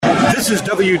This is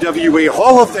WWE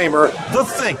Hall of Famer, The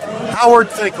Think, Howard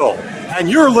Finkel, and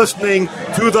you're listening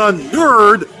to the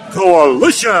Nerd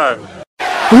Coalition.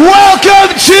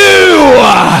 Welcome to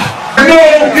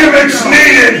No Gimmicks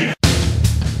Needed.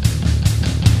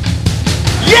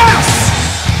 Yes!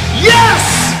 Yes!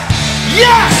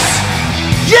 Yes!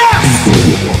 Yes!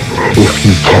 If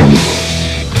you can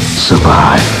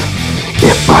survive,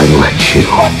 if I let you.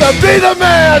 But to be the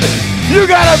man, you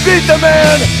gotta beat the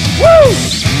man! Woo!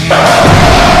 The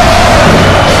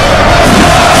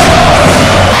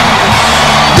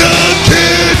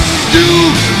kid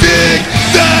you dig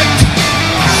that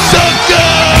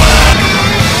sucker!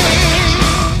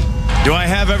 Do I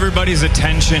have everybody's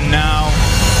attention now?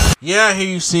 Yeah, I hear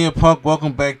you, CM Punk.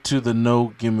 Welcome back to the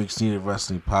No Gimmicks Needed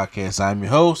Wrestling Podcast. I'm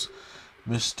your host,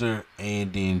 Mr.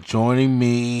 Andy, and joining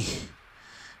me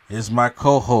is my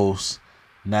co-host,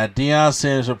 not Deion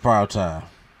Sanders of Primetime.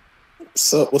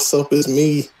 What's up? It's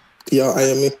me,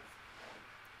 P.R.I.M.E.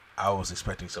 I was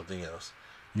expecting something else.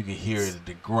 You can hear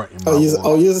the grunt in my voice.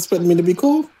 Oh, you was expecting me to be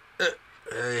cool?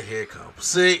 Here it comes.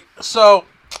 See, so...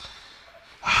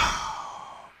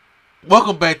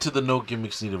 welcome back to the No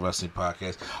Gimmicks Needed Wrestling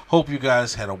Podcast. Hope you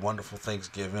guys had a wonderful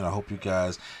Thanksgiving. I hope you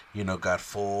guys, got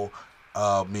full.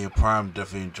 Me and Prime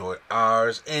definitely enjoyed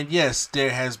ours. And yes,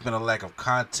 there has been a lack of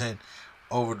content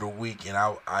over the week, and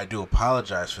I do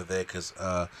apologize for that because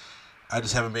I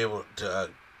just haven't been able to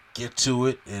get to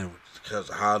it, and because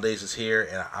the holidays is here,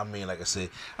 and I mean, like I said,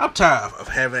 I'm tired of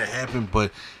having it happen,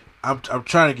 but I'm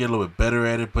trying to get a little bit better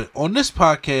at it. But on this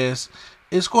podcast,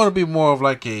 it's going to be more of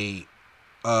like a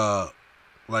I'm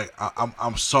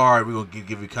sorry, we're gonna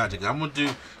give you content. I'm gonna do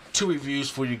 2 reviews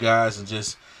for you guys and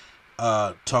just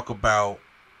talk about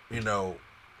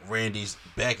Randy's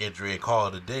back injury and call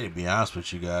it a day, to be honest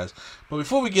with you guys. But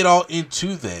before we get all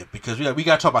into that, because we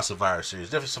got to talk about Survivor Series,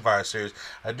 definitely Survivor Series.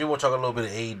 I do want to talk a little bit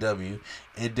of AEW,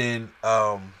 and then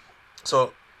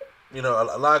so a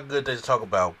lot of good things to talk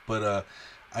about, but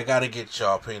I gotta get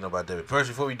y'all opinion about that. First,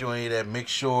 before we do any of that, make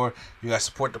sure you guys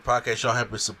support the podcast. Y'all have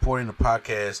been supporting the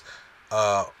podcast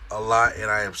a lot,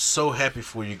 and I am so happy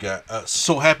for you guys,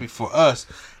 so happy for us,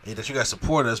 and that you guys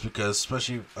support us, because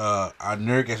especially our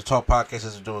Nerd Gets to Talk podcast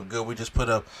is doing good. We just put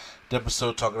up the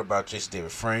episode talking about Jason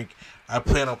David Frank. I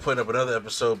plan on putting up another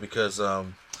episode because I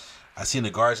seen the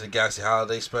Guardians of the Galaxy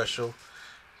holiday special.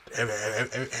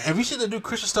 Have you seen the new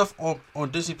Christmas stuff on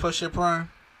Disney Plus yet, Prime?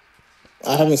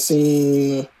 I haven't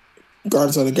seen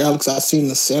Guardians of the Galaxy. I've seen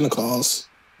the Santa Claus.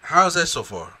 How's that so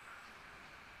far?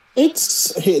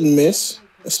 It's hit and miss.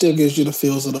 It still gives you the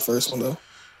feels of the first one, though.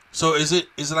 So is it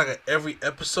like a every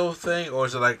episode thing, or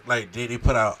is it like they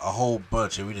put out a whole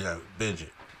bunch and we just have to binge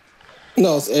it?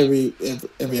 No, it's every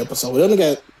episode. We only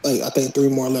got I think 3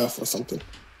 more left or something.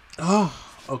 Oh,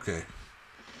 okay.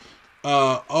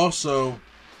 Also,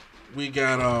 we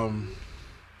got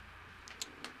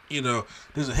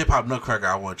there's a hip hop nutcracker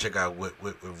I want to check out with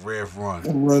Rev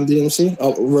Run. Run DMC?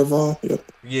 Oh, Rev Run,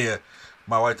 yep. Yeah.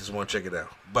 My wife just want to check it out.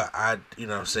 But what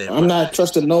I'm saying. I'm not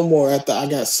trusted no more after I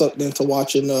got sucked into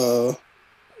watching Hip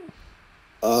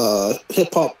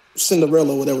Hop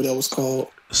Cinderella, whatever that was called.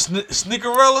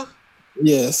 Sneakerella?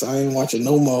 Yes, I ain't watching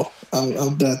no more.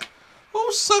 I'm done.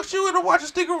 Who sucked you into watching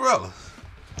Sneakerella?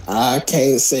 I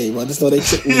can't say, but I just know they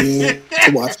tricked me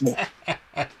to watch it.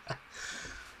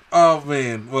 Oh,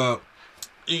 man. Well,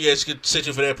 you guys can sit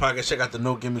you for that podcast. Check out the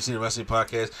No Gimmicks Needed Wrestling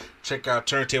Podcast. Check out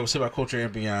Turntables, Hip Hop Culture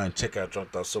and Beyond. Check out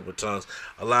Drunk Out Super Tongues.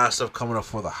 A lot of stuff coming up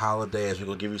for the holidays. We're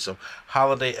going to give you some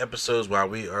holiday episodes while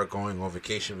we are going on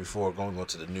vacation before going on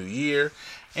to the new year.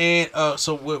 And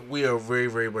so we are very,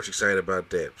 very much excited about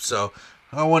that. So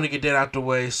I want to get that out the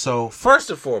way. So first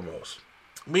and foremost,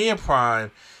 me and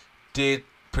Prime did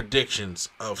predictions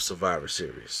of Survivor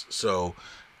Series. So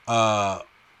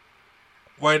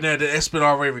right now, that's been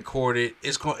already recorded.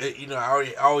 It's going,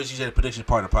 I always use that prediction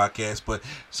part of the podcast, but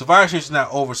Survivor Series is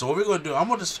not over. So what we're going to do,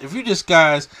 if you just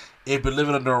guys have been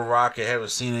living under a rock and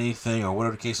haven't seen anything or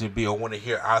whatever the case may be, or want to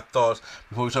hear our thoughts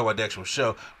before we talk about the actual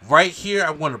show, right here I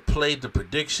want to play the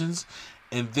predictions,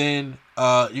 and then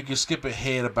you can skip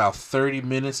ahead about 30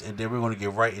 minutes, and then we're going to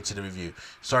get right into the review,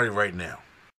 starting right now.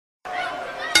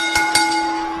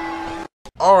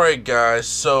 All right, guys.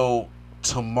 So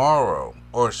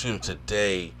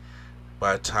today,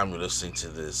 by the time you're listening to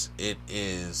this, it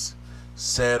is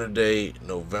Saturday,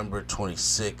 November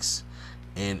 26th,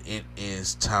 and it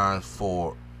is time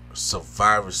for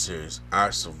Survivor Series,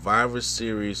 our Survivor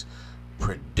Series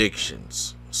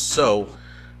predictions. So,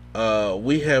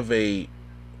 we have a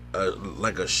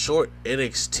short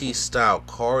NXT style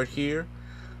card here,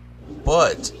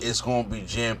 but it's going to be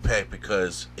jam-packed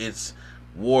because it's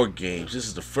War Games. This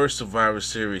is the first Survivor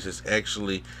Series that's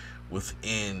actually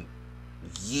within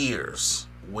years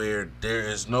where there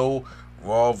is no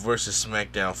Raw versus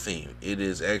SmackDown theme. It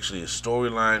is actually a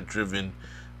storyline driven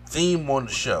theme on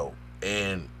the show,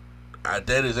 and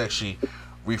that is actually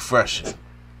refreshing.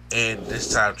 And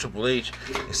this time, Triple H,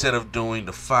 instead of doing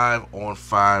the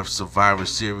 5-on-5 Survivor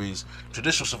Series,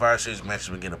 traditional Survivor Series matches,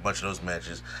 we get a bunch of those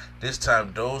matches. This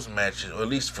time, those matches, or at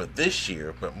least for this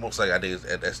year, but most likely I think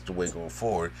that's the way going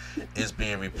forward, is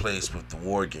being replaced with the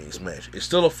War Games match. It's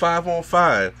still a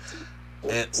 5-on-5,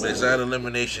 and it's not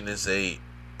elimination. It's a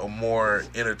more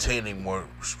entertaining, more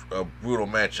brutal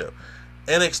matchup.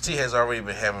 NXT has already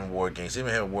been having War Games. They've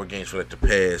been having War Games for like the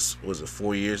past,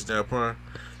 4 years now, Prime?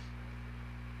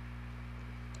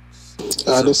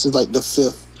 This is like the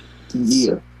 5th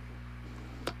year.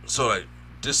 So, like,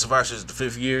 this Survivor Series is the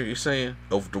 5th year, you're saying,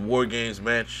 of the War Games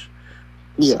match?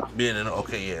 Yeah.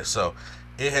 So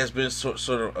it has been sort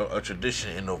of a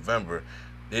tradition in November.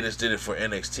 They just did it for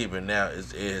NXT, but now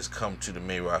it has come to the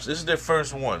main roster. This is their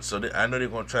first one, so I know they're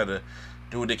going to try to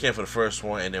do what they can for the first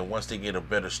one, and then once they get a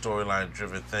better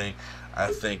storyline-driven thing,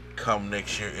 I think come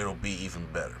next year it'll be even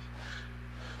better.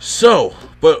 So,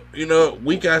 but,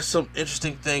 we got some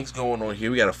interesting things going on here.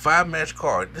 We got a 5-match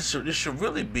card. This should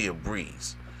really be a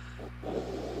breeze,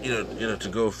 to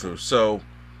go through. So,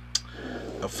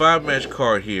 a 5-match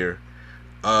card here.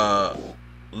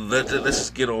 Let's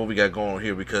just get on what we got going on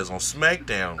here, because on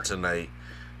SmackDown tonight,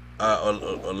 or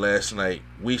last night,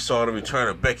 we saw the return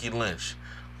of Becky Lynch,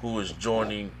 who is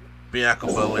joining Bianca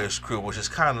Belair's crew, which is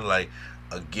kind of like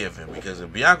a given, because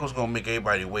if Bianca's going to make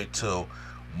everybody wait till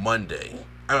Monday,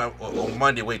 on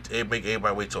Monday, make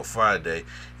everybody wait till Friday,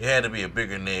 it had to be a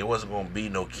bigger name. It wasn't going to be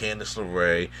no Candice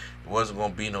LeRae. It wasn't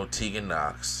going to be no Tegan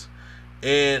Nox.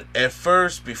 And at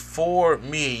first, before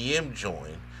Mia Yim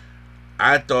joined,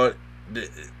 I thought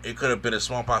it could have been a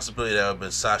small possibility that it would have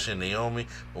been Sasha and Naomi.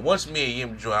 But once Mia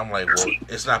Yim joined, I'm like, well,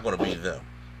 it's not going to be them.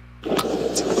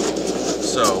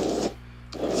 So,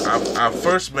 our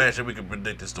first match that we can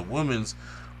predict is the Women's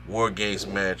War Games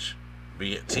match.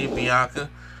 Team Bianca,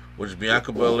 which is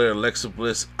Bianca Belair, Alexa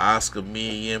Bliss, Asuka,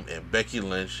 Mia Yim, and Becky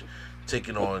Lynch,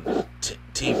 taking on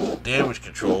Team Damage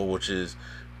Control, which is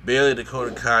Bayley,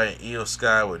 Dakota Kai, and Io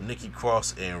Sky, with Nikki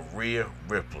Cross and Rhea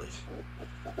Ripley.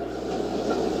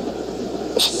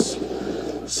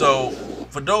 So,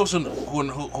 for those who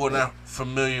are not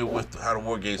familiar with how the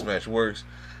War Games match works,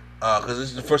 because this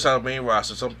is the first time on the main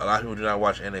roster, a lot of people do not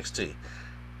watch NXT.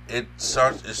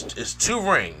 It's 2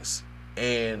 rings,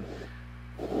 and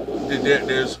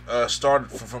there's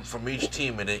started from each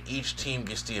team, and then each team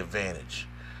gets the advantage.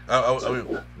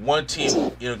 One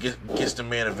team gets the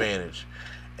man advantage,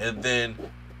 and then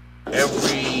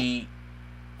every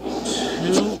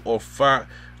 2 or 5,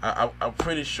 I'm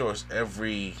pretty sure it's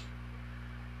every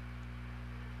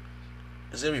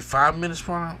 5 minutes,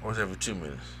 Prime, or is it every 2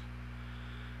 minutes?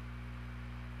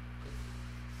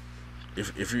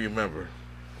 If you remember.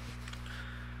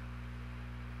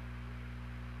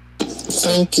 I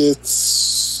think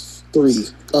it's 3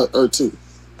 or 2.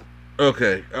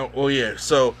 Okay. Yeah.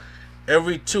 So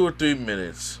every 2 or 3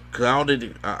 minutes, because I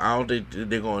don't think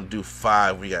they're gonna do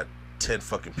 5. We got 10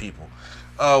 fucking people.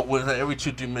 Every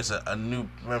 2 or 3 minutes, a new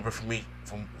member from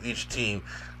each team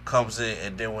comes in,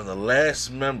 and then when the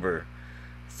last member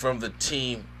from the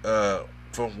team,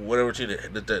 from whatever team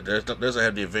that doesn't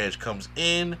have the advantage comes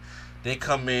in. They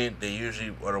come in, they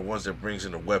usually are the ones that brings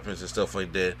in the weapons and stuff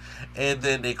like that, and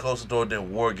then they close the door,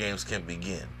 then War Games can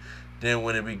begin. Then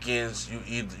when it begins, you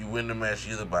win the match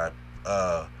either by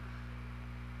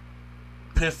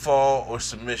pinfall or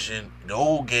submission. The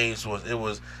old games was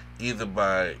either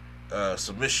by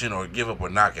submission or give up or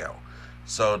knockout.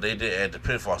 So they did add the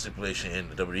pinfall stipulation in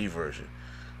the WWE version.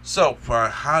 So,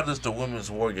 how does the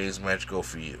Women's War Games match go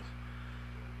for you?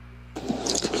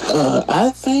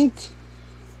 I think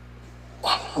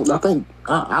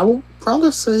I will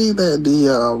probably say that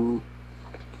the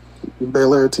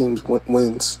Belair team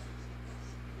wins.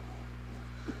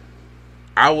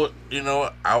 I would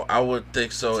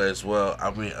think so as well. I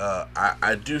mean,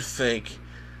 I do think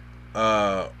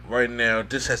right now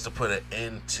this has to put an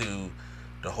end to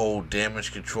the whole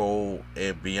Damage Control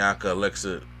and Bianca,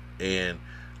 Alexa, and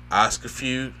Asuka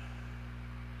feud.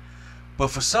 But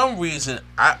for some reason,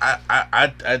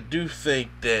 I do think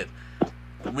that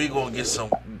we're gonna get some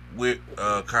weird,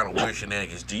 kind of weird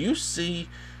shenanigans. Do you see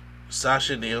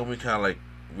Sasha and Naomi kind of like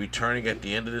returning at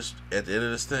the end of this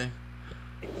thing?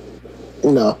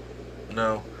 No.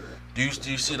 Do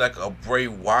you see like a Bray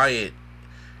Wyatt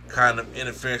kind of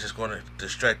interference that's going to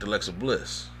distract Alexa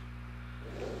Bliss?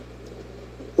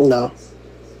 No.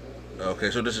 Okay,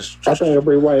 so this is. I think a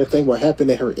Bray Wyatt thing what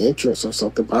happened at her entrance or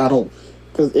something, but I don't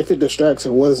Because if it distracts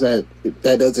her, what is that?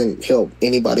 That doesn't help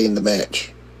anybody in the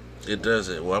match. It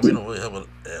doesn't. Well, I mean, don't really help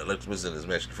Alexa Bliss in this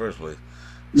match in the first place.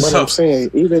 But I'm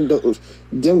saying, even though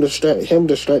him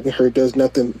distracting her does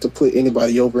nothing to put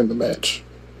anybody over in the match.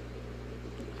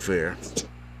 Fair.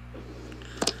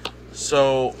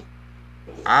 So,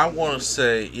 I want to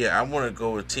say, I want to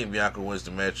go with Team Bianca wins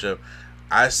the matchup.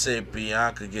 I say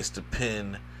Bianca gets the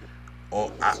pin.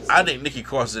 Or I think Nikki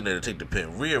Cross is in there to take the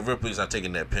pin. Rhea Ripley's not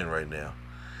taking that pin right now.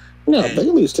 No,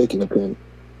 Bayley's taking the pin.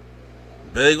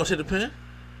 Bayley gonna take the pin?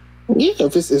 Yeah,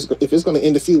 if it's going to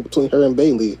end the feud between her and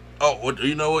Bayley. Oh, well,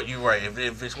 you know what? You're right.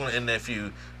 If it's going to end that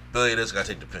feud, Bayley does got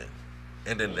to take the pin,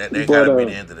 and then that got to be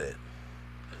the end of that.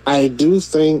 I do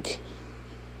think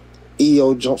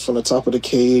Io jumps from the top of the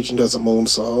cage and does a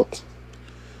moonsault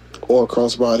or a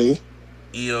crossbody.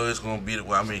 Io is going to beat it.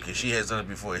 Well, I mean, because she has done it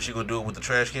before. Is she going to do it with the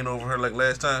trash can over her like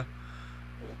last time?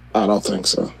 I don't think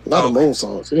so. Not a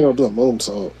moonsault. She ain't going to do a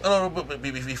moonsault. No, but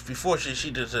before she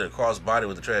did a crossbody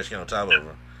with the trash can on top of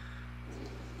her.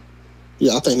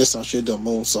 Yeah, I think this time she'll do a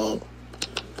moonsault.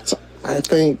 So I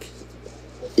think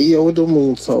Io will do a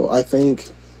moonsault. I think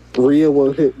Rhea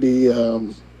will hit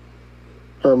the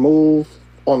her move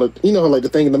on the like the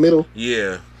thing in the middle.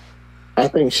 Yeah. I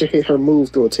think she'll hit her move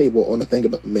through a table on the thing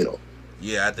in the middle.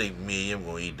 Yeah, I think me and him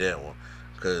gonna eat that one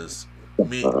because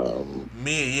me and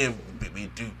him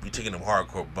be taking them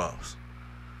hardcore bumps.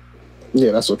 Yeah,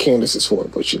 that's what Candice is for.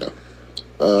 But yeah.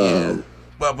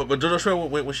 But don't show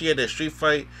when she had that street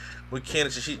fight with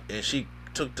Candice and she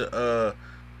took the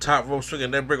top rope swing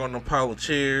and then break on the pile of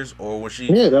chairs, or when she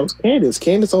that was Candice.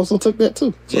 Candice also took that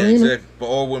too. So, yeah, exactly. But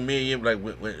or when me and him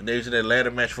when they was in that ladder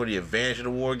match for the advantage of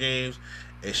the War Games,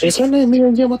 and is her name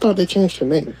Miriam Jim? I thought they changed her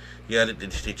name. Yeah, they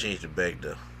changed it back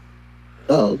though.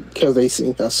 Oh, because they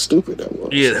seen how stupid that was.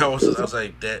 Yeah, I was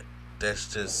like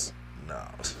that's just no.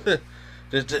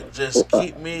 just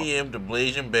keep Miriam the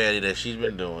blazing baddie that she's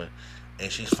been doing,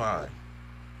 and she's fine.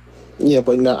 Yeah,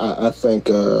 but no, I think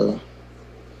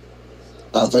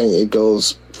it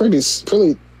goes pretty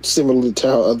similarly to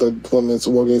how other women's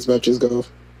War Games matches go.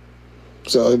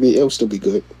 So it'll still be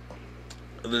good.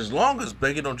 As long as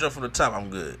Becky don't jump from the top, I'm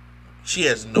good. She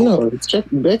has no.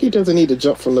 Becky doesn't need to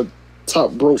jump from the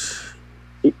top rope,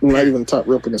 not even top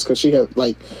rope in this, because she has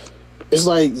it's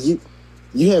like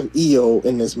you have Io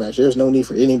in this match. There's no need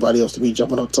for anybody else to be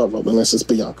jumping on top rope unless it's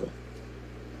Bianca.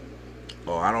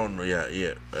 Oh, I don't know. Yeah.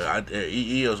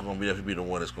 Io's gonna definitely be the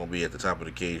one that's gonna be at the top of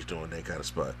the cage doing that kind of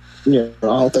spot. Yeah, I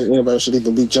don't think anybody should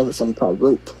even be jumping from the top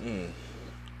rope.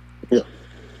 Yeah.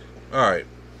 All right.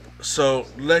 So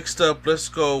next up, let's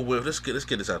get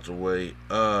this out the way.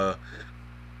 A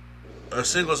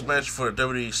singles match for the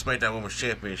WWE SmackDown Women's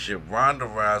Championship: Ronda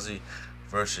Rousey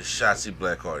versus Shotzi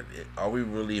Blackheart. Are we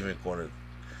really even going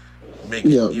to make?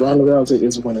 Yeah, Ronda Rousey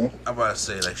is winning. I'm about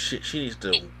to say she needs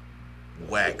to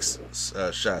wax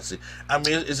Shotzi. I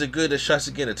mean, is it good that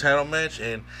Shotzi get a title match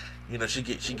and she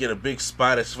get a big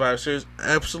spot at Survivor Series?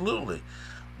 Absolutely.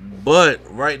 But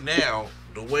right now,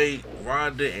 the way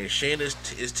Ronda and Shayna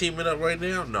is teaming up right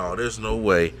now, no, there's no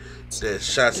way that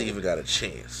Shotzi even got a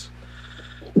chance.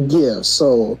 Yeah,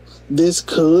 so this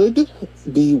could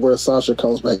be where Sasha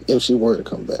comes back if she were to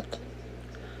come back.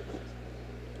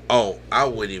 Oh, I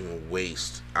wouldn't even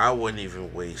waste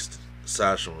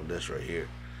Sasha on this right here.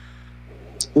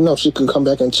 She could come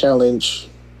back and challenge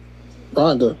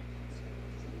Ronda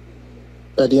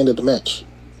at the end of the match.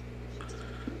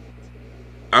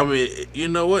 I mean, you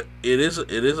know what? It is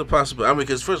a possibility. I mean,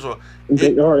 because first of all,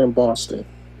 they are in Boston.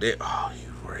 You're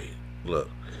right. Look,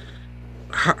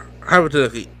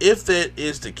 hypothetically, if that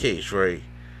is the case, right?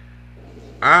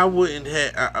 I wouldn't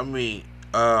have. I mean,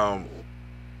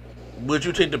 would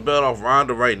you take the belt off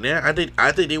Ronda right now? I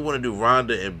think they want to do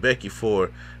Ronda and Becky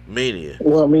for Mania.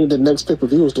 Well, I mean, the next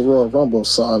pay-per-view is the Royal Rumble,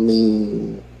 so I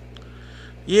mean.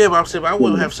 Yeah, but I'm saying I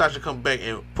wouldn't have Sasha come back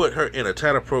and put her in a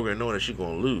title program knowing that she's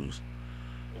gonna lose.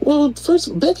 Well,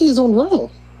 first, Becky is on Raw.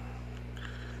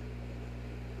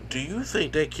 Do you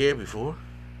think they cared before?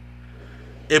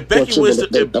 If Becky wins,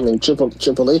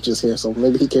 Triple H is here, so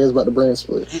maybe he cares about the brand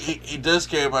split. He does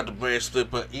care about the brand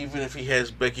split, but even if he has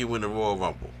Becky win the Royal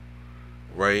Rumble,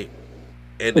 right?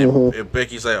 And then if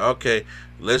Becky's like, okay,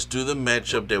 let's do the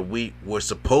matchup that we were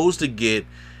supposed to get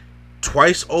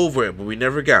twice over, but we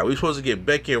never got. We were supposed to get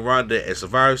Becky and Ronda at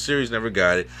Survivor Series, never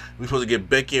got it. We were supposed to get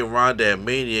Becky and Ronda at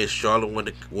Mania. Charlotte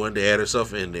wanted to add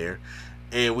herself in there,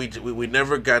 and we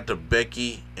never got the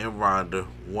Becky and Ronda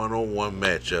one-on-one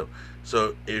matchup.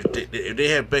 So if they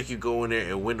have Becky go in there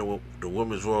and win the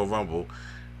Women's Royal Rumble,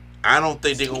 I don't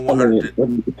think they're gonna want her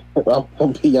to. I'll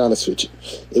be honest with you.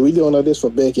 If we doing all this for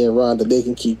Becky and Ronda, they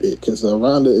can keep it because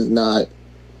Ronda is not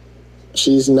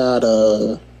she's not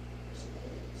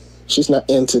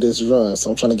into this run, so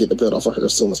I'm trying to get the belt off of her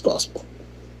as soon as possible.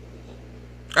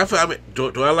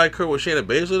 Do I like her with Shayna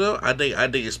Baszler though? I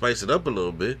think it spiced it up a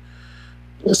little bit.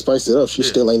 It spiced it up. She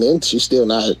still ain't in. She's still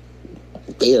not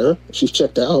there. She's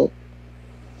checked out.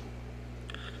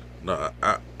 No,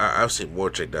 I've seen more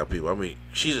checked out people. I mean,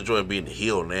 she's enjoying being the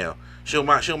heel now. She don't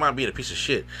mind being a piece of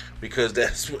shit because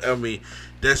that's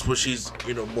what she's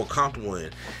more comfortable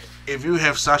in. If you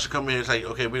have Sasha come in, it's like,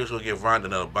 okay, we're just gonna give Ronda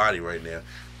another body right now.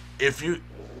 If you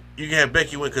can have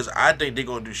Becky win, because I think they're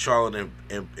gonna do Charlotte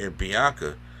and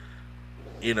Bianca.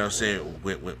 You know what I'm saying,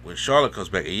 when Charlotte comes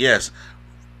back, and yes,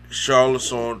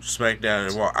 Charlotte's on SmackDown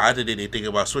and Raw. I didn't even think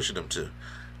about switching them to.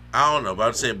 I don't know, but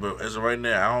I'm saying, but as of right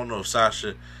now, I don't know if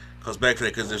Sasha comes back for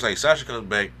that, because it's like Sasha comes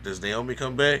back, does Naomi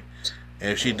come back?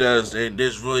 And if she does, then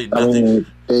there's really nothing. I mean,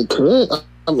 it could.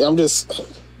 I mean, this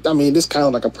kind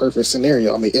of like a perfect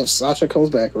scenario. I mean, if Sasha comes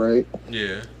back, right?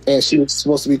 Yeah. And she's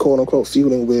supposed to be quote unquote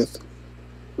feuding with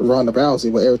Ronda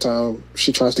Rousey, but every time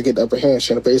she tries to get the upper hand,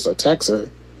 Shayna Baszler attacks her.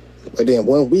 But then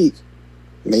 1 week,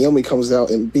 Naomi comes out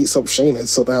and beats up Shayna,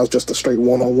 so now it's just a straight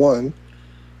one-on-one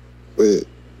with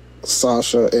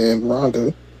Sasha and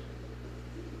Ronda.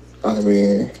 I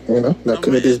mean, that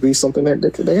could just be something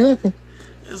that could happen.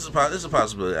 It's a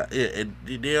possibility. Yeah,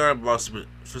 they are possible.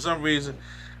 For some reason,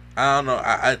 I don't know.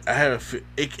 I have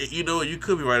you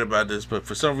could be right about this, but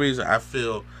for some reason, I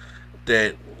feel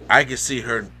that I can see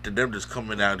them just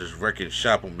coming out and just wrecking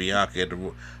shop on Bianca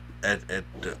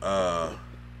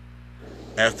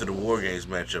after the War Games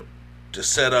matchup to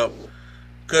set up.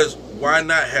 Because why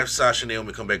not have Sasha and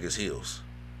Naomi come back as heels?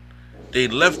 They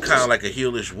left kind of like a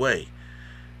heelish way.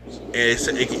 And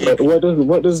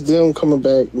what does them coming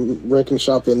back wrecking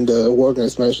shop in the War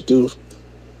Games match do?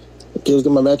 It gives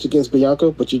them a match against Bianca,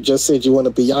 but you just said you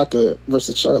wanted Bianca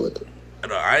versus Charlotte.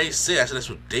 No, I didn't say. I said that's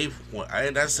what they want. I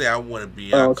did not say I wanted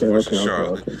Bianca versus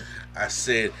Charlotte. Okay. I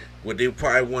said what they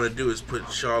probably want to do is put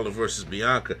Charlotte versus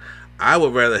Bianca. I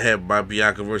would rather have my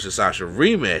Bianca versus Sasha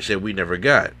rematch that we never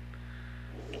got.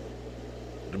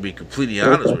 To be completely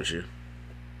honest with you.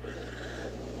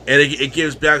 And it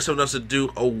gives Bianca something else to do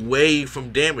away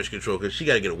from Damage Control, because she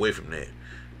got to get away from that.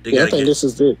 I think this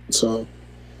is it. So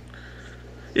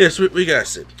yes, we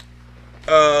got it.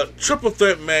 Triple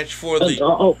threat match for the.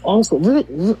 Also,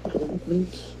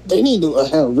 they need to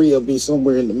have Rhea be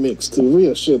somewhere in the mix too.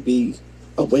 Rhea should be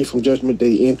away from Judgment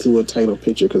Day into a title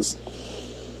picture, because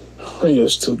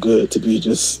Rhea's too good to be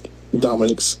just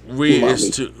Dominic's. Rhea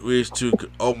is too.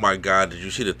 Oh my God! Did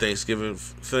you see the Thanksgiving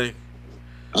thing?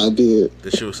 I did.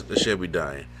 That should be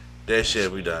dying. That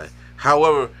should be dying.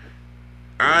 However,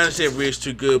 I understand Rhea's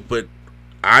too good, but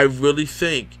I really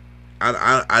think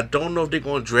I don't know if they're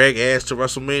gonna drag ass to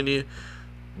WrestleMania.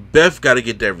 Beth got to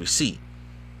get that receipt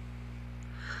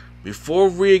before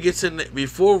Rhea gets in.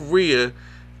 Before Rhea,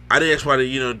 I think that's why they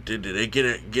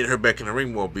get her back in the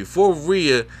ring more. Before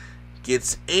Rhea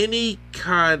gets any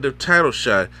kind of title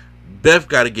shot, Beth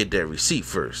got to get that receipt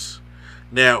first.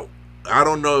 Now, I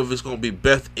don't know if it's going to be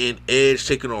Beth and Edge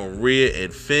taking on Rhea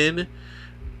and Finn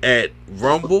at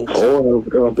Rumble.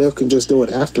 Or Beth can just do it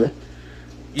after.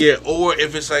 Yeah, or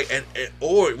if it's like,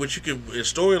 or what you can, in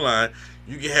storyline,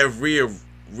 you can have Rhea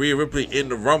Ripley in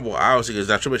the Rumble, obviously, because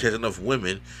Triple H has enough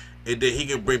women, and then he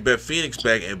can bring Beth Phoenix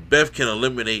back, and Beth can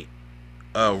eliminate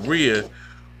Rhea,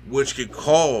 which could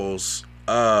cause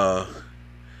them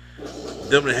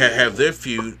to have their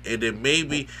feud, and then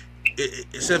maybe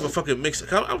instead of a fucking mix,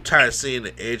 I'm tired of seeing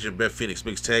the Edge and Beth Phoenix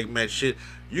mixed tag match shit.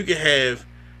 You can have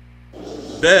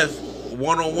Beth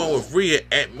one-on-one with Rhea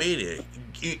at Mania.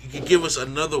 You can give us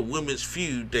another women's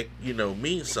feud that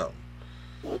means something.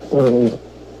 Mm-hmm.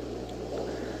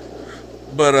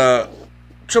 But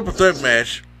triple threat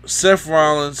match: Seth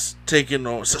freaking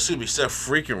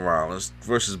Rollins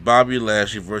versus Bobby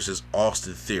Lashley versus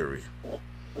Austin Theory.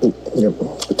 Yep,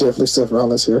 definitely Seth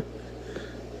Rollins here.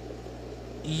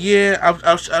 Yeah,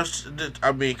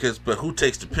 I mean, but who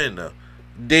takes the pin though?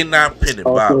 They not pinning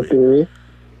Bobby. Theory.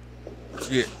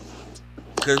 Yeah,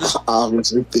 because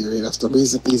obviously Theory. That's the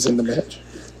reason he's in the match.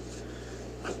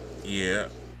 Yeah,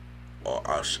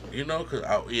 because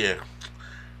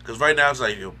right now it's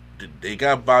like they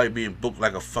got Bobby being booked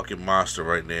like a fucking monster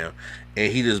right now,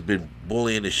 and he just been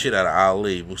bullying the shit out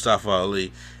of Mustafa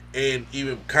Ali, and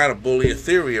even kind of bullying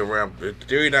Theory around.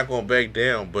 Theory not gonna back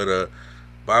down, but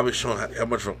Bobby's showing how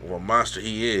much of a monster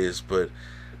he is. But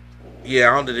yeah,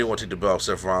 I don't think they want to take the belt off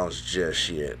Seth Rollins just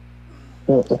yet.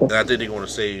 And I think they want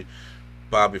to save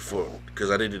Bobby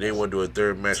because I think they want to do a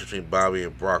third match between Bobby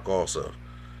and Brock also.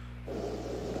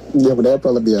 Yeah, but that'll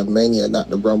probably be a Mania, not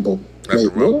the Rumble. Not the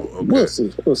Rumble.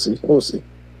 Okay. We'll see.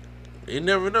 You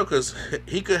never know, because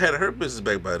he could have had her business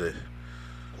back by then.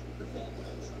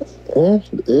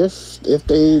 If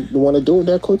they want to do it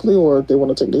that quickly, or if they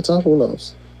want to take their time, who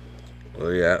knows?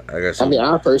 Well, yeah, I guess. I mean,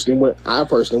 I personally wouldn't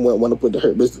want to put the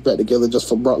Hurt Business back together just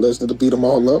for Brock Lesnar to beat them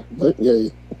all up. But yeah.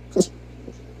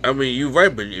 I mean, you're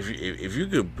right, but if you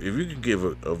could give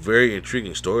a very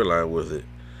intriguing storyline with it,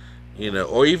 you know,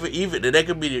 or even that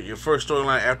could be your first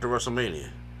storyline after WrestleMania,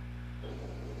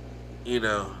 you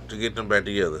know, to get them back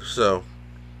together. So,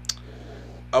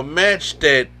 a match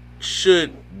that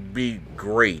should be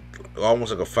great,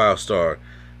 almost like a 5-star.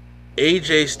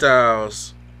 AJ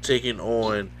Styles taking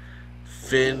on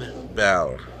Finn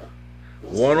Balor,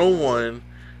 1-on-1,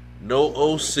 no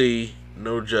OC,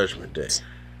 no Judgment Day.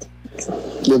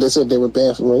 Yeah, they said they were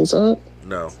banned from ringside?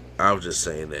 No, I was just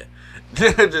saying that.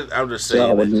 I'm just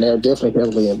saying that. They're definitely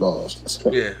heavily involved.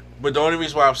 Yeah, but the only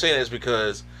reason why I'm saying that is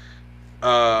because,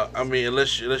 I mean,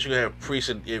 unless you have Priest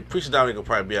and Dominic will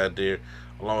probably be out there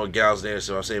along with Gallows and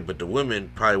Anderson, I'm saying, but the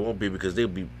women probably won't be because they'll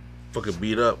be fucking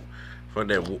beat up from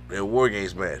that War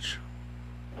Games match.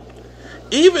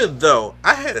 Even though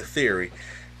I had a theory,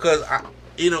 because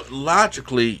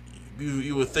logically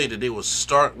you would think that they would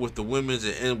start with the women's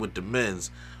and end with the men's,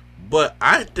 but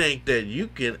I think that you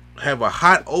can have a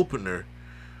hot opener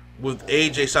with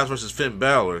AJ Styles versus Finn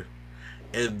Balor,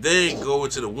 and then go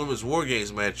into the women's War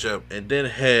Games matchup, and then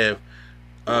have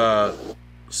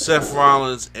Seth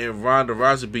Rollins and Ronda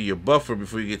Rousey be your buffer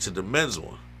before you get to the men's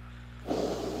one.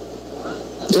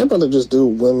 They're about to just do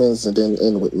women's and then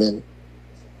end with men.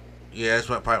 Yeah, that's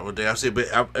what probably I say. But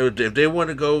if they want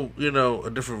to go, a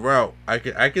different route, I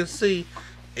can see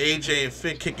AJ and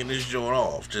Finn kicking this joint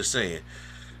off. Just saying.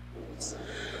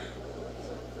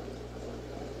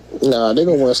 Nah, they're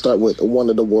gonna want to start with one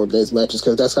of the War Games matches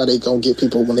because that's how they gonna get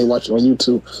people when they watch it on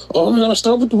YouTube. Oh, we're gonna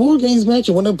start with the War Games match.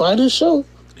 You want to buy this show?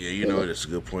 Yeah, that's a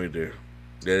good point there.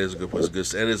 That is a good point.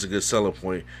 That is a good selling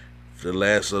point for the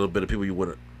last little bit of people you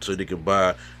want to, so they can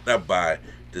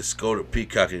just go to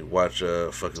Peacock and watch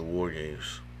fucking War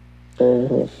Games.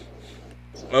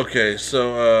 Mm-hmm. Okay,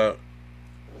 so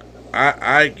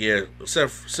I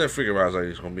Seth figure out like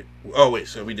it's gonna be. Oh wait,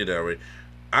 so we did that already.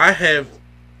 I have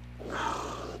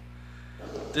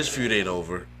this feud ain't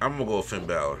over. I'm gonna go with Finn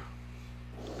Balor.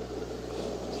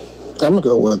 I'm gonna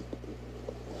go with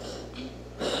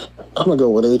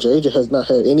AJ. AJ has not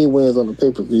had any wins on the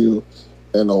pay-per-view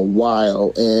in a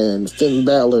while, and Finn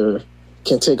Balor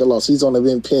can take a loss. He's only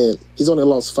been pinned. He's only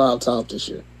lost 5 times this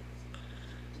year.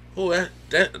 Oh,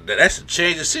 that's a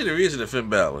change of scenery, isn't it, Finn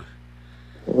Balor?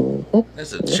 Mm-hmm.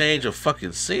 That's a change of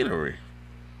fucking scenery.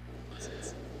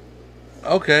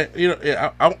 Okay,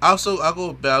 I'll go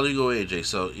with Balor, you go AJ.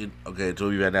 So, okay, so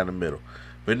we're right down the middle.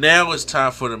 But now it's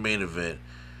time for the main event.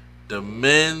 The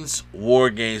men's War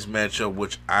Games matchup,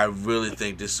 which I really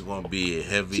think this is going to be a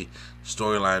heavy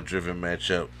storyline-driven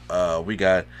matchup. We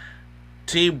got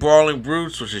Team Brawling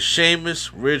Brutes, which is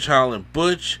Sheamus, Ridge Holland,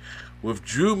 Butch, with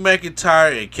Drew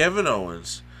McIntyre and Kevin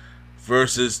Owens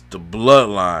versus the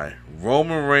Bloodline,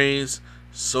 Roman Reigns,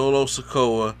 Solo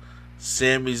Sikoa,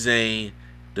 Sami Zayn,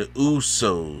 the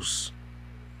Usos.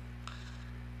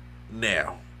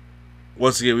 Now,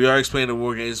 once again, we already explained the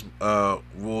War Games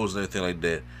rules and everything like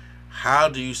that. How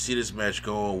do you see this match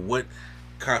going? What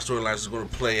kind of storylines is going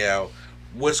to play out?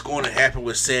 What's going to happen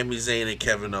with Sami Zayn and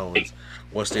Kevin Owens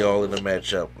once they all in the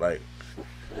matchup? Like,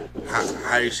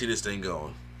 how do you see this thing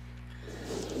going?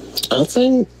 I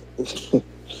think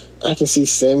I can see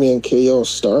Sami and KO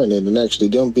starting it, and actually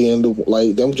them being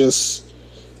them just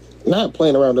not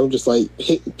playing around. Them just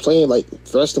playing like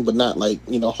wrestling, but not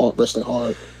hard wrestling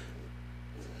hard.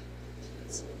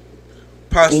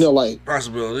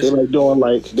 Possibility.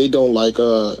 They doing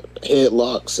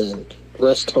headlocks and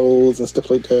rest holds and stuff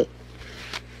like that,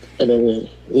 and then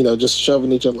just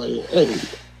shoving each other like, hey.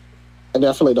 And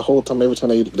I feel like the whole time, every time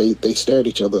they stare at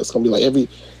each other, it's gonna be like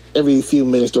every few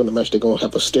minutes during the match they're gonna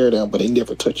have a stare down, but they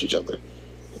never touch each other.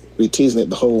 Be teasing it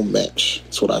the whole match.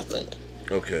 That's what I think.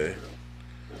 Okay.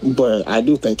 But I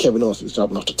do think Kevin Owens is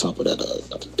jumping off the top of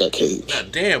that cage.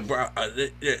 God damn, bro.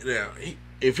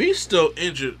 If he's still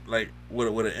injured, like with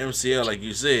an MCL, like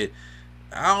you said,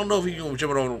 I don't know if he's gonna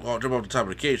jump off the top of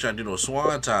the cage trying to do no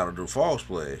swanton or do false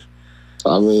plays.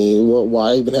 I mean,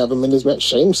 why even have him in this match?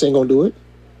 Sheamus ain't gonna do it.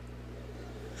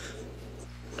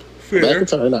 Fair.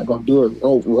 McIntyre not gonna do it.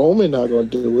 Roman not gonna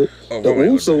do it. The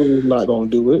Usos is not gonna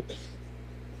do it.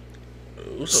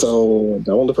 So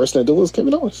the only person that do it is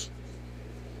Kevin Owens.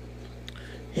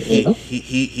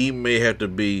 He may have to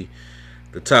be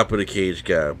the top of the cage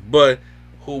guy, but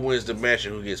who wins the match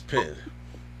and who gets pinned?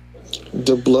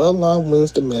 The Bloodline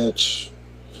wins the match,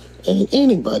 And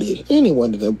any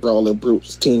one of them Brawling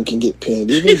Brutes team can get pinned.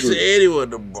 He Even said anyone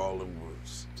the Brawling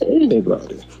Brutes.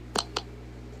 anybody.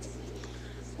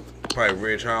 Probably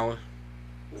Ridge Holland.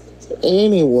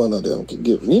 Any one of them can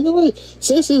get. You know what?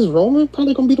 Since it's Roman,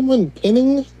 probably gonna be the one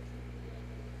pinning.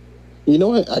 You know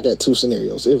what? I got two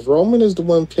scenarios. If Roman is the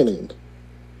one pinning,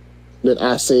 then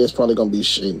I say it's probably gonna be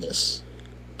Sheamus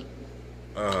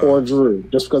or Drew,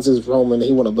 just because it's Roman and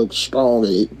he want to look strong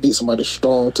and beat somebody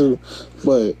strong too.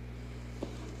 But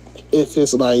if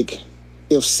it's like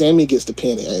if Sammy gets the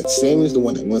pin and Sammy's the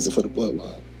one that wins it for the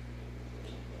bloodline,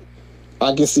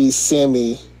 I can see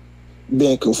Sammy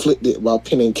being conflicted about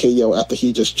pinning KO after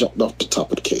he just jumped off the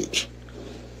top of the cage.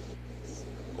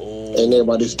 Oh. And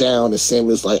everybody's down, and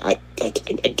Sammy's like, I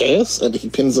guess, and he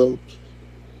pins him.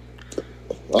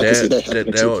 I can see that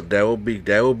happening too. That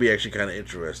would be actually kind of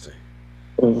interesting.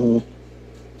 Mm-hmm.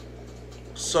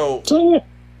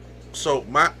 So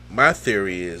my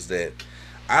theory is that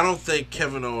I don't think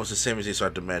Kevin Owens and Sami Zayn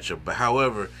start the matchup, but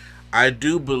however, I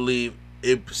do believe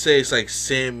it's like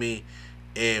Sammy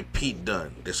and Pete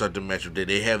Dunne that start the matchup. That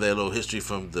they have that little history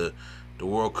from the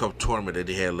World Cup tournament that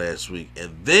they had last week,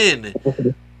 and then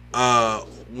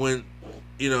when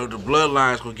the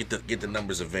Bloodline's gonna get the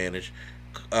numbers advantage,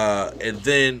 and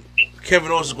then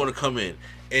Kevin Owens is gonna come in,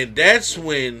 and that's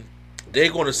when they're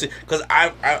gonna see. Because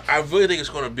I really think it's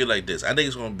gonna be like this. I think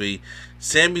it's gonna be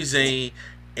Sami Zayn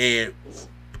and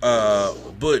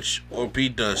Butch or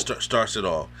Pete Dunne starts it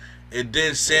all, and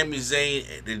then Sami Zayn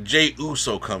and Jey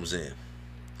Uso comes in.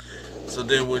 So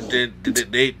then when they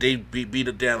beat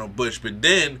it down on Butch, but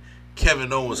then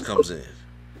Kevin Owens comes in.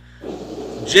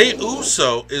 Jey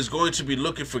Uso is going to be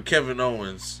looking for Kevin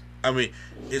Owens. I mean,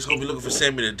 it's going to be looking for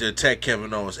Sammy to attack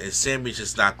Kevin Owens, and Sammy's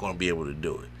just not going to be able to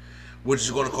do it, which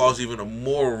is going to cause even a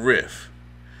more rift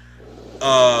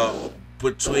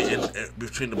between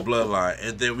the Bloodline.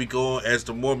 And then we go as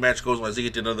the more match goes on, as they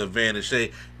get to another advantage.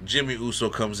 Say Jimmy Uso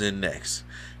comes in next.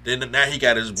 Then now he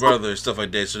got his brother and stuff like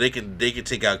that, so they can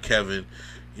take out Kevin,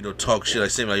 talk shit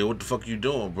like Sammy, like, what the fuck you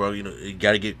doing, bro? You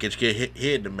gotta get hit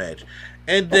in the match,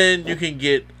 and then you can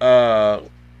get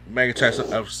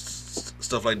McIntyre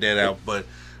stuff like that out. But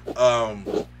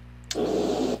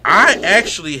I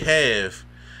actually have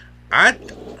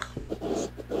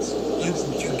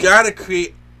you gotta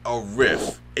create a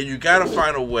rift, and you gotta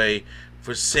find a way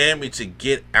for Sammy to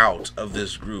get out of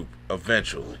this group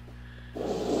eventually.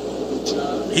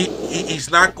 He's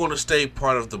not going to stay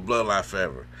part of the Bloodline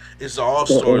forever. It's all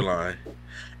storyline,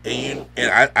 and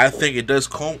I think it does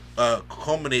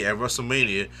culminate at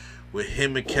WrestleMania with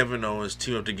him and Kevin Owens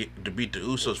team up to beat the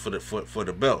Usos for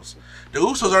the belts. The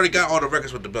Usos already got all the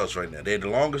records with the belts right now. They're the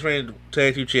longest reigning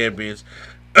tag team champions.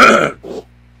 They're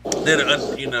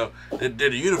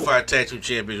the unified tag team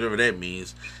champions, whatever that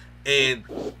means, and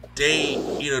they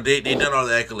done all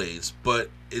the accolades. But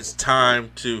it's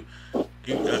time to.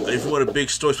 If you want a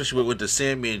big story, especially with the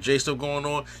Sammy and Jay stuff going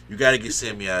on, you got to get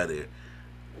Sammy out of there.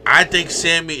 I think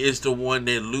Sammy is the one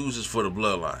that loses for the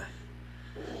Bloodline.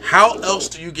 How else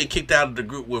do you get kicked out of the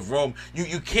group with Rome?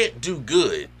 You can't do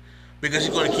good because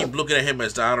you're going to keep looking at him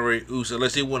as the honorary Uso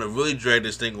unless they want to really drag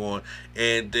this thing on.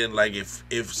 And then, like, if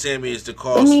Sammy is the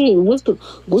cause, I mean, what's the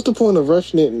point of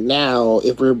rushing it now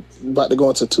if we're about to go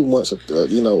into 2 months of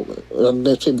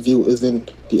next pay-per-view is in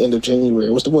the end of January?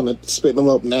 What's the point of splitting them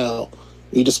up now?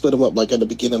 You just split them up like at the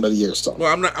beginning of the year or something.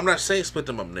 Well, I'm not saying split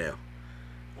them up now.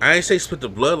 I ain't say split the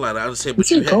Bloodline. I just say,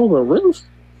 but you call a rift.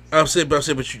 I'm saying,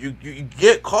 but you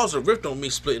get cause a rift don't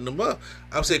mean splitting them up.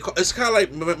 I'm saying it's kind of like,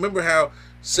 remember how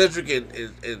Cedric and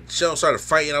Sheldon started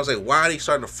fighting? I was like, why are they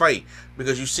starting to fight?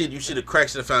 Because you see the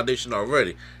cracks in the foundation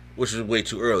already, which is way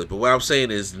too early. But what I'm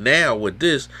saying is now with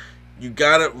this, you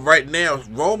got it right now.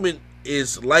 Roman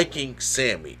is liking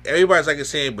Sammy. Everybody's liking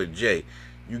Sammy, but Jay.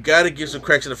 You got to give some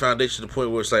cracks in the foundation to the point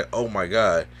where it's like, oh my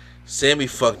God, Sammy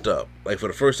fucked up. Like for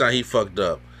the first time he fucked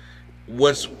up.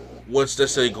 What's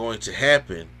necessarily going to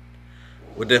happen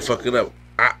with that fucking up?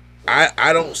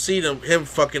 I don't see him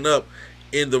fucking up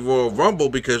in the Royal Rumble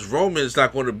because Roman is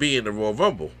not going to be in the Royal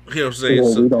Rumble. You know what I'm saying?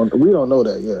 Well, we don't know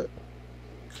that yet.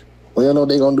 We don't know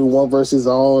they're going to do one versus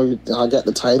all. I got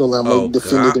the title. I'm going to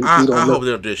defend it. I hope they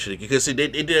don't do this shit because see they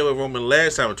did it with Roman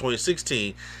last time in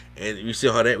 2016. And we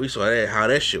saw how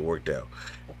that shit worked out,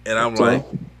 and I'm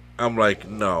like,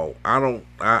 no, I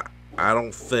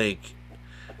don't think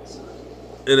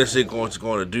NXT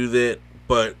going to do that.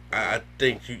 But I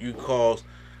think you cause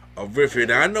a rift here.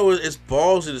 Now I know it's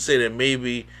ballsy to say that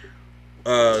maybe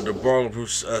the Brawling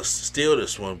Brutes steal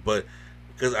this one, but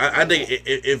because I think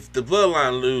if the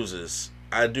Bloodline loses,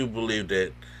 I do believe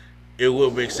that it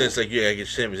will make sense. Like, yeah, I get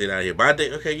Sami Zayn out of here. But I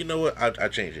think, okay, you know what? I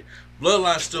change it.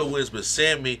 Bloodline still wins, but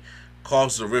Sammy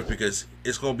causes a rift because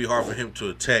it's going to be hard for him to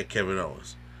attack Kevin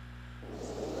Owens.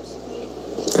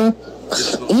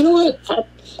 You know what?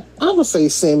 I would say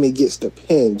Sammy gets the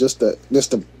pin just to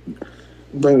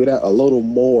bring it out a little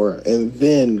more, and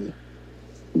then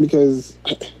because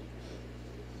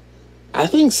I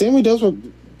think Sammy does what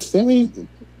Sammy.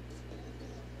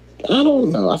 I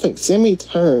don't know. I think Sammy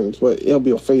turns, but it'll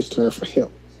be a face turn for him.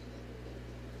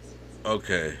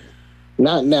 Okay.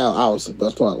 Not now, obviously, but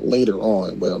that's why later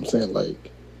on. But I'm saying,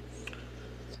 like,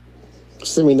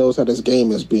 Sammy knows how this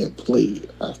game is being played.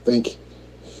 I think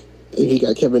if he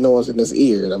got Kevin Owens in his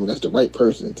ear, I mean, that's the right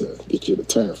person to get you to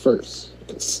turn first.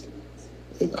 Because,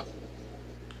 you know.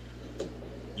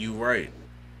 You right.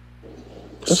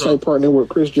 That's like partnering with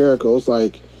Chris Jericho. It's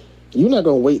like, you're not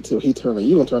going to wait till he turns on you.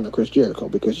 You're going to turn on Chris Jericho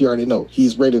because you already know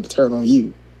he's ready to turn on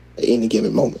you at any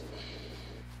given moment.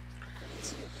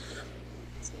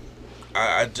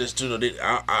 I just do know.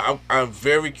 I'm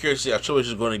very curious. I'm sure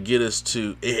it's going to get us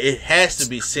to. It has to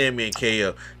be Sammy and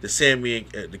KO,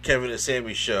 the Kevin and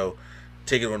Sammy show,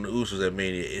 taking on the Usos at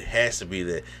Mania. It has to be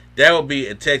that. That would be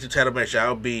a tag team title match.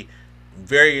 I'll be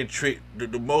very intrigued.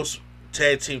 The most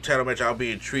tag team title match I'll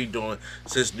be intrigued on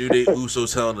since New Day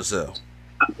Usos Hell in a Cell.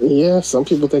 Yeah, some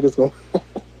people think it's going.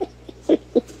 Some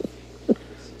people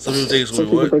think it's Some going to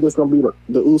people think it's going to be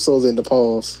the Usos and the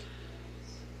Pauls.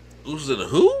 Usos and the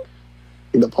who?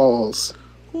 The Pauls.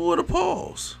 Who are the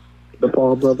Pauls? The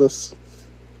Paul brothers.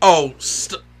 Oh,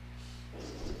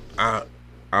 I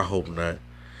hope not.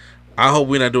 I hope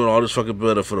we're not doing all this fucking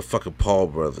build up for the fucking Paul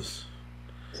brothers.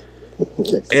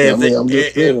 And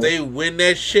if they win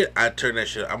that shit, I turn that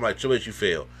shit. I'm like, so much you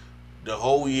fail. The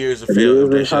whole year's a fail.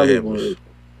 If that shit happens.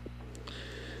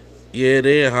 Yeah,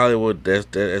 they in Hollywood.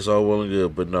 That's all well and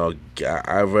good, but no,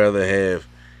 I'd rather have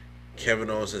Kevin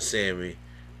Owens and Sammy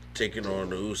taking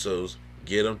on the Usos.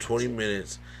 Get them 20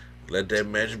 minutes, let that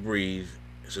match breathe,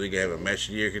 so they can have a match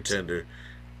of the year contender,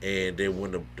 and they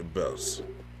win the belts.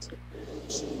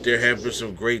 There have been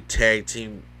some great tag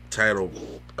team title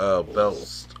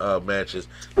belts matches,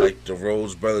 like the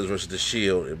Rhodes Brothers versus the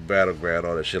Shield and Battleground,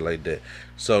 all that shit like that.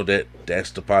 So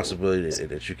that's the possibility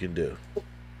that you can do.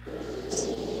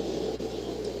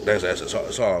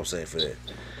 That's all I'm saying for that.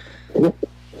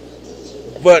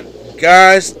 But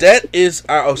guys, that is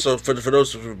also for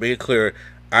those who are being clear.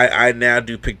 I now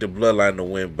do pick the Bloodline to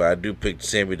win, but I do pick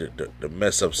Sammy to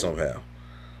mess up somehow,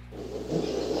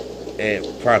 and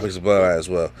probably picks the Bloodline as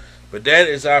well. But that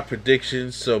is our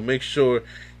predictions. So make sure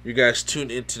you guys tune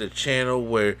into the channel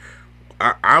where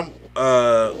I'm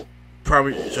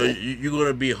probably. So you're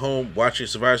gonna be home watching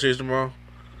Survivor Series tomorrow?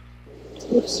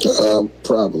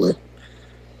 Probably.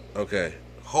 Okay.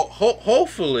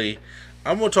 Hopefully,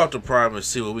 I'm gonna talk to Prime and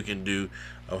see what we can do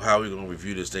of how we're gonna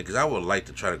review this thing, because I would like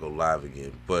to try to go live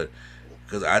again, but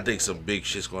because I think some big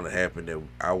shit's gonna happen that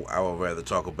I would rather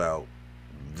talk about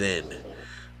then.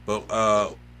 But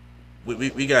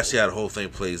we gotta see how the whole thing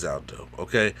plays out, though.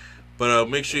 Okay, but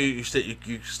make sure you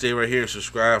stay right here and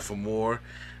subscribe for more.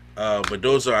 But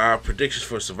those are our predictions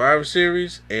for Survivor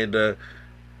Series, and like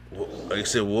I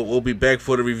said, we'll be back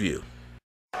for the review.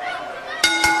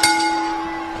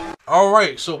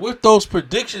 Alright, so with those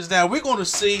predictions now, we're going to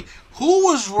see who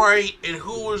was right and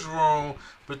who was wrong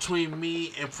between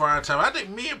me and Primetime. I think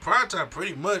me and Primetime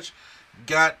pretty much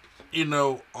got,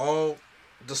 all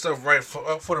the stuff right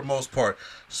for the most part.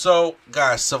 So,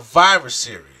 guys, Survivor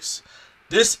Series.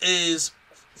 This is,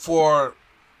 for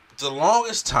the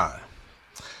longest time,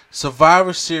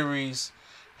 Survivor Series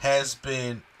has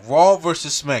been Raw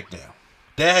versus SmackDown.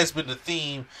 That has been the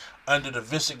theme under the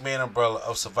Vince McMahon umbrella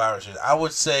of Survivor Series. I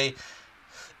would say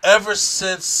ever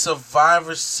since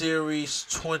Survivor Series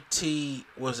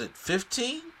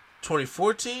 2014?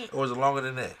 Or was it longer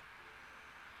than that?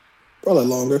 Probably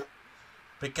longer.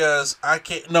 Because I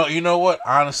can't, no, you know what?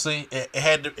 Honestly, it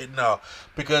had to, no.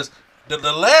 Because the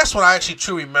last one I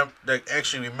actually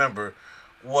remember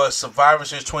was Survivor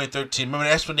Series 2013. Remember,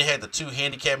 that's when they had the two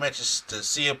handicap matches, the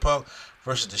CM Punk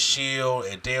versus the Shield,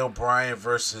 and Daniel Bryan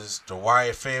versus the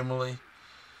Wyatt family.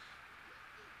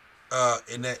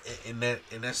 In that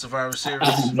Survivor Series. I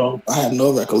have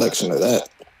no recollection of that.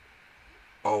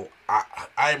 Oh,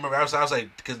 I remember. I was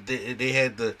like, because they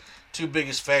had the two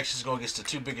biggest factions going against the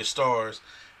two biggest stars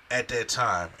at that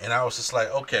time, and I was just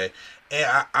like, okay.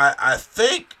 And I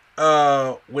think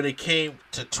when it came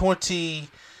to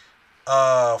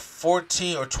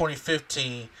 2014 or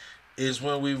 2015 is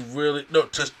when we really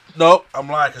I'm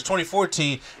lying, because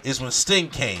 2014 is when Sting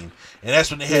came, and that's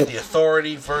when they had the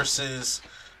Authority versus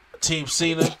Team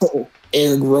Cena.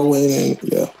 Eric Rowan, and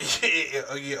yeah.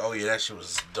 Oh yeah, that shit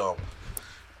was dumb.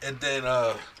 And then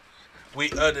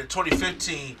The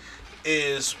 2015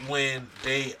 is when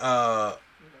they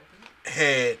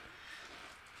had.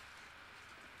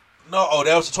 No,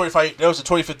 that was the 25. That was the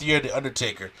 25th year of the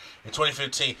Undertaker in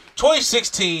 2015.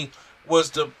 2016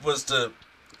 was the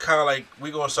kind of like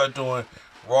we gonna start doing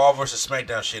Raw versus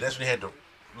SmackDown shit. That's when they had the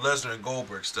Lesnar and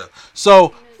Goldberg stuff. So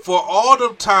for all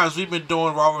the times we've been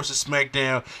doing Raw versus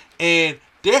SmackDown, and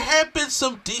there have been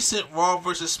some decent Raw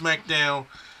versus SmackDown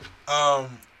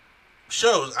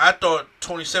shows. I thought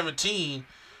 2017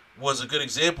 was a good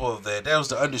example of that. That was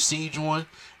the Under Siege one,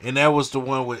 and that was the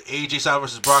one with AJ Styles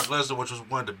versus Brock Lesnar, which was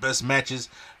one of the best matches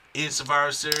in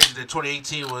Survivor Series. Then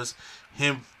 2018 was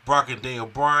him, Brock and Daniel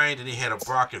Bryan. Then he had a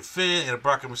Brock and Finn and a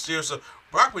Brock and Mysterio. So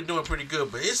Brock been doing pretty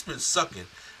good, but it's been sucking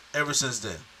ever since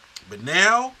then. But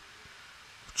now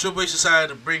Triple H decided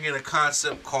to bring in a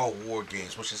concept called War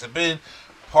Games, which has been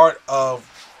part of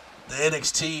the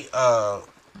NXT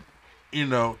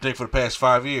thing for the past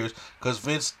 5 years, because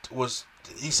Vince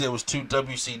said it was too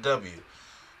WCW.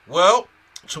 Well,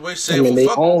 Triple H said, they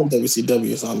own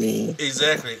WCW, so I mean.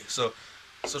 Exactly. So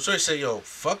Triple H said, yo,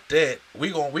 fuck that.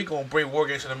 We gonna bring War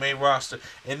Games to the main roster.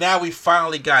 And now we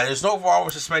finally got it. There's no Raw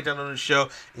versus SmackDown on the show.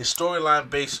 It's storyline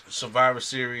based Survivor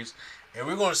Series. And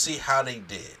we're gonna see how they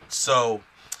did. So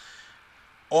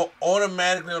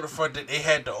automatically on the front, they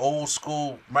had the old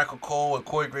school Michael Cole and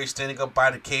Corey Graves standing up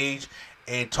by the cage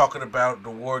and talking about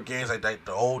the War Games, like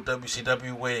the old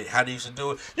WCW way, how they used to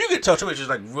do it. You can tell Triple H is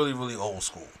like really, really old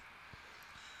school.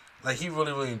 Like he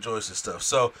really, really enjoys this stuff.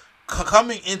 So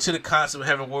coming into the concept of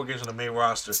having War Games on the main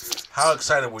roster, how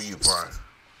excited were you, Brian?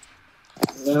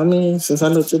 Yeah, I mean, since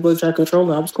I know Triple H had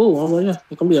control, I was cool. I was like, yeah,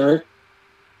 it's gonna be alright.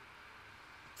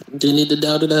 Didn't need to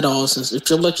doubt it at all. Since if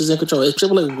Triple H is in control, if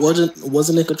Triple H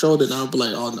wasn't in control, then I'd be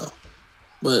like, oh no.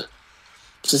 But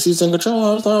since he's in control,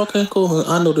 I was like, okay, cool.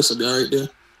 I know this will be alright then.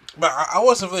 But I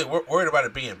wasn't really worried about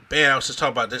it being bad. I was just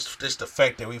talking about this the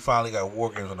fact that we finally got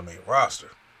War Games on the main roster.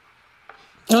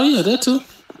 Oh yeah, that too.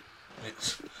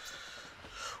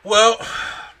 Well,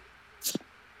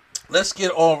 let's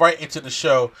get on right into the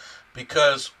show,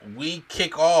 because we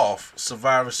kick off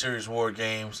Survivor Series War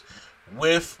Games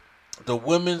with the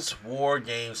Women's War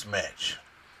Games match.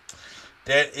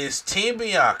 That is Team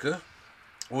Bianca,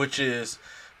 which is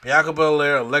Bianca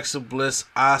Belair, Alexa Bliss,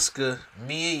 Asuka,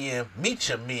 Mia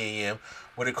Yim,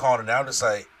 what they call it now. I'm just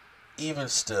like, even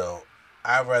still,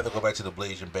 I'd rather go back to the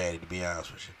Blazing Baddie, to be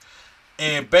honest with you.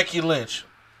 And Becky Lynch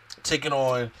taking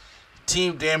on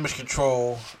Team Damage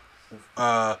Control,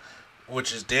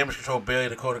 which is Damage Control, Bayley,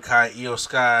 Dakota Kai, Io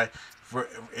Sky,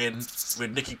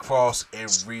 with Nikki Cross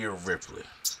and Rhea Ripley.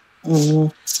 Mm-hmm.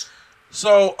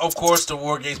 So, of course, the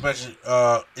War Games match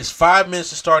is 5 minutes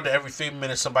to start. Every 3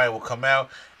 minutes, somebody will come out,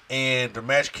 and the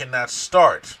match cannot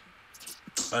start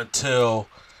until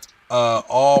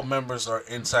all members are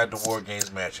inside the War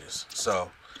Games matches.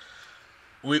 So,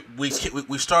 we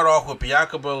start off with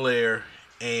Bianca Belair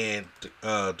and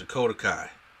Dakota Kai.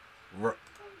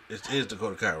 It is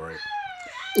Dakota Kai, right?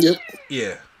 Yep.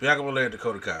 Yeah, Bianca Belair and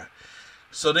Dakota Kai.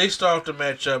 So they start off the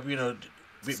matchup.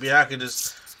 Bianca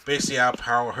just basically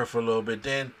outpower her for a little bit.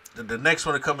 Then the next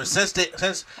one to come in, since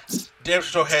Damage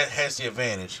Control has the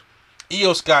advantage,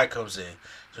 Io Sky comes in.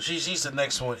 So she's the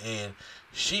next one in.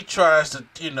 She tries to,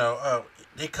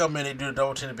 they come in, they do the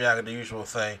double team to Bianca, the usual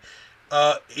thing.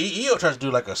 Io tries to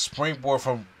do like a springboard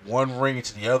from one ring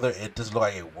to the other. It doesn't look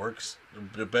like it works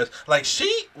the best. Like,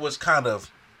 she was kind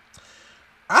of,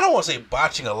 I don't want to say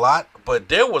botching a lot, but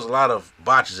there was a lot of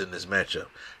botches in this matchup.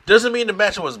 Doesn't mean the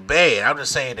matchup was bad. I'm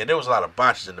just saying that there was a lot of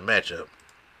botches in the matchup.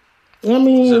 I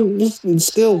mean, it's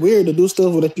still weird to do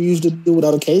stuff that you used to do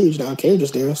without a cage. Now a cage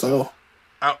is there, so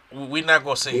we're not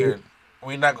gonna sit here.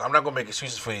 I'm not gonna make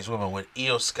excuses for these women when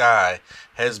Io Sky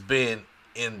has been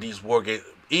in these War Games.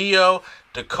 Io,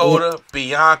 Dakota,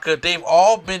 Bianca, they've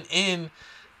all been in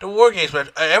the War Games match.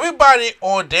 Everybody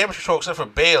on Damage Control except for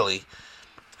Bayley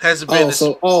hasn't been.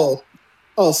 So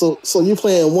you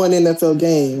playing one NFL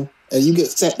game and you get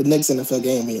set the next NFL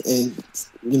game, and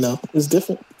it's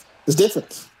different. It's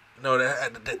different. No,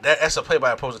 that's a play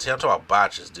by opposing team. I'm talking about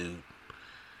botches, dude.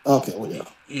 Okay, well, yeah.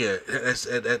 Yeah,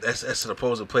 that's an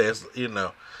opposing player,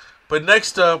 But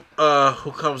next up,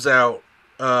 who comes out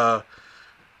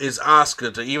is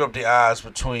Asuka to even up the odds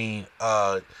between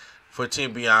for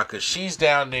Team Bianca. She's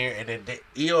down there, and then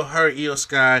Io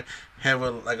Sky have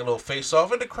a little face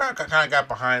off, and the crowd kind of got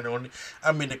behind her.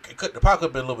 I mean, the pop could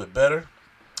have been a little bit better,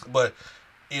 but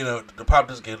the pop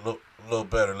does get a little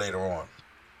better later on.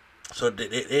 So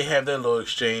they have their little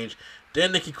exchange.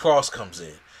 Then Nikki Cross comes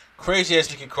in. Crazy ass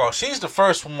Nikki Cross. She's the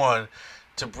first one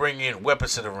to bring in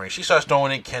weapons to the ring. She starts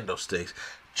throwing in kendo sticks.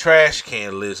 trash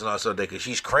can lids and all stuff because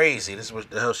she's crazy. This is what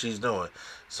the hell she's doing.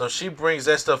 So she brings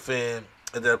that stuff in,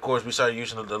 and then of course we started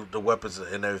using the weapons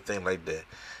and everything like that.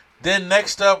 Then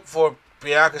next up for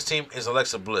Bianca's team is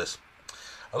Alexa Bliss.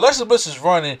 Alexa Bliss is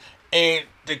running, and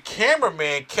the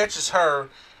cameraman catches her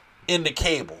in the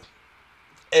cable.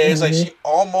 And it's like she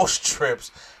almost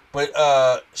trips, but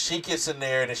she gets in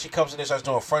there, and then she comes in there and starts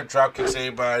doing front drop kicks to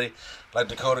everybody, like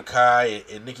Dakota Kai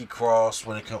and Nikki Cross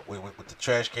with the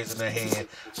trash cans in their hand.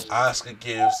 Asuka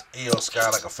gives Io Sky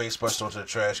like a face buster onto the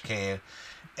trash can.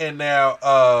 And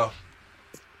now,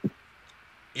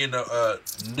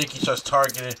 Nikki starts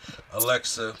targeting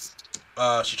Alexa.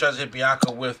 She tries to hit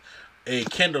Bianca with a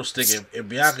kendo stick, and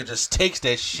Bianca just takes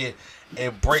that shit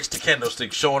and breaks the kendo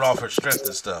stick, showing off her strength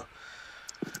and stuff.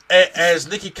 As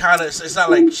Nikki it's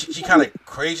not like she kind of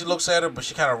crazy looks at her, but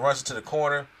she kind of runs into the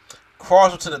corner,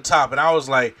 crawls up to the top, and I was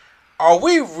like, are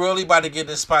we really about to get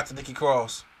this spot to Nikki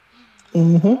Cross?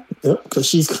 Yep, because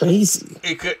she's crazy.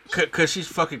 Because she's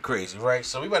fucking crazy, right?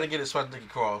 So we about to get this spot to Nikki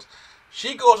Cross.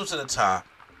 She goes up to the top,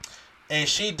 and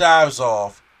she dives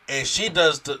off, and she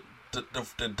does the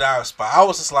dive spot. I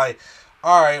was just like,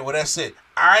 all right, well, that's it.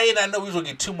 I know we was going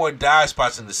to get 2 more dive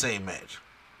spots in the same match.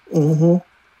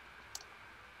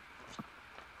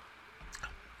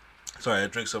 Sorry, I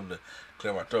drink something to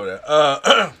clear my throat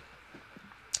out.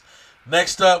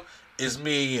 Next up is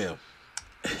Mia Yim.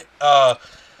 And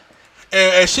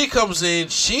as she comes in,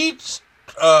 she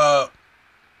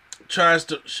tries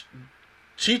to...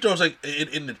 She throws like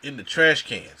in the trash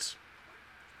cans.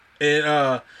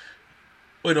 And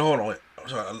wait, hold on. I'm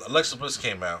sorry. Alexa Bliss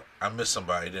came out. I missed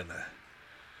somebody, didn't I?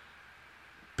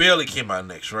 Bayley came out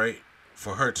next, right?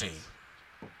 For her team.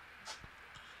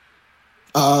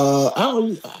 I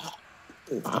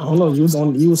don't know.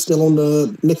 You was still on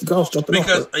the Nikki Cross jumping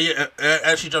because off.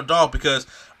 as she jumped off because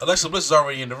Alexa Bliss is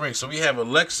already in the ring. So we have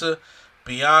Alexa,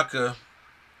 Bianca.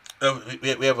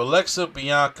 We have Alexa,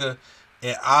 Bianca,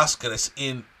 and Asuka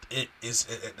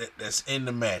that's in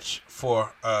the match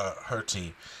for her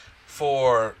team.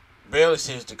 For Bayley's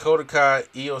team, Dakota Kai,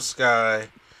 Io Sky,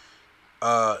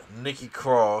 Nikki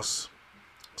Cross.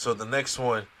 So the next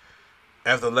one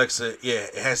after Alexa,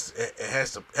 it has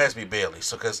to be Bayley.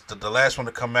 So because the last one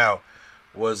to come out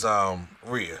was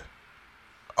Rhea.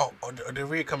 Oh, did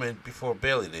Rhea come in before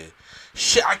Bayley did?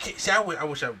 Shit, I can't. See, I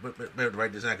wish I would be able to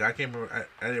write this down. I can't remember.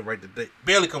 I didn't write the date.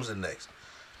 Bayley comes in next.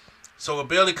 So when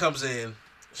Bayley comes in,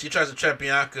 she tries to trap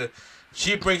Bianca.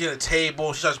 She brings in a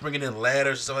table. She starts bringing in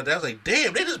ladders and stuff like that. I was like,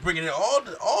 damn, they just bringing in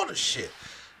all the shit.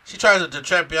 She tries to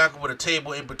trap Bianca with a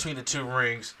table in between the 2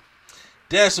 rings.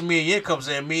 Then some Mia Yim comes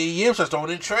in. Mia Yim starts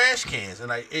throwing in trash cans, and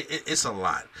like it's a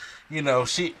lot, but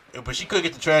she couldn't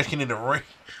get the trash can in the ring.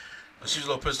 She was a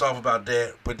little pissed off about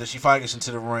that, but then she finally gets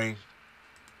into the ring,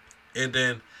 and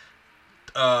then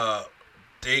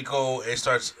they go and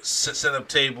start setting up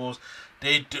tables.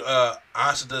 They do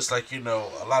Asuka does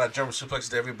a lot of German suplexes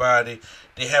to everybody.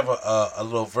 They have a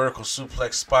little vertical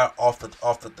suplex spot off the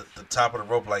top of the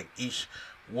rope. Like each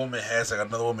woman has like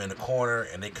another woman in the corner,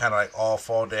 and they kind of like all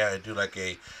fall down and do like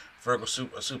a vertical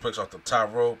suplex off the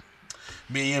top rope.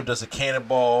 Mia Yim does a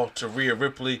cannonball to Rhea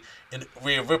Ripley, and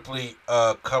Rhea Ripley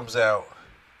comes out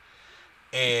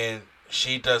and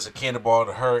she does a cannonball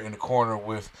to her in the corner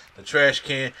with the trash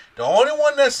can. The only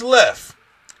one that's left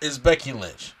is Becky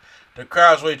Lynch. The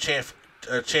crowd's really chant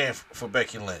for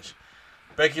Becky Lynch.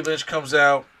 Becky Lynch comes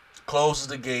out, closes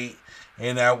the gate,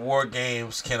 and now War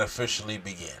Games can officially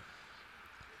begin.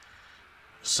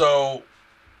 So,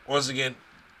 once again,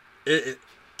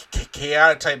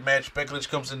 chaotic type match. Becky Lynch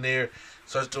comes in there,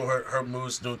 starts doing her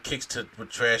moves, doing kicks with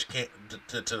trash can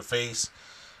to the face,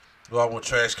 along with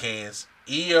trash cans.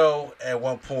 Io at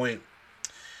one point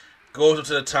goes up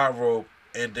to the top rope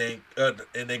and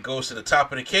then goes to the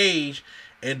top of the cage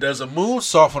and does a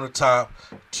moonsault on the top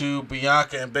to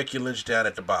Bianca and Becky Lynch down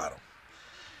at the bottom.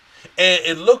 And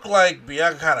it looked like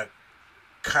Bianca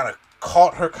kind of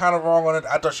caught her kind of wrong on it.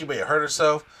 I thought she may have hurt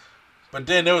herself. But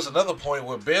then there was another point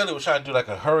where Bayley was trying to do like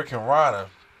a Hurricane Rana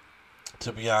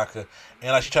to Bianca.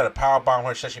 And like she tried to powerbomb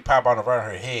her. She actually powerbombed around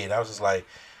her head. I was just like,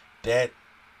 that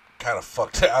kind of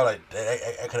fucked her. I was like,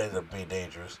 that could end up being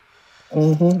dangerous.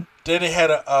 Mm-hmm. Then they had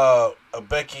a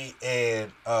Becky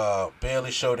and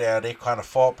Bayley showdown. They kind of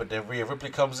fought, but then Rhea Ripley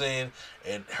comes in,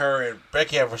 and her and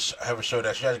Becky have a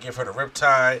showdown. She has to give her the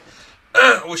riptide,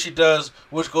 which she does,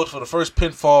 which goes for the first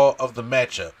pinfall of the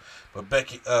matchup. But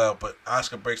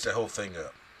Asuka breaks that whole thing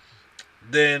up.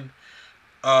 Then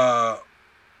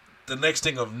the next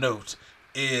thing of note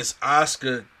is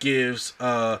Asuka gives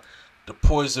the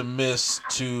poison mist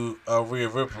to Rhea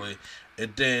Ripley,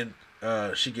 and then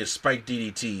she gets spiked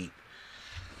DDT'd.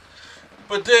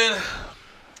 But then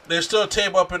there's still a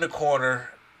table up in the corner,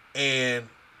 and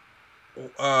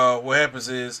what happens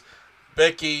is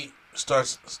Becky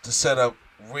starts to set up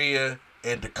Rhea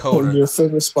and Dakota. Your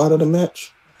favorite spot of the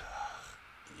match?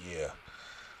 Yeah.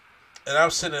 And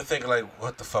I'm sitting there thinking, like,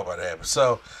 what the fuck about that happen?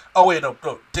 So, oh, wait, no.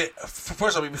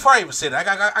 First of all, before I even say that,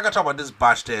 I got to talk about this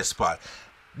botched ass spot.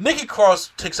 Nikki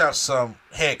Cross takes out some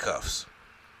handcuffs.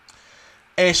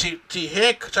 And she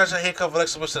tries to handcuff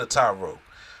Alexa Bliss to the top rope.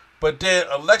 But then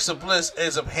Alexa Bliss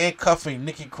ends up handcuffing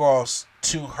Nikki Cross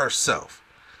to herself.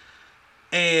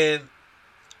 And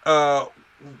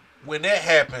when that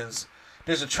happens,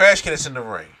 there's a trash can that's in the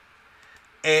ring.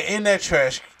 And in that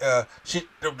trash, the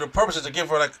purpose is to give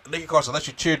her, like, Nikki Cross an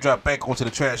electric teardrop back onto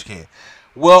the trash can.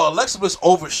 Well, Alexa Bliss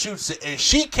overshoots it, and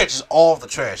she catches all of the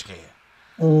trash can.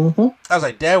 Mm-hmm. I was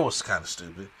like, that was kind of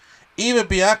stupid. Even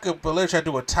Bianca Belair tried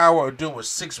to do a tower or doing with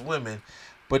 6 women,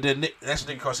 but then that's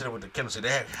Nikki Cross did with the candlestick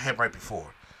they had right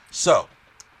before. So,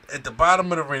 at the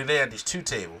bottom of the ring, they had these 2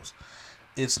 tables.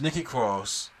 It's Nikki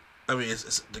Cross.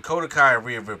 It's Dakota Kai and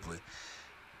Rhea Ripley.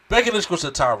 Becky Lynch goes to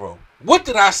the top rope. What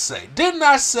did I say? Didn't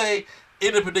I say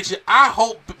in the prediction, I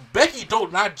hope Becky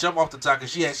don't not jump off the top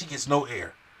because she gets no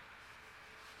air.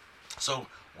 So,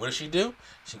 what does she do?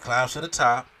 She climbs to the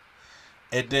top,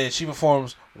 and then she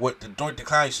performs what the Doink the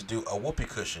Clown used to do, a whoopee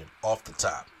cushion off the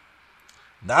top.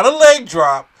 Not a leg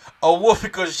drop, a whoopee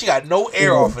cushion. She got no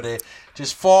air off of it.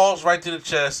 Just falls right to the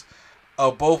chest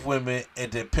of both women,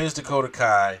 and then pins Dakota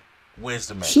Kai, wins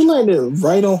the match. She landed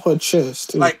right on her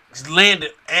chest, too. Like,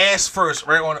 landed ass first,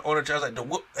 right on her chest, like the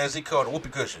whoop, as he called it, whoopee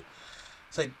cushion.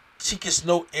 It's like, she gets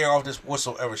no air off this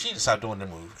whatsoever. She just stopped doing the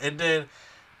move. And then,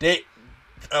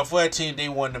 for that team, they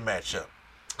won the matchup.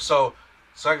 So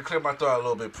I can clear my thought a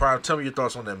little bit. Prime, tell me your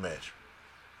thoughts on that match.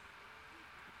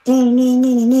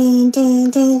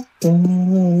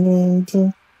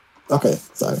 Okay,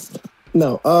 sorry.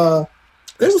 No,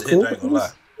 That's was the cool. hit, I ain't gonna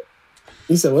lie.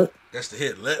 You said what? That's the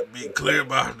hit. Let me clear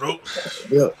my throat.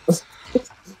 Yeah.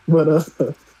 But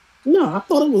no, I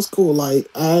thought it was cool. Like,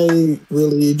 I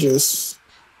really just,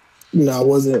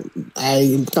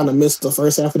 I kind of missed the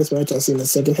first half of this match. I seen the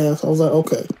second half. I was like,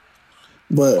 okay.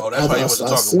 But that's why you wasn't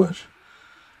talking much.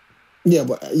 Yeah,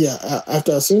 but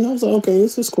after I seen it, I was like, okay,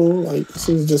 this is cool. Like, this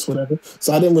is just whatever.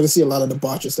 So I didn't really see a lot of the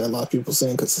botches that a lot of people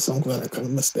saying, because I'm glad I kind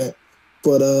of missed that.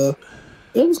 But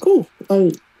it was cool.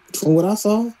 Like, from what I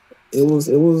saw, it was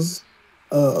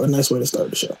a nice way to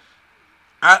start the show.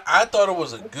 I thought it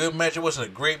was a good match. It wasn't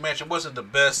a great match. It wasn't the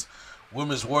best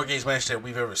women's War Games match that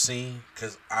we've ever seen,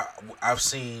 because I've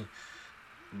seen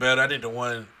better. I think the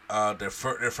one, their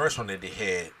first one that they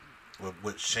had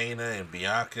with Shayna and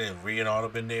Bianca and Rhea and all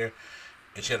up in there,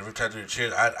 and she had to retire to the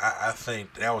chair. I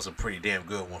think that was a pretty damn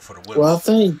good one for the women. Well, I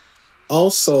think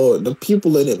also the people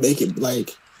that didn't make it,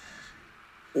 like,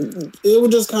 it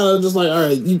was just kind of just like, all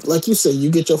right, like you said,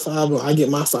 you get your 5, or I get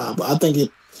my 5. But I think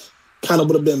it kind of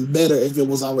would have been better if it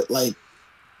was like,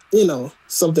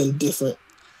 something different.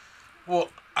 Well,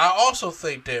 I also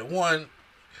think that one,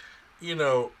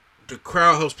 the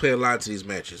crowd helps play a lot to these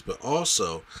matches, but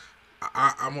also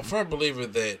I'm a firm believer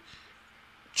that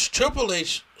Triple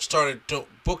H started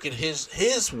booking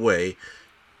his way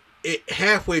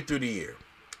halfway through the year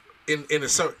in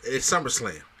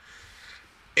SummerSlam.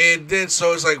 And then,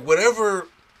 so it's like whatever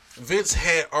Vince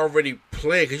had already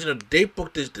planned, because, they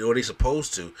booked this, or they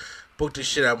supposed to, book this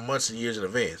shit out months and years in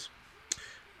advance.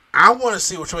 I want to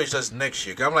see what Triple H does next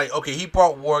year. I'm like, okay, he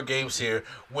brought War Games here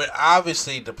when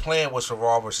obviously the plan was for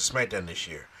Raw versus SmackDown this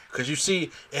year. Because you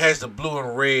see, it has the blue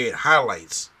and red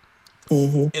highlights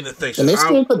in the thing. So and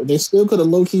they still could have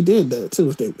low-key did that, too,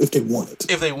 if they wanted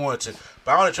to. If they wanted to.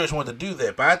 But I don't know if Triple H wanted to do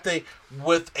that. But I think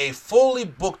with a fully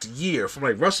booked year, from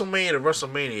like WrestleMania to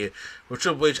WrestleMania, with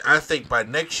Triple H, I think by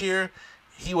next year,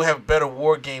 he will have better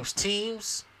War Games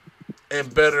teams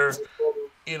and better,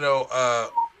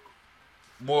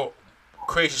 more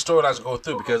crazy storylines to go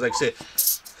through. Because, like I said,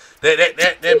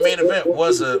 that main event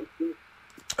was a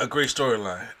great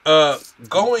storyline.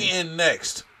 Going in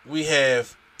next, we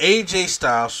have AJ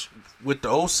Styles with the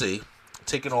OC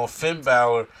taking on Finn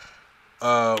Balor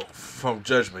from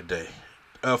Judgment Day.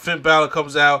 Finn Balor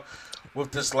comes out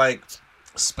with this like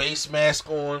space mask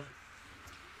on.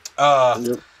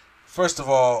 First of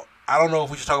all, I don't know if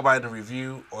we should talk about it in the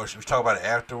review or should we talk about it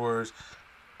afterwards.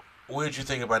 What did you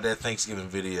think about that Thanksgiving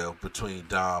video between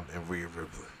Dom and Rhea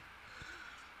Ripley?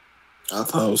 I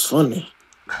thought it was funny.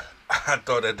 I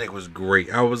thought that thing was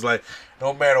great. I was like,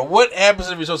 no matter what happens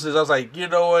in the results, I was like, you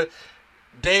know what?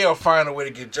 They are finding a way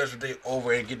to get Judgment Day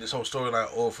over and get this whole storyline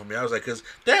over for me. I was like, because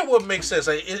that would make sense.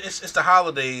 Like, it's the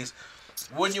holidays.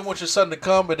 Wouldn't you want your son to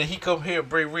come and then he come here and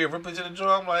bring Rhea Ripley to the joint?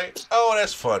 I'm like, oh,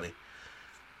 that's funny.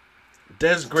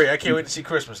 That's great. I can't wait to see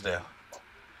Christmas now.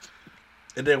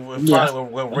 And then Yeah, finally,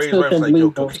 when I Ray still Rice can't like, yo,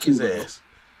 believe go those kick two, his though. ass.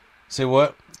 Say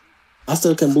what? I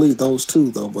still can't believe those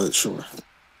two though, but sure.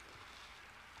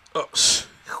 Oh,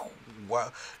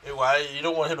 why you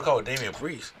don't want him to call it Damian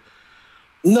Priest?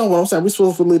 No, what I'm saying, we're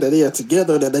supposed to believe that they are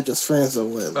together, that they're just friends or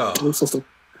what? Oh. What are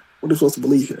we supposed to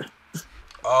believe here?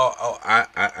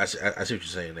 I see what you're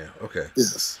saying now. Okay.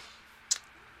 Yes.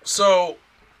 So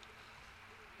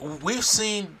we've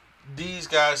seen these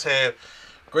guys have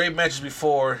great matches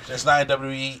before. That's not in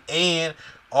WWE, and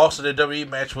also the WWE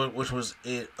match, which was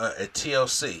at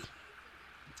TLC.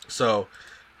 So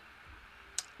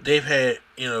they've had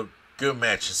good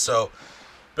matches. So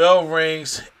bell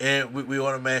rings, and we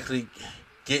automatically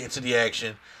get into the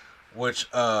action, which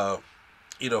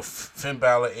Finn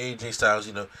Balor, AJ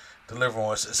Styles, deliver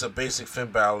on. It's a basic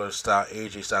Finn Balor style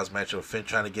AJ Styles match with Finn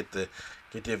trying to get the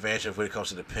advantage when it comes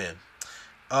to the pin.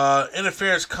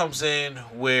 Interference comes in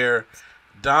where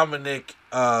Dominic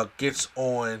gets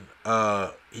on.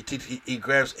 He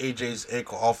grabs AJ's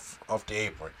ankle off the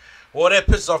apron. Well, that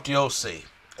pisses off the OC,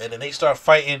 and then they start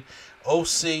fighting.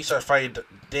 OC starts fighting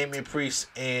Damian Priest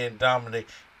and Dominic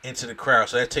into the crowd,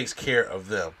 so that takes care of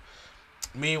them.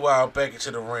 Meanwhile, back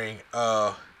into the ring,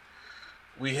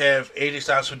 we have AJ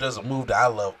Styles, who does a move that I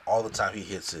love all the time. He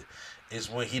hits it. Is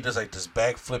when he does like this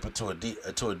backflip into a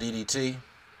DDT.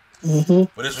 Mm-hmm.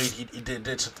 But this way he did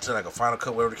to like a final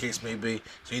cut, whatever the case may be.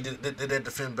 So he did that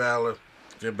to Finn Balor.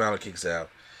 Finn Balor kicks out.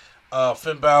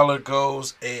 Finn Balor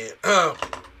goes and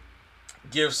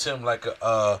gives him like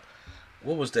a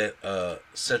what was that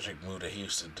Cedric move that he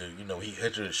used to do? He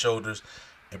hit you in the shoulders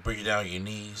and bring you down your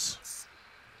knees.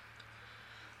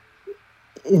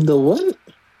 The what?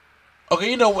 Okay,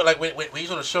 you know what? Like when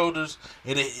he's on the shoulders,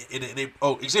 and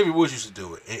Xavier Woods used to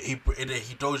do it. And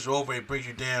he throws you over and brings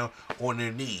you down on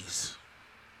their knees.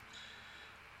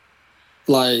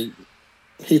 Like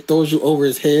he throws you over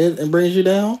his head and brings you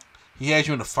down. He has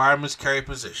you in the fireman's carry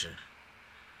position,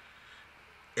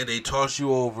 and they toss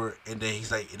you over, and then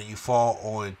and then you fall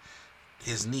on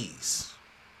his knees.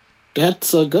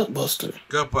 That's a gut buster.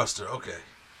 Gut buster, okay.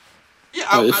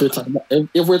 Yeah, if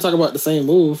we're talking about the same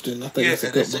move, then I think it's a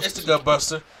gut buster. It's the gut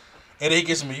buster, and then he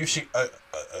gets him a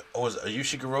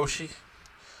Yushigaroshi.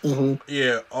 Mm-hmm.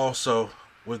 Yeah, also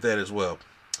with that as well.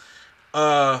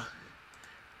 Now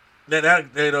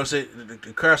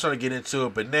the crowd's trying to get into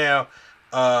it, but now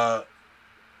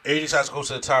AJ Styles goes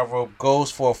to the top rope, goes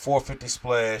for a 450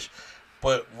 splash,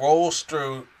 but rolls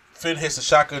through. Finn hits the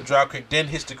shotgun dropkick, then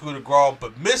hits the coup de grace,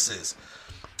 but misses.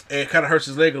 And it kind of hurts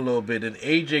his leg a little bit. And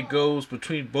AJ goes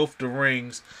between both the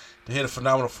rings to hit a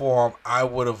phenomenal forearm. I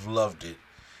would have loved it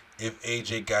if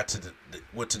AJ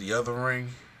went to the other ring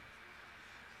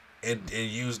and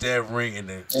used that ring and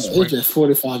then. AJ's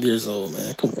 45 years old,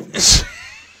 man. Come on.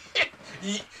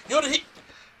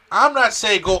 I'm not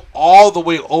saying go all the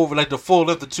way over like the full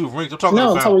length of two rings. I'm talking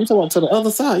about. You're talking about to the other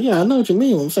side. Yeah, I know what you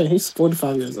mean. I'm saying he's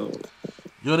 45 years old.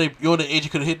 You know that AJ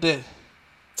could have hit that?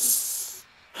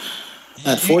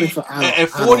 At 45, at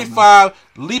 45,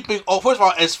 leaping. Oh, first of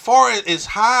all, as far as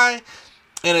high,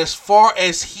 and as far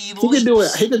as he could do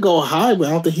it. He could go high, but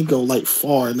I don't think he could go like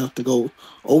far enough to go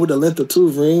over the length of two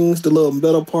rings, the little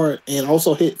middle part, and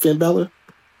also hit Finn Balor.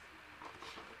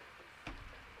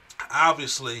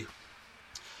 Obviously,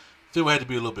 Finn would have to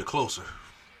be a little bit closer.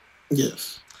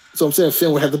 Yes, so I'm saying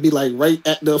Finn would have to be like right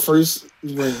at the first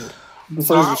ring.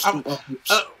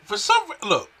 For some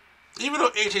look, even though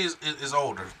AJ is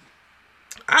older.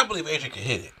 I believe AJ can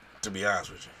hit it. To be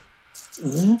honest with you,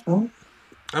 mm-hmm.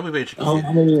 I believe AJ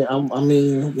can hit it. I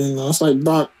mean, it's like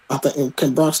Brock. I think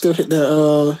can Brock still hit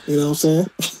that? You know what I'm saying?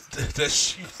 that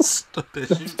shoot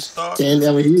star. And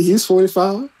I mean, he's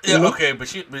 45. Yeah, okay, but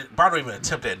Brock don't even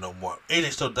attempt that no more.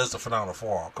 AJ still does the phenomenal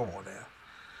forearm. Come on now.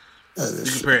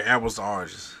 You compare apples to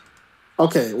oranges.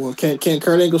 Okay, well, can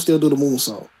Kurt Angle still do the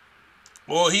moonsault?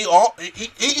 Well, he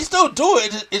still do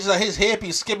it. It's like his head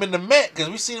be skimming the mat because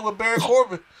we seen it with Baron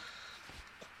Corbin.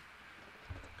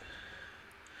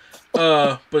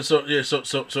 But so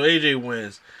AJ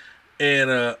wins,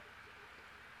 and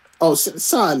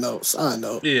side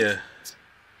note. Yeah.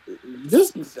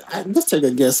 Just take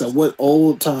a guess at what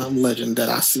old time legend that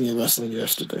I seen in wrestling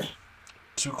yesterday.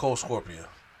 Too Cold Scorpio.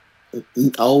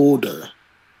 Older.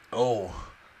 Oh.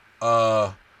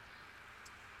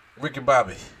 Ricky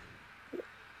Bobby.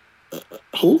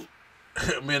 Who?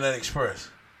 Midnight Express.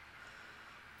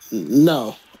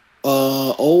 No.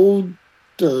 Older,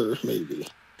 maybe.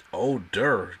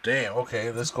 Older. Damn.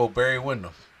 Okay, let's go Barry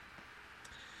Windham.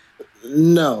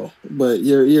 No, but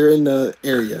you're in the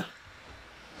area.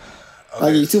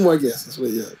 I'll give you 2 more guesses. But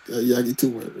yeah, I'll give you 2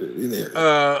 more in there.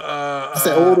 I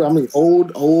said older. I mean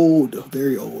old,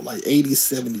 very old, like 80s,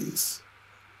 70s.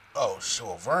 Oh,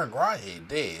 sure. Vern Grindhead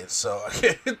dead, so I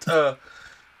can't.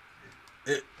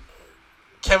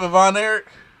 Kevin Von Erich.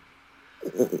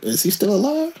 Is he still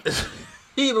alive?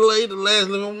 He laid the last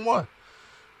living one.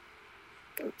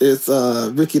 It's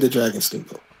Ricky the Dragon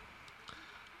Steamboat.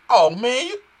 Oh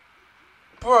man,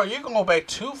 you're going back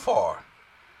too far.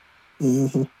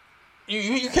 Mm-hmm.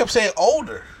 You kept saying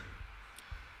older.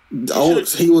 Oh,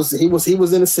 he was in the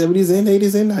 70s and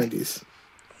 80s and 90s.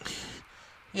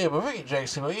 Yeah, but Ricky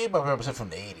Jackson, you ain't about to represent from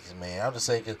the 80s, man. I'm just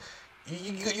saying,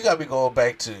 because you got to be going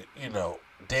back to,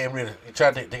 damn near, you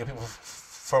try to think of people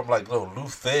from, like, little Lou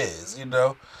Thez,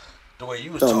 the way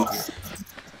you was talking.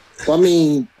 Well, I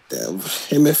mean,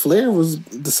 him and Flair was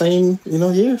the same,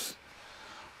 years.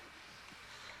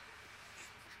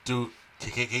 Dude,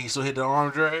 can you still hit the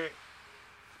arm drag?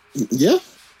 Yeah.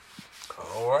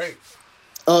 All right.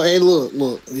 Oh, hey,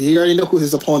 look. You already know who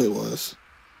his opponent was.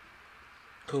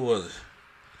 Who was it?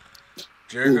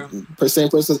 Jericho? Same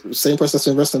person that's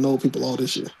been wrestling old people all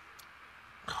this year.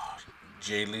 Oh,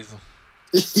 Jay Lethal.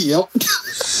 Yep.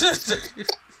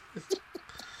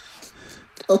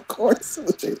 Of course it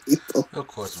was Jay Lethal. Of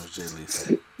course it was Jay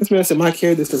Lethal. This man said my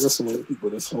character is to wrestle old people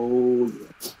this whole year.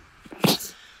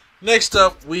 Next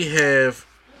up, we have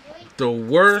the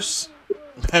worst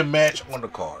match on the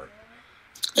card.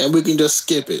 And we can just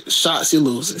skip it. Shotzi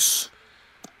loses.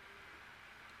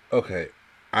 Okay.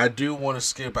 I do want to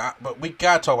skip out, but we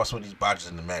got to talk about some of these botches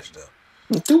in the match, though.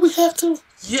 Do we have to?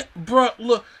 Yeah, bro,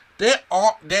 look. That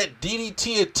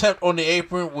DDT attempt on the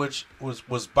apron, which was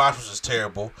botched, was just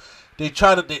terrible. They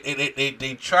tried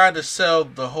to sell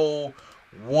the whole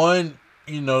one,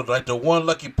 like the one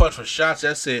lucky punch for Shotzi.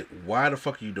 I said, why the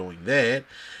fuck are you doing that?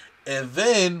 And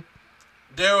then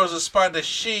there was a spot that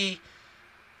she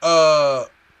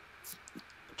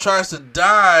tries to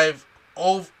dive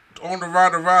over on the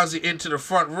Ronda Rousey into the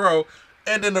front row,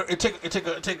 and then it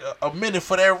take a minute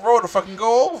for that row to fucking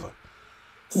go over.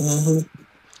 Mm-hmm.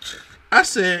 I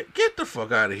said, get the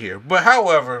fuck out of here. But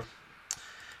however,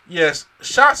 yes,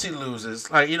 Shotzi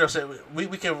loses. Like, so we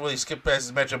can't really skip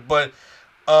past this matchup. But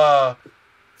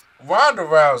Ronda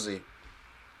Rousey,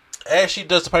 as she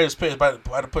does the Pirates Pit, about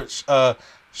to put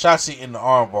Shotzi in the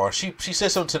armbar, she said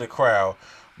something to the crowd,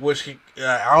 which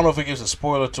I don't know if it gives a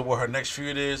spoiler to what her next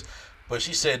feud is, but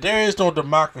she said, there is no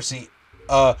democracy.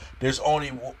 There's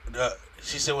only,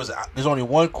 she said, there's only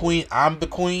one queen. I'm the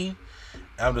queen.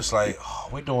 And I'm just like, oh,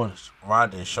 we're doing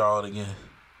Ronda and Charlotte again.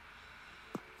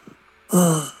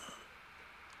 I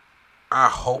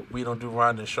hope we don't do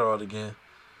Ronda and Charlotte again.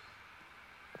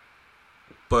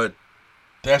 But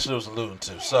that's what it was alluding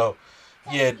to. So,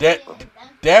 yeah,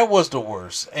 that was the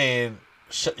worst. And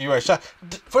you're right. First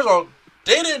of all,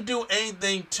 they didn't do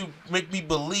anything to make me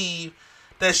believe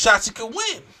that Shotzi could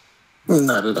win.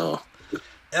 Not at all.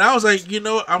 And I was like,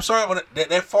 I'm sorry when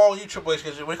that fall you, Triple H,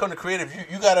 because when it comes to creative,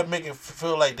 you got to make it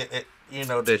feel like that,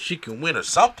 that she can win or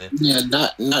something. Yeah,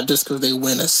 not just because they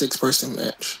win a 6-person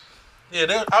match.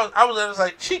 Yeah, I was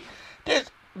like,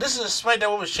 this is a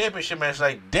SmackDown Women's Championship match.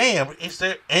 Like, damn, is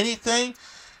there anything?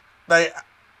 Like,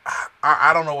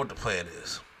 I don't know what the plan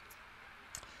is.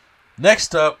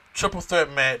 Next up, triple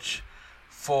threat match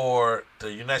for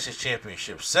the United States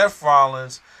Championship. Seth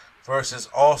Rollins versus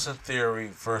Austin Theory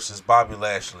versus Bobby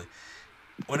Lashley.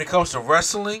 When it comes to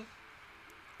wrestling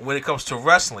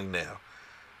now,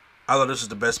 I thought this was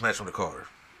the best match on the card.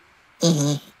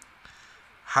 Mm-hmm.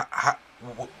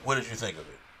 What did you think of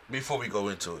it before we go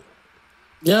into it?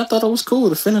 Yeah, I thought it was cool.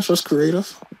 The finish was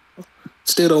creative.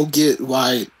 Still don't get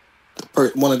why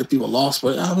one of the people lost,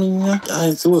 but I mean,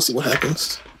 we'll see what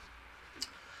happens.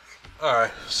 All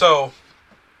right, so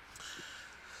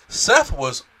Seth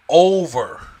was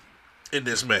over in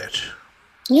this match.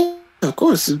 Yeah, of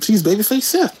course. He's babyface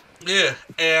Seth. Yeah,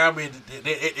 and I mean,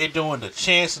 they're doing the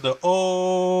chants of the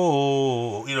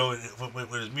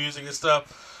with his music and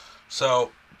stuff.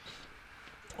 So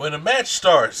when the match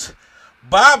starts,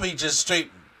 Bobby just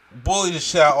straight bullied the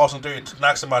shit out of Austin Theory,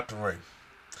 knocks him out the ring.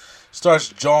 Starts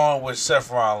jawing with Seth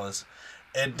Rollins,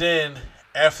 and then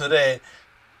after that,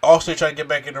 Austin trying to get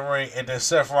back in the ring, and then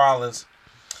Seth Rollins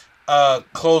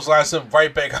clotheslines him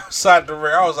right back outside the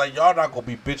ring. I was like, y'all not gonna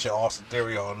be bitching Austin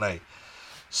Theory all night.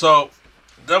 So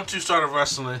them two started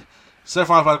wrestling. Seth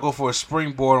Rollins about to go for a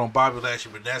springboard on Bobby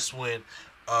Lashley, but that's when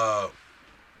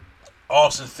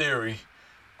Austin Theory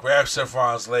grabs Seth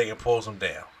Rollins' leg and pulls him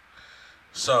down.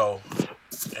 So,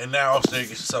 and now Austin Theory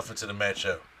gets himself into the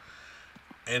matchup.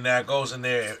 And now goes in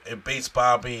there and baits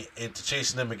Bobby into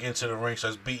chasing him again to the ring,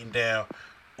 starts beating down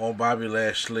on Bobby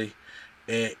Lashley.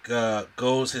 and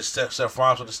goes his Seth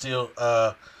Rollins with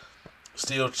the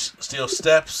steel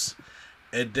steps,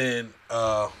 and then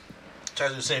tries to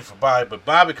do the same for Bobby. But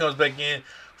Bobby comes back in,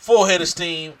 full head of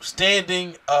steam,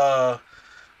 standing belly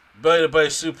to belly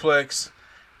suplex.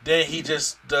 Then he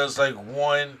just does like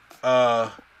one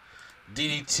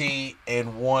DDT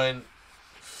and one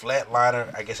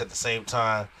flatliner, I guess, at the same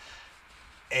time.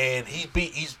 And he's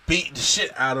beating the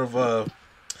shit out of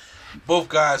both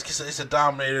guys. It's a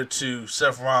dominator to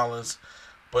Seth Rollins,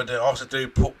 but then Austin Theory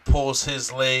pulls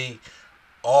his leg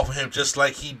off of him just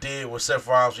like he did with Seth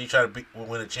Rollins when he tried to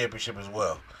win the championship as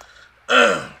well.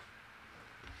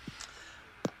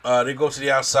 They go to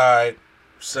the outside.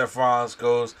 Seth Rollins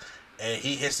goes and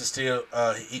he hits the steel.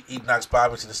 He knocks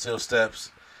Bobby to the steel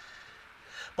steps.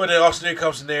 But then Austin Theory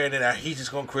comes in there and then he's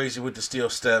just going crazy with the steel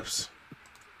steps.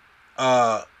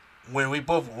 When we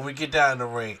get down in the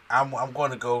ring, I'm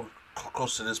going to go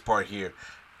close to this part here.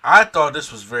 I thought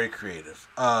this was very creative.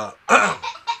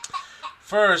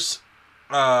 First,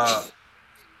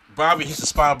 Bobby hits the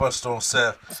spine buster on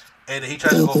Seth, and he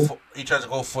tries to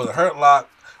go for the hurt lock.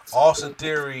 Austin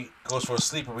Theory goes for a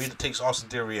sleeper, but he takes Austin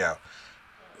Theory out.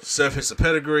 Seth hits the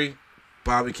pedigree.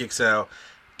 Bobby kicks out.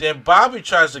 Then Bobby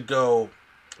tries to go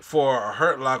for a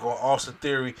hurt lock on Austin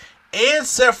Theory and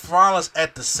Seth Rollins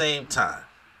at the same time.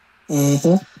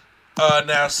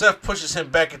 Now Seth pushes him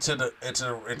back into the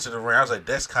ring. I was like,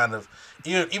 that's kind of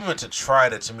even to try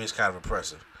that to me is kind of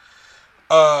impressive.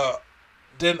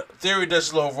 Then Theory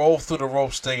does a little roll through the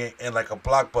ropes thing and like a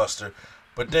blockbuster,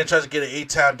 but then tries to get an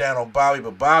 8-count down on Bobby,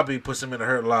 but Bobby puts him in a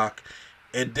hurt lock,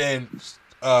 and then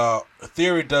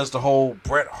Theory does the whole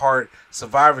Bret Hart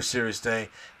Survivor Series thing,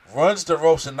 runs the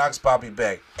ropes and knocks Bobby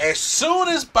back. As soon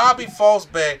as Bobby falls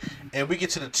back and we get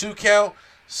to the 2 count,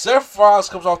 Seth Rollins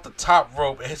comes off the top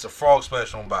rope and hits a frog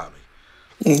splash on Bobby.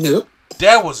 Yep.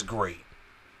 That was great.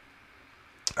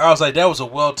 I was like, that was a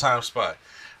well-timed spot.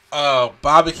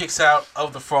 Bobby kicks out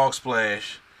of the frog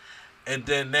splash, and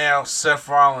then now Seth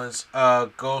Rollins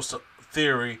goes to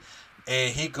Theory,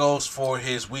 and he goes for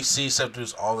his, we see Seth do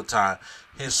this all the time,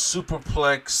 his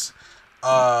superplex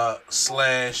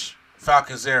 /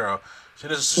 Falcon Zero. So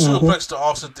there's a superplex to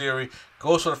Austin Theory,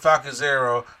 goes for the Falcon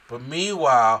Zero, but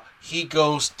meanwhile, he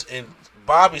goes and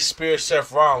Bobby spears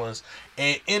Seth Rollins,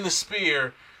 and in the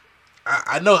spear,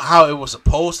 I know how it was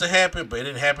supposed to happen, but it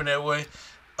didn't happen that way.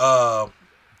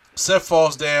 Seth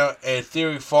falls down, and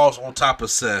Theory falls on top of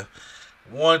Seth.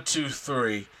 1, 2,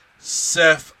 3.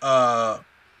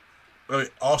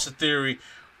 Austin Theory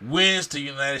wins the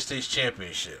United States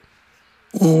Championship.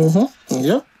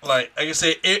 Yep. Like I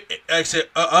said,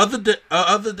 other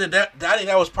than that, I think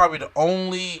that was probably the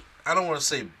only. I don't want to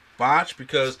say botch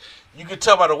because you could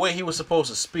tell by the way he was supposed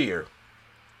to spear.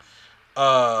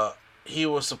 He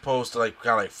was supposed to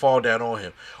kind of fall down on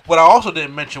him. What I also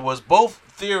didn't mention was both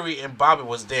Theory and Bobby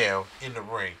was down in the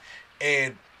ring,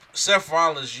 and Seth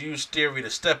Rollins used Theory to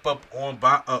step up on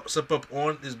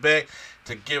his back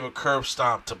to give a curb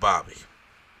stomp to Bobby.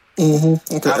 Okay,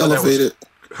 elevated.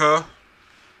 Huh?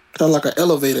 Kind of like an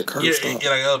elevated curb stomp. Yeah,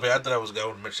 like elevated. I thought I was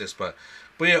going to mention that spot.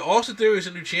 But yeah, Austin Theory is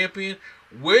a new champion.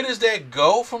 Where does that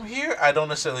go from here? I don't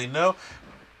necessarily know.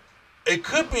 It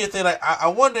could be a thing. Like I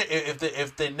wonder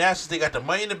if they now, since they got the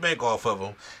Money in the Bank off of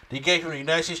him, they gave him the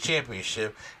United States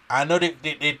Championship. I know they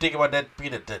think about that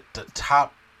being the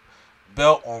top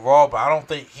belt on Raw, but I don't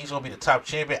think he's gonna be the top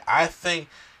champion. I think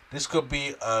this could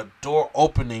be a door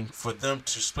opening for them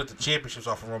to split the championships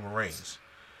off of Roman Reigns.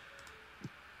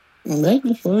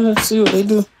 Maybe. Let's see what they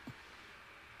do.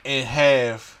 And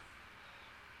have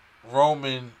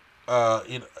Roman, I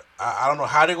don't know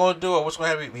how they're gonna do it. What's gonna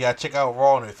happen? We gotta check out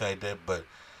Raw and everything like that. But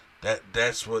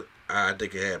that's what I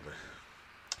think it happened.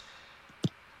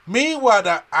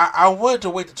 Meanwhile, I wanted to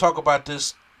wait to talk about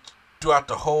this throughout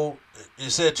the whole.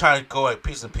 Instead of trying to go like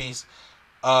piece and piece,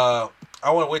 I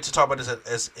want to wait to talk about this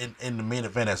as in the main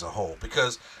event as a whole,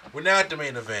 because we're now at the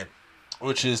main event,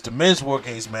 which is the men's War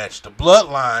Games match, the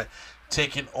Bloodline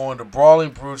taking on the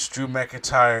Brawling Brutes, Drew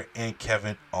McIntyre and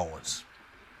Kevin Owens.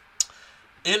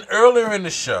 Earlier in the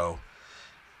show,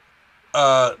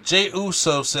 Jey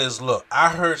Uso says, "Look, I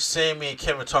heard Sammy and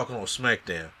Kevin talking on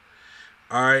SmackDown.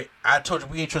 All right, I told you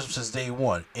we ain't trust him since day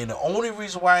one, and the only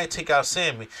reason why I ain't take out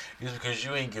Sammy is because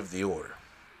you ain't give the order.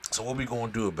 So what we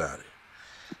gonna do about it?"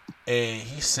 And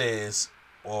he says,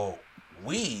 "Well,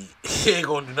 we ain't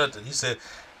gonna do nothing." He said,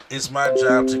 "It's my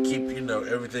job to keep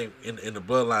everything in the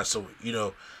bloodline. So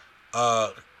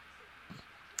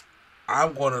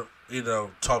I'm gonna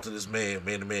talk to this man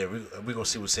to man. We gonna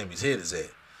see what Sammy's head is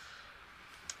at."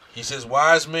 He says,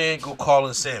 "Wise man, go call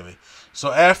in Sammy."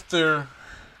 So after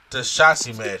the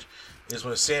Shotzi match is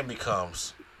when Sammy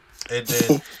comes And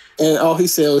then and all he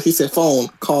said phone,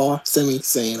 call, Sami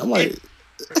Zayn. I'm like,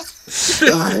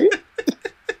 all right.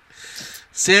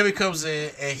 Sami comes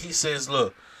in and he says,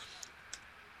 look,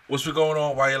 what's been going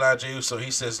on? Why you allowed Jey Uso?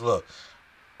 He says, look,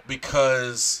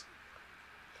 because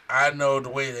I know the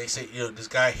way they say, this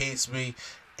guy hates me,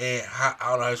 and I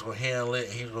don't know how he's going to handle it,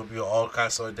 and he's going to be all kinds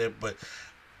of stuff like that.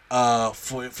 But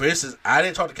for instance, I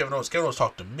didn't talk to Kevin Owens. Kevin Owens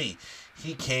talked to me.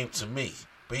 He came to me.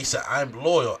 But he said, I'm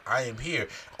loyal. I am here.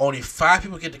 Only 5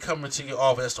 people get to come into your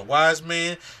office. That's the Wise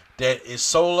Man, that is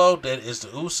Solo, that is the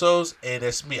Usos, and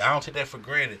that's me. I don't take that for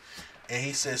granted. And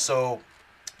he said, so,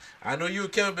 I know you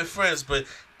and Kevin been friends, but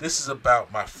this is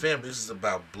about my family. This is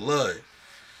about blood.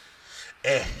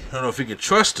 And I don't know if you can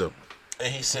trust him.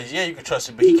 And he says, yeah, you can trust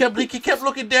him. But he kept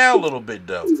looking down a little bit,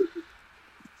 though.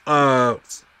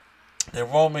 Then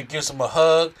Roman gives him a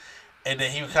hug. And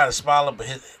then he was kind of smiling,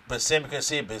 but Sami couldn't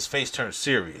see it, but his face turned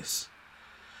serious.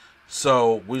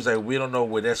 So we was like, we don't know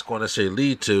where that's going to necessarily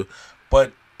lead to.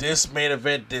 But this main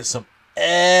event did some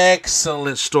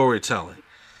excellent storytelling.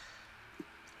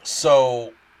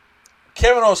 So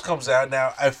Kevin Owens comes out.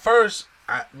 Now, at first,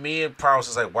 me and Prowse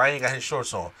was like, why he ain't got his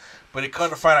shorts on? But it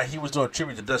come to find out he was doing a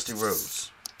tribute to Dusty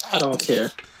Rhodes. I don't care.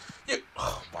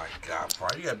 Oh my God,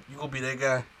 Prowse. You gonna be that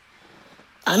guy?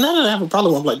 I know that I have a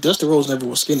problem with like Dusty Rhodes never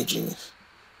wore skinny jeans.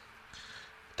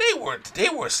 They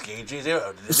were skinny jeans. They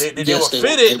were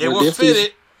fitted. They were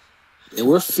fitted. They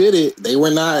were fitted. They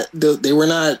were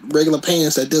not regular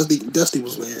pants that Dusty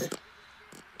was wearing.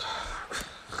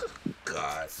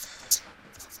 God.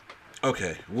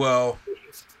 Okay, well,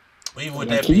 even with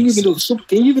that, can you even do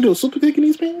a super kick in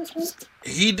these pants, man?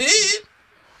 He did.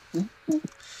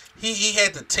 He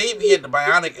had the tape. He had the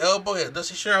bionic elbow. He had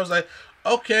Dusty shirt. I was like,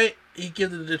 okay, he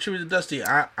gives the tribute to Dusty.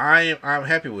 I'm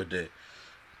happy with that.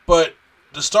 But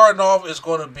the starting off is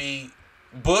going to be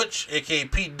Butch, aka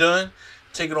Pete Dunne,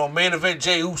 taking on main event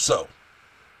Jey Uso.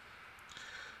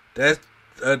 That's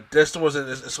the ones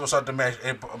that's going to start the match.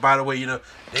 And by the way,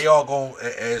 they all go,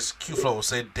 as Q-Flow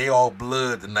said, they all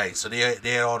blood tonight, so they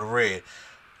had all the red.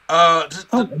 I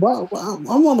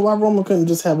wonder why Roman couldn't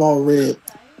just have all red.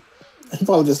 He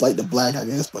probably just like the black, I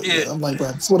guess. But yeah, I'm like,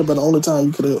 bro, this would have been the only time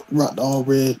you could have rocked all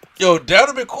red. Yo, that would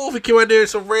have been cool if he came out there in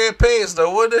some red pants,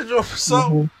 though. Wouldn't that for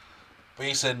something? Mm-hmm. But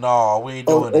he said, "No, we ain't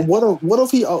doing it." What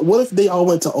if they all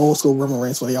went to old school Roman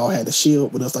Reigns, where they all had the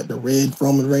shield, but it's like the red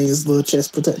Roman Reigns little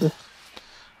chest protector?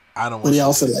 I don't want. But they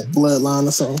all said like bloodline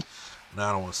or something. No,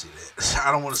 I don't want to see that.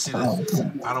 I don't want to see that.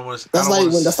 I don't want to. That's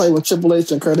like when Triple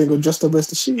H and Kurt Angle dressed up as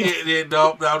the Shield. Yeah,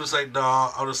 no. I'm just like, no.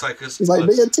 I'm just like, it's like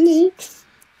they're a team.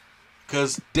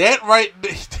 Because that right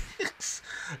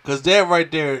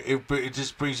there, it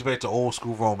just brings you back to old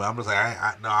school Roman. I'm just like,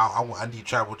 I need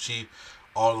Tribal Chief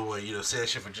all the way. Say that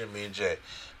shit for Jimmy and Jay.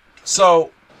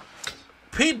 So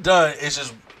Pete Dunne is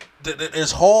just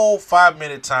his whole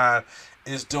 5-minute time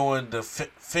is doing the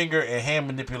finger and hand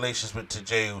manipulations to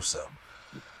Jey Uso.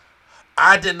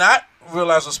 I did not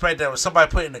realize on SmackDown,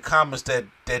 somebody put in the comments that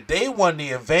they won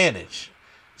the advantage.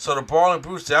 So the Brawling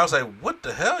Brutes, I was like, what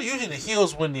the hell? Usually the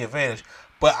heels win the advantage.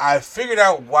 But I figured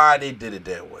out why they did it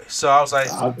that way. So I was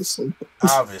like,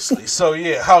 obviously. So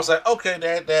yeah, I was like, okay,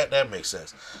 that makes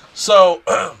sense. So,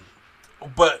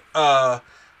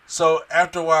 so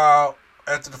after a while,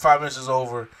 after the 5 minutes is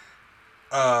over,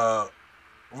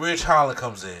 Ridge Holland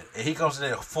comes in. And he comes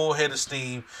in full head of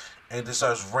steam and just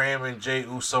starts ramming Jey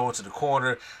Uso into the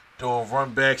corner, doing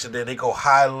run backs, and then they go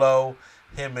high-low.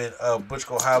 Him and Butch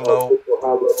go high-low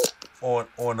on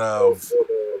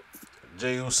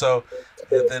Jey Uso,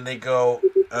 and then they go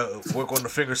work on the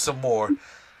finger some more.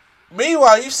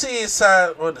 Meanwhile, you see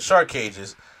inside one of the shark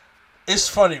cages, it's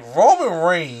funny, Roman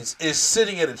Reigns is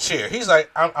sitting in a chair. He's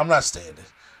like, I'm not standing.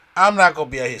 I'm not going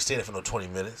to be out here standing for no 20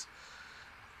 minutes.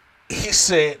 He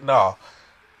said, no,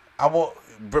 I won't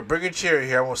bring a chair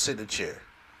here. I won't sit in the chair.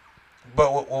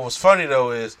 But what was funny,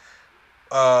 though, is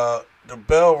the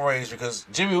bell rings because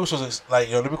Jimmy Uso's like,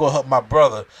 let me go help my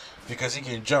brother because he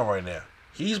can jump right now.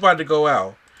 He's about to go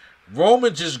out.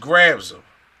 Roman just grabs him,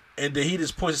 and then he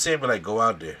just points at Sami like, go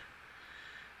out there.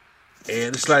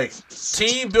 And it's like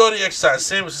team building exercise.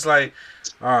 Sami's just like,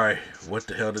 all right, what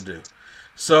the hell to do?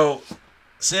 So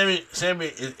Sami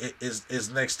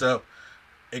is next up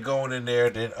and going in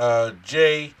there. Then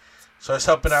Jay starts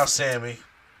helping out Sami.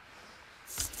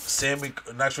 Sami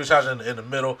knocks Ridge Holland in the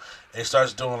middle and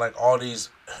starts doing like all these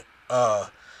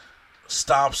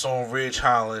stomps on Ridge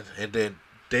Holland, and then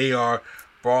they are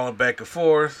brawling back and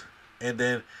forth. And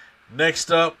then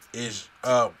next up is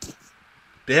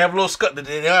they have a little scuff. They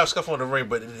don't have scuff on the ring,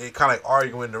 but they kind of like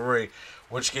arguing in the ring,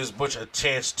 which gives Butch a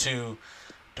chance to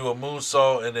do a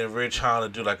moonsault, and then Ridge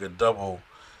Holland do like a double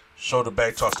shoulder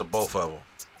back toss to both of them.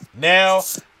 Now,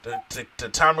 the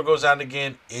timer goes out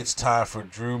again. It's time for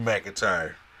Drew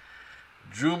McIntyre.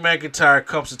 Drew McIntyre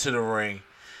comes into the ring.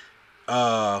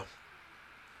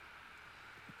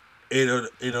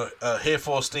 Head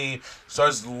full of steam,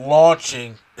 starts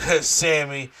launching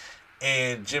Sammy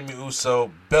and Jimmy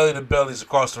Uso belly to bellies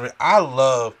across the ring. I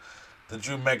love the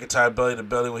Drew McIntyre belly to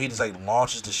belly when he just like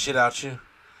launches the shit out you.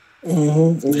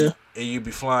 Mm-hmm. Yeah. And you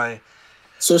be flying.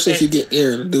 Especially if you get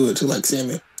air to do it too, like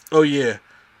Sammy. Oh yeah,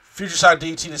 future shot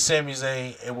DT to Sami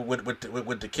Zayn and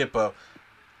with the kip up.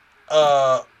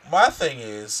 My thing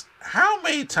is, how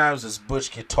many times does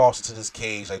Butch get tossed into this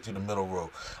cage like through the middle row?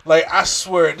 Like I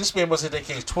swear, this man must hit that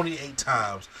cage 28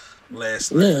 times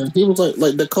last night. Yeah, he was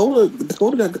like Dakota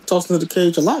got tossed into the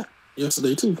cage a lot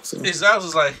yesterday too. So I was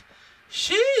just like,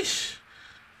 sheesh,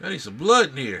 I need some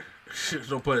blood in here.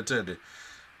 No pun intended.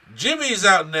 Jimmy's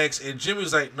out next, and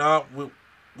Jimmy's like, nah,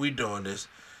 we doing this.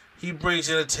 He brings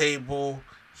in a table.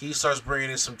 He starts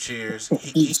bringing in some chairs.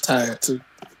 He's tired too.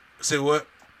 Say what?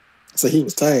 So he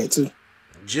was tired too.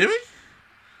 Jimmy?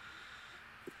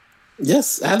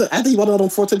 Yes, I think he wanted on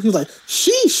 14. He was like,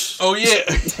 sheesh. Oh yeah.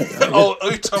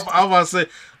 You talking about, I was about to say,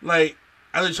 like,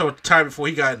 I think you time before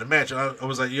he got in the match. I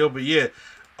was like, yo, but yeah,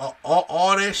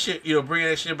 all that shit, bringing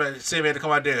that shit back. Sammy had to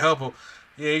come out there and help him.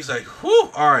 Yeah, he's like, whew,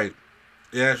 all right.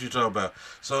 Yeah, that's what you're talking about.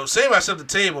 So Sammy set the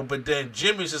table, but then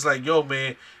Jimmy's just like, yo,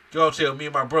 man, go tell me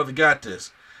and my brother got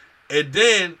this. And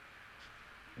then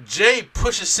Jay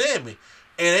pushes Sammy.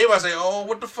 And everybody's like, oh,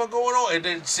 what the fuck going on? And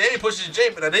then Sammy pushes Jay,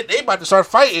 but they about to start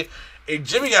fighting. And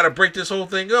Jimmy got to break this whole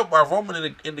thing up while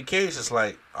Roman in the cage is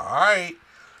like, all right,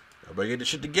 I better get this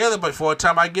shit together before the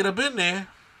time I get up in there.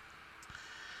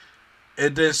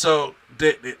 And then so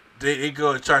they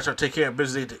go and try to take care of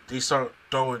business. They start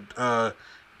throwing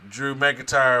Drew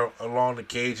McIntyre along the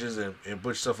cages and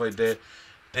Butch stuff like that.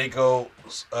 They go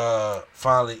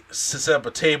finally set up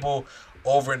a table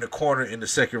over in the corner in the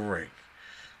second ring.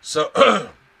 So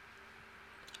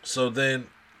then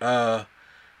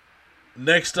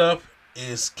next up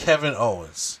is Kevin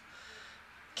Owens.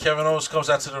 Kevin Owens comes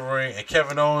out to the ring, and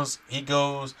Kevin Owens he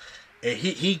goes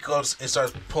and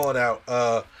starts pulling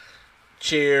out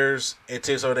chairs and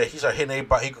things like that. He starts hitting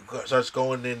everybody. He starts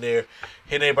going in there,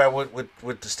 hitting everybody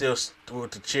with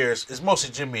the chairs. It's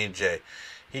mostly Jimmy and Jay.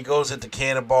 He goes at the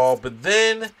cannonball, but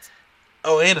then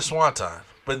and the swanton.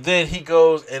 But then he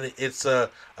goes and it's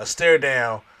a stare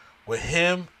down with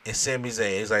him and Sami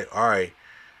Zayn. He's like, all right,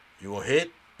 you gonna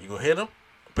hit him?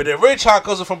 But then Ray Charles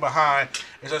goes from behind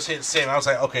and starts hitting Sami. I was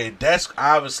like, okay, that's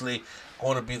obviously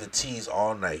going to be the tease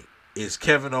all night. Is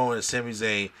Kevin Owens and Sami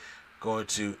Zayn going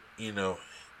to,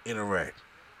 interact?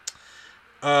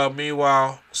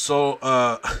 Meanwhile,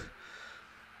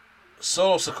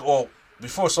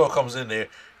 before Solo comes in there,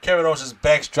 Kevin Owens just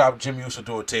backdrop Jimmy Uso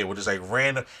to a table, just like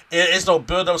random. It's no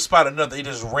build-up spot or nothing. He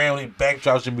just randomly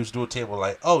backdrops Jimmy Uso to a table,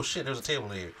 like, oh shit, there's a table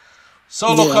here.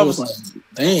 Solo comes. I was like,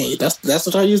 dang, that's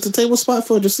what I used the table spot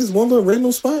for. Just this one little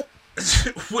random spot.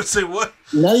 Say what?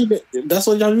 Not even. That's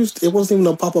what y'all used. It wasn't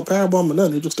even a pop-up powerbomb or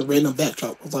nothing. It was just a random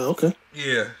backdrop. I was like, okay.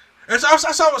 Yeah, that's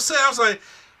what I was saying. I was like,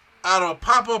 I don't know,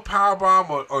 pop-up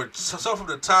powerbomb or something from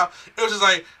the top. It was just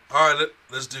like, all right,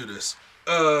 let's do this.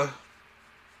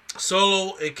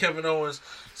 Solo and Kevin Owens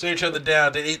sit each other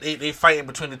down. They fight in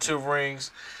between the two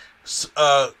rings.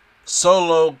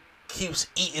 Solo keeps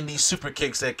eating these super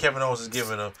kicks that Kevin Owens is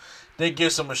giving him. They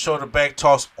gives him a shoulder back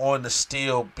toss on the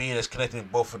steel beam that's connecting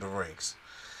both of the rings.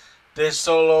 Then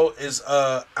Solo is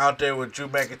out there with Drew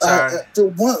McIntyre.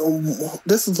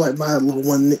 This is like my little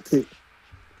one nitpick.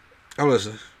 I'm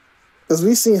listening. Because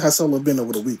we've seen how Solo been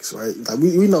over the weeks, right? Like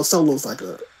we know Solo's like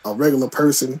a regular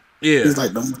person. Yeah, he's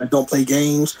like don't play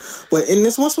games. But in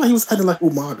this one spot, he was acting like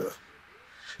Umaga.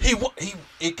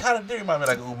 It kind of did remind me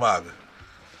like Umaga.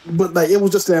 But like it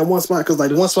was just that one spot because like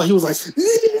the one spot he was like,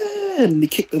 yeah, and he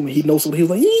kicked him and he knows something. He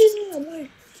was like, yeah, I'm like,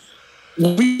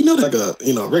 we know like a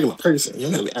regular person. You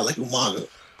know, act like Umaga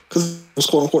because it was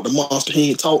quote unquote the monster. He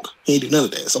ain't talk. He ain't do none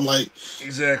of that. So I'm like,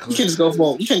 exactly. You can't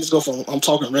just go from I'm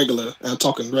talking regular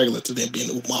to then being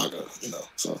Umaga.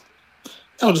 So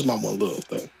that was just my one little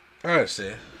thing. All right,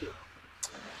 Sam.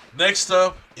 Next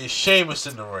up is Sheamus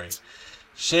in the ring.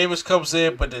 Sheamus comes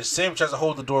in, but then Sammy tries to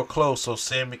hold the door closed so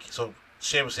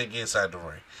Sheamus can get inside the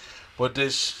ring. But then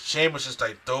Sheamus just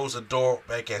like throws the door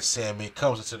back at Sammy,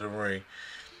 comes into the ring.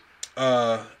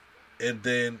 And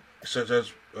then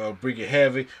starts bringing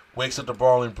Havoc, wakes up the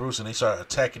Brawling Bruce, and they start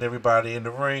attacking everybody in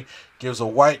the ring. Gives a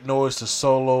white noise to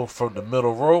Solo from the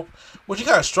middle rope, which he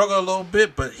kind of struggled a little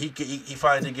bit, but he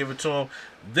finally did give it to him.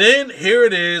 Then here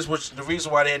it is, which the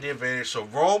reason why they had the advantage, so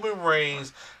Roman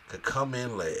Reigns could come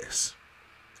in last.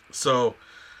 So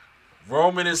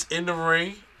Roman is in the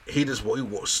ring. He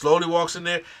slowly walks in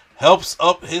there, helps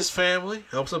up his family,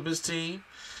 helps up his team.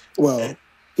 Well,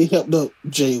 he helped up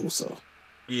Jey Uso.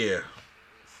 Yeah.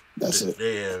 That's it.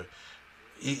 Yeah.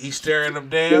 He's staring them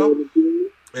down.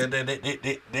 And then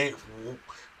they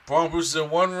Braun Bruce is in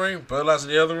one ring, Bud Lies in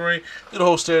the other ring. Do the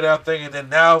whole stare down thing, and then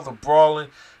now the brawling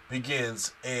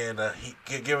begins, and he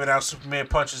giving out Superman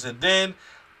punches, and then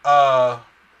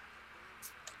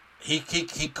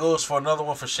he goes for another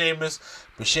one for Sheamus,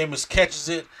 but Sheamus catches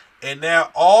it, and now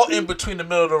all in between the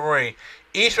middle of the ring,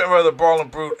 each member of the Brawling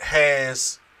Brute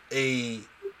has a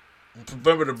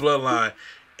member of the Bloodline,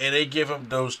 and they give him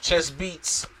those chest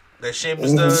beats that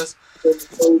Sheamus does.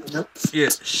 Yep. Yeah,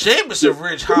 Sheamus and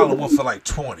Ridge Holland went for like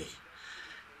 20.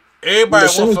 Everybody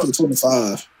Sheamus went did for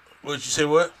 25. What did you say?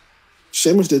 What?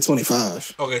 Sheamus did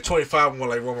 25. Okay, 25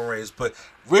 went like Roman Reigns, but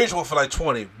Ridge went for like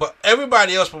 20. But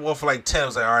everybody else went for like 10. I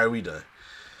was like, all right, we done.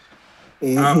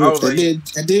 Mm-hmm. I was like,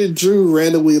 and then Drew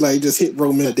randomly like just hit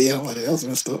Roman at the end. I'm like, that was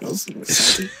messed up.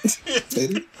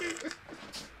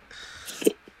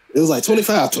 It was like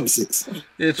 25, 26.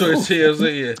 Yeah, 26. I was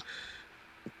like, yeah.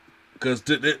 Because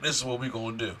this is what we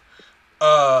gonna do.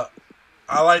 I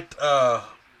liked.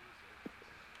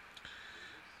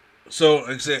 So,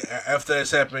 like I said, after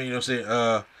that's happening, you know what I'm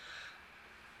saying,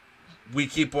 we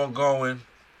keep on going,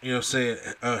 you know what I'm saying,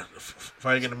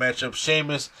 fighting in the matchup.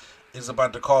 Sheamus is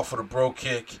about to call for the bro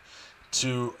kick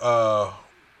to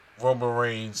Roman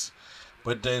Reigns,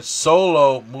 but then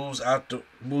Solo moves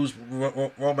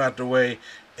Roman out the way,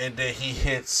 and then he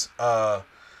hits a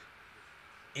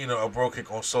bro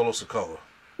kick on Solo Sikoa.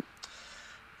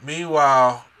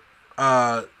 Meanwhile,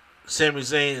 Sami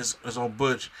Zayn is on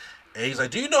Butch, and he's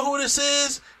like, "Do you know who this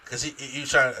is?" Because he's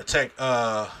trying to attack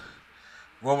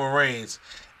Roman Reigns,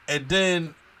 and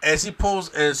then as he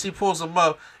pulls him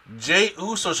up, Jey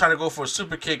Uso trying to go for a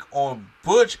super kick on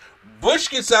Butch. Butch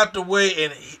gets out the way,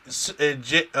 and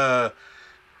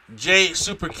Jey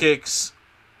super kicks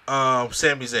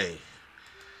Sami Zayn,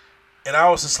 and I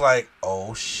was just like,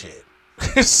 "Oh shit."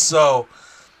 So,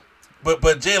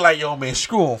 but Jay like, yo man,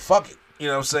 screw him, fuck it. You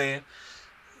know what I'm saying?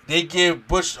 They give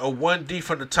Butch a 1D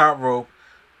from the top rope,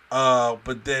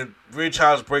 but then Ridge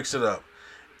Holland breaks it up,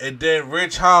 and then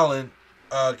Ridge Holland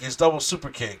gets double super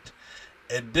kicked,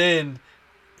 and then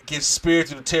gets speared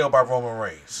through the tail by Roman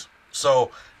Reigns.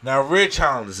 So now Ridge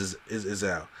Holland is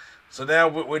out. So now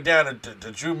we're down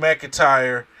to Drew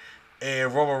McIntyre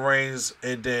and Roman Reigns,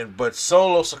 and then but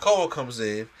Solo Sikoa comes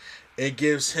in and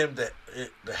gives him the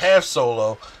half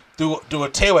solo through a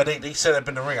table they set up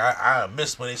in the ring. I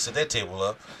missed when they set that table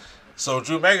up. So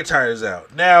Drew McIntyre is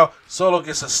out. Now Solo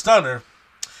gets a stunner,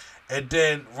 and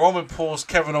then Roman pulls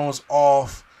Kevin Owens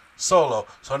off Solo.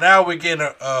 So now we're getting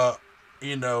that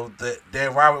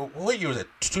rivalry. What year was it?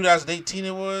 2018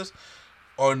 it was,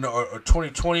 or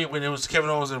 2020 when it was Kevin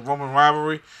Owens and Roman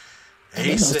rivalry. And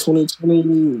he said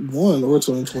 2021 or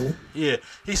 2020. Yeah,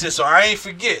 he said, so I ain't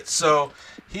forget. So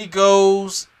he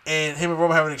goes and him and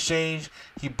Roman have an exchange.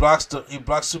 He blocks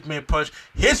Superman punch,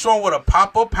 hits Roman with a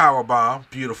pop-up powerbomb,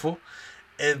 beautiful,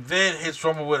 and then hits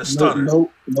Roman with a stunner.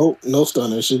 No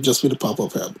stunner. It should just be the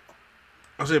pop-up powerbomb.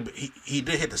 I'm saying, but he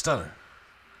did hit the stunner.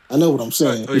 I know what I'm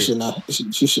saying. Oh, he should not.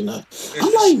 She should not.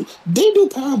 I'm like, they do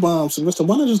power bombs, Sylvester.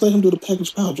 Why not just let him do the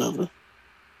package power driver?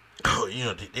 Oh,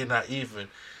 they're not even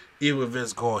with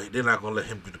Vince going. They're not gonna let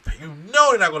him do the.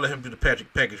 They're not gonna let him do the package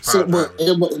power driver.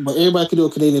 But everybody can do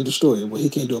a Canadian Destroyer, but he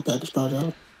can't do a package power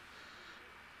driver.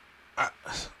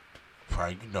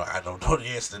 Probably, I don't know the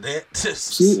answer to that.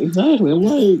 See, exactly. I'm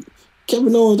like,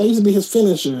 Kevin Owens, that used to be his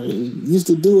finisher. He used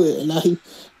to do it, and now he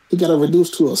got to reduce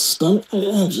to a stunner.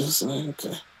 I'm just like,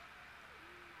 okay.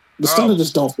 The stunner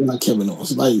just don't feel like Kevin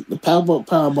Owens. Like the power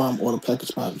bomb or the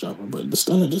package power driver, but the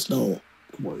stunner just don't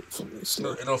work for me. So.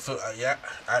 No, it don't feel.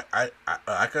 I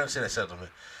can understand that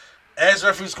sentiment. As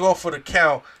referee's going for the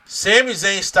count, Sami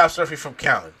Zayn stops referee from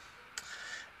counting,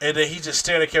 and then he's just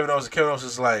staring at Kevin Owens. And Kevin Owens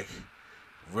is like,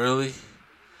 "Really?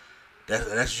 That's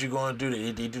what you're going to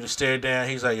do? They do the stare down?"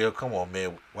 He's like, "Yo, come on,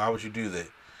 man. Why would you do that?"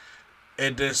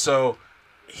 And then so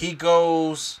he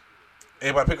goes.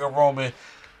 Everybody pick up Roman.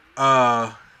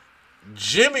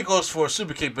 Jimmy goes for a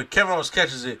super kick, but Kevin Owens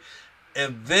catches it,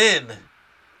 and then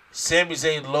Sami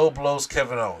Zayn low blows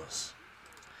Kevin Owens,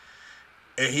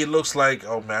 and he looks like,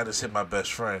 "Oh man, I just hit my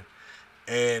best friend."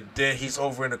 And then he's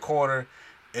over in the corner,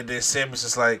 and then Sami's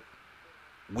just like,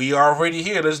 "We already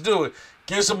here, let's do it."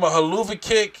 Gives him a haluva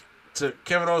kick to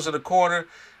Kevin Owens in the corner,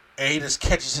 and he just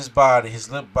catches his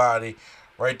limp body,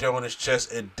 right there on his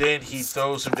chest, and then he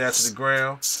throws him down to the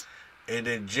ground. And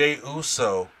then Jey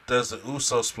Uso does the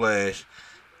Uso splash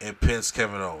and pins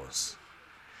Kevin Owens.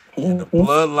 And the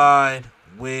Bloodline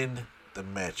win the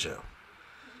matchup?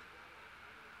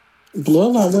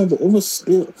 Bloodline win, but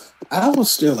I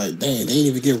was still like, dang, they didn't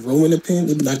even give Roman a pin.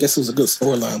 Even I guess it was a good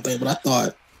storyline thing, but I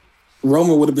thought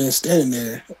Roman would have been standing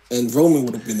there, and Roman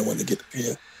would have been the one to get the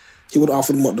pin. He would have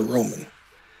offered him up to Roman.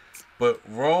 But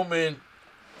Roman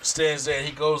stands there, and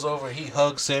he goes over, and he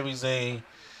hugs Sami Zayn,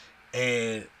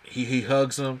 and he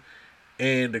hugs him,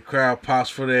 and the crowd pops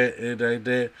for that, and like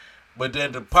that. But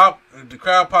then the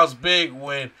crowd pops big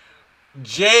when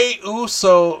Jey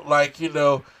Uso,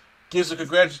 gives a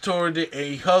congratulatory, and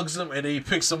he hugs him, and then he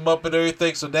picks him up and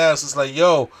everything. So now it's just like,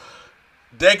 yo,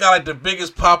 that got like the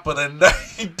biggest pop of the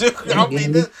night. Dude, I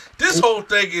mean, this whole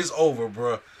thing is over,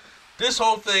 bro. This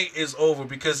whole thing is over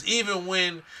because even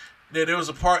when there was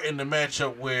a part in the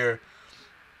matchup where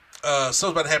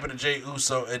something about to happen to Jey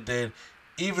Uso, and then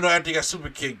even though after he got super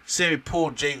kicked, Sammy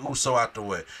pulled Jey Uso out the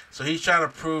way. So he's trying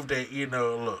to prove that,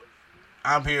 look,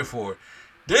 I'm here for it.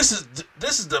 This is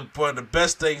one of the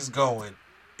best things going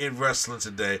in wrestling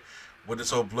today with this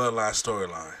whole bloodline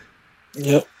storyline.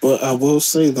 Yep, but I will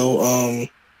say though,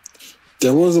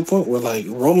 there was a point where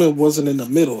Roman wasn't in the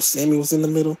middle, Sammy was in the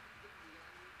middle,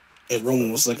 and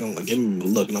Roman was giving him a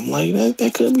look, and I'm like,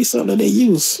 that could be something that they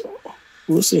use.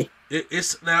 We'll see.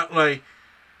 It's not like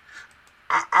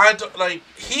I don't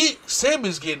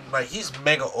Sammy's getting he's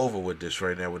mega over with this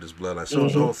right now with this bloodline. So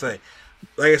it's the whole thing.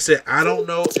 Like I said, I don't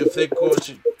know if they're going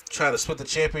to try to split the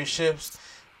championships.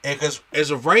 And because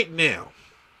as of right now,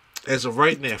 first of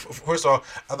all,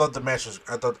 I thought the match was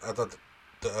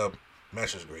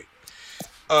great.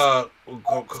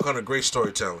 Kind of great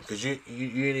storytelling because you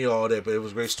need all that, but it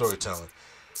was great storytelling.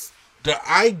 The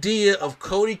idea of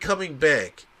Cody coming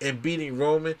back and beating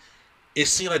Roman, it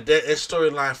seemed like that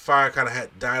storyline fire kind of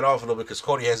had died off a little bit because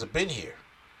Cody hasn't been here,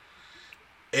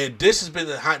 and this has been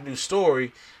the hot new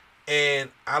story. And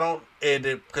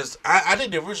because I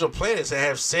think the original plan is to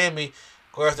have Sammy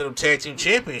go after them tag team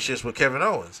championships with Kevin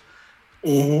Owens.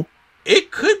 Mm-hmm.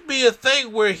 It could be a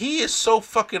thing where he is so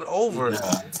fucking over.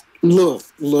 Look.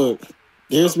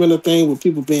 There's been a thing with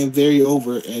people being very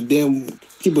over, and then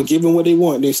people giving what they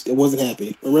want. They still wasn't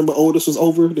happy. Remember, Otis was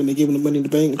over. Then they gave him the Money in the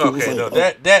Bank. Okay, no,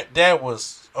 that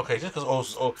was okay. Just because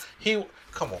Otis was over,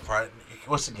 come on, Brian.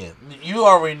 Once again, you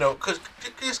already know because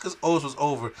Otis was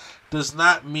over does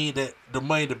not mean that the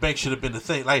Money in the Bank should have been the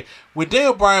thing. Like when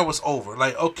Daniel Bryan was over,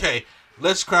 okay.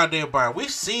 Let's crown Daniel Bryan.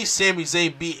 We've seen Sami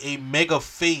Zayn be a mega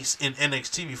face in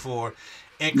NXT before,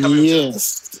 and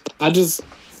yes, I just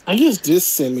this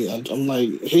Sammy. I'm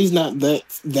like, he's not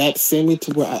that Sammy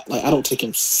to where I don't take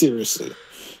him seriously.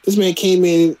 This man came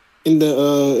in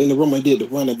the room and did the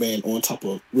Running Man on top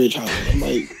of Ridge Holland. I'm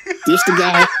like, this the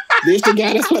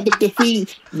guy that's about to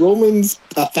defeat Roman's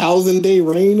 1,000-day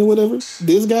reign or whatever.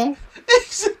 This guy. He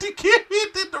said he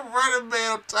did the Running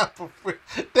Man on top of Ridge.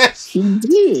 He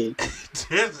did.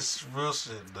 That's real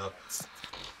shit though.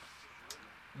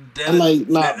 I'm like,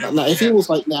 nah. If it was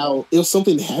if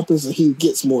something happens and he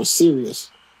gets more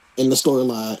serious in the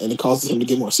storyline and it causes him to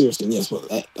get more serious, then yes.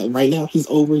 But right now he's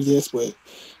over, yes, but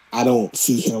I don't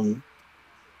see him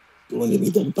doing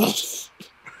anything about it.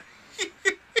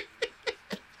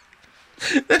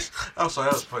 I'm sorry,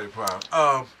 that was pretty proud.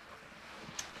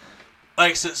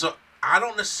 Like I said, so I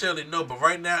don't necessarily know, but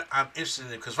right now I'm interested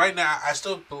in it because right now I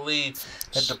still believe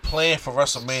that the plan for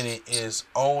WrestleMania is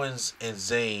Owens and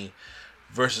Zayn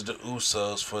versus the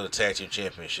Usos for the tag team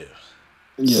championships.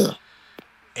 Yeah,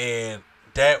 and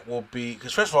that will be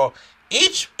because first of all,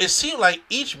 it seems like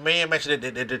each man match that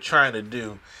they're trying to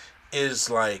do is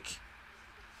like,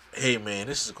 hey man,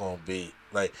 this is gonna be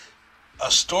like a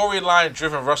storyline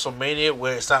driven WrestleMania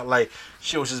where it's not like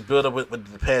shit was just built up with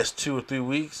the past 2 or 3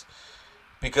 weeks.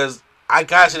 Because I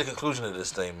gotta see the conclusion of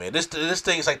this thing, man. This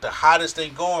thing is like the hottest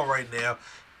thing going right now,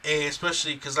 and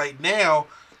especially because now,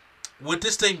 what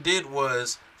this thing did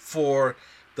was for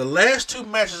the last 2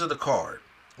 matches of the card,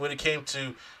 when it came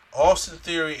to Austin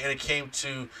Theory and it came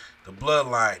to the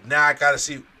Bloodline. Now I gotta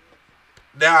see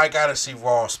Raw and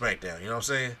SmackDown. You know what I'm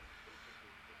saying?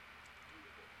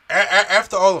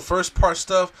 After all the first part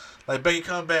stuff, like Becky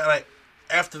coming back,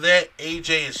 after that,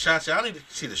 AJ and Shotzi, I don't need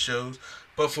to see the shows.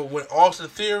 But for when Austin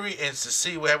Theory and to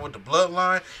see what happened with the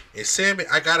Bloodline and Sammy,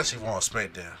 I gotta see Raw and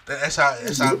SmackDown. That's how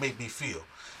it made me feel,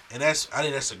 and I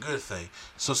think that's a good thing.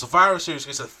 So Survivor Series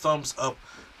gets a thumbs up.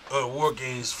 War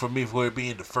Games for me for it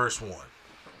being the first one.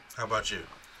 How about you?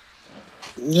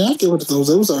 Yeah, I give it the thumbs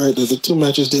up. It was alright. The 2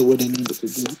 matches did what they needed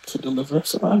to deliver,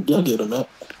 so I'll give them that.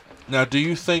 Now, do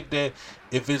you think that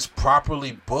if it's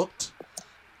properly booked,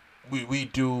 we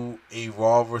do a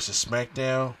Raw versus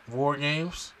SmackDown War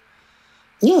Games?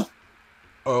 Yeah.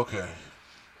 Okay.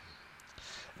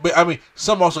 But I mean,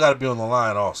 some also got to be on the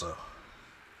line also.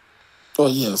 Oh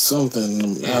yeah,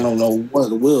 something. I don't know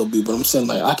what it will be, but I'm saying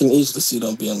like I can easily see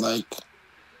them being like,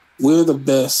 we're the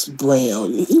best brand, or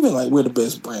even like we're the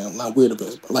best brand, not we're the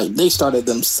best. Like they started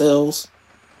themselves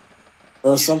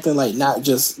or something, like not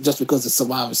just because it's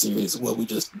Survivor Series where we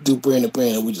just do brand to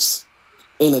brand and we just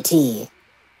in a team.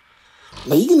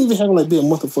 Like you can even have like be a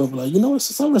month before, like, you know what,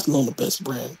 since I'm wrestling on the best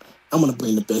brand, I'm gonna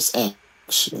bring the best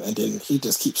action, and then he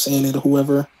just keeps saying it or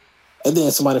whoever, and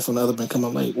then somebody from the other brand come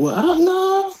up like,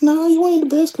 well, no, you ain't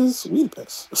the best because we the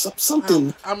best. Or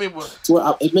something. I mean, but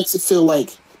where it makes it feel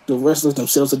like the wrestlers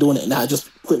themselves are doing it, not just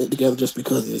putting it together just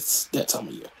because it's that time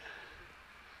of year.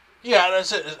 yeah,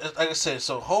 that's it. Like I said,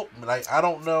 so hope. Like I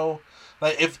don't know.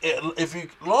 Like if you,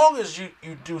 long as you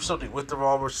do something with the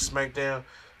Raw versus SmackDown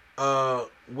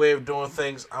way of doing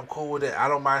things, I'm cool with it. I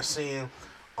don't mind seeing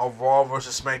a Raw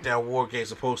versus SmackDown War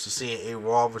Games opposed to seeing a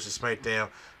Raw versus SmackDown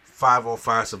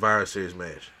 5-on-5 Survivor Series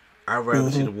match. I'd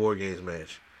rather see the War Games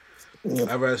match. Yep.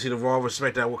 I'd rather see the Raw versus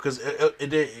SmackDown because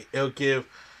it'll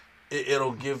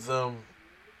give them,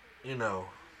 you know,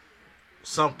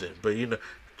 something. But you know,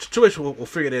 Trish will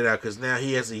figure that out because now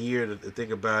he has a year to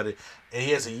think about it, and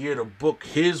he has a year to book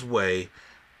his way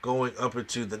going up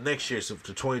into the next year, so to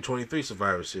 2023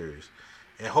 Survivor Series,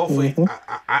 and hopefully,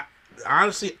 I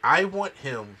honestly I want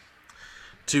him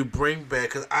to bring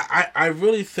back, because I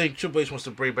really think Triple H wants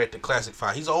to bring back the Classic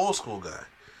 5. He's an old school guy,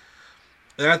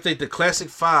 and I think the Classic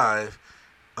 5,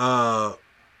 not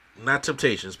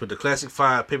Temptations, but the Classic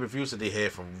 5 pay-per-views that they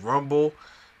had from Rumble,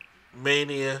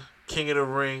 Mania, King of the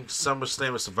Ring, SummerSlam,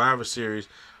 and Survivor Series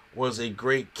was a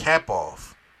great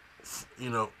cap-off, you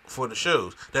know, for the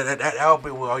shows. That'll be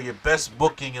where all your best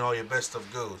booking and all your best stuff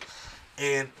goes.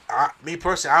 And me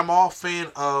personally, I'm all fan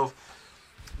of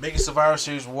making Survivor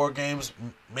Series War Games,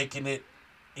 making it,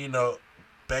 you know,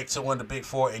 back to one of the big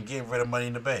four and getting rid of Money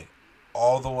in the Bank.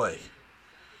 All the way.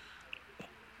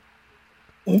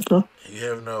 Okay. You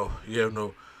have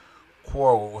no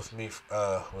quarrel with me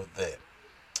with that.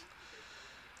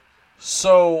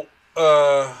 So,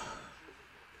 yeah,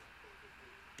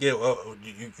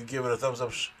 you give it a thumbs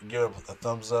up. Give it a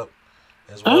thumbs up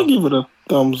as well. I'll give it a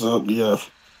thumbs up. Yeah.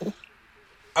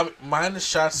 I mean,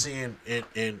 minus Shotzi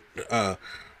and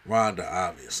Ronda,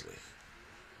 obviously.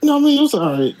 No, I mean it was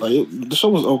alright. Like the show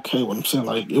was okay. What I'm saying,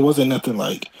 like it wasn't nothing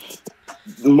like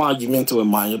monumental in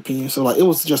my opinion. So like it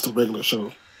was just a regular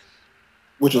show,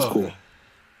 which is cool.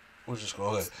 Which is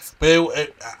cool. Okay. But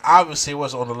it obviously it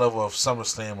wasn't on the level of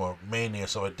SummerSlam or Mania or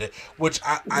something like that. Which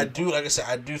I do, like I said,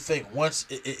 I do think once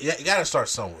you got to start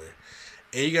somewhere,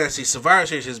 and you got to see Survivor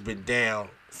Series has been down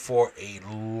for a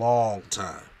long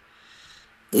time.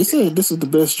 They said this is the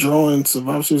best drawing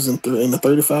Survivor Series in the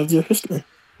 35-year history.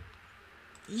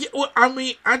 Yeah, well, I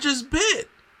mean, I just bet.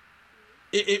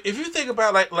 If you think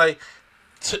about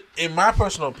in my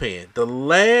personal opinion, the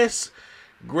last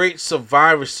great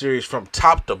Survivor Series from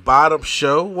top to bottom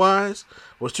show wise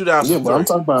was 2003. Yeah,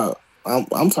 but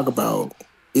I'm talking about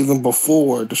even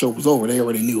before the show was over, they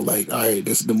already knew like, all right,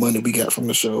 this is the money we got from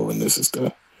the show, and this is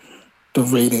the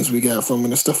ratings we got from it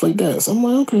and stuff like that. So I'm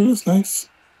like, okay, that's nice.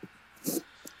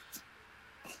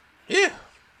 Yeah.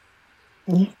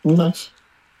 Nice.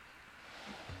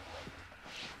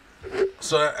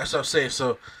 So that's what I'm saying.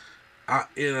 So,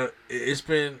 it's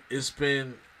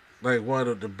been like one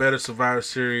of the better Survivor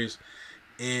Series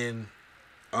in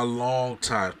a long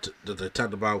time. The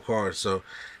top to bottom card. So,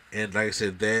 and like I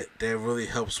said, that really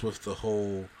helps with the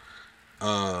whole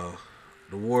the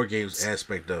War Games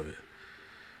aspect of it.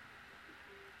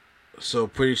 So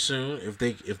pretty soon, if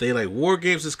they like War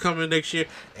Games is coming next year,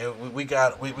 and we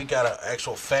got an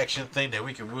actual faction thing that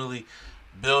we can really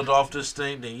build off this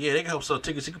thing, then yeah, they can help sell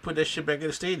tickets. You can put that shit back in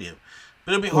the stadium.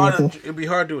 But it'll be hard. It'll be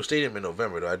hard to do a stadium in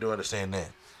November, though. I do understand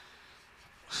that.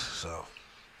 So,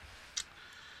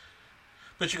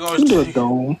 but you can always do a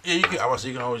dome. Yeah, you can. I was.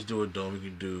 You can always do a dome. You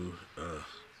can do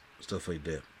stuff like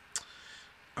that.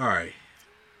 All right,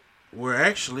 we're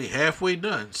actually halfway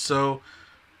done. So,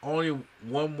 only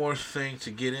one more thing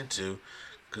to get into,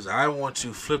 because I want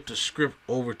to flip the script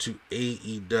over to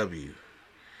AEW.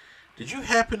 Did you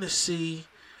happen to see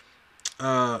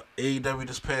AEW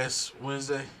this past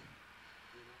Wednesday?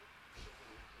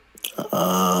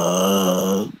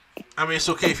 I mean, it's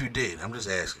okay if you did. I'm just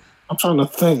asking. I'm trying to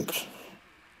think.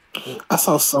 I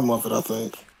saw some of it, I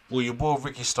think. Well, your boy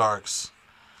Ricky Starks,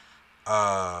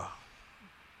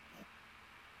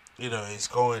 he's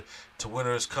going to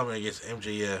Winter is Coming against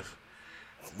MJF.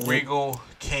 Regal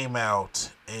came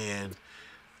out and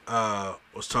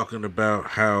was talking about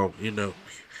how,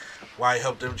 why he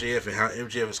helped MJF and how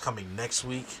MJF is coming next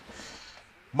week.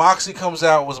 Moxley comes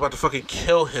out, was about to fucking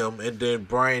kill him, and then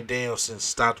Bryan Danielson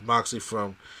stopped Moxley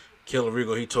from killing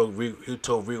Regal. He told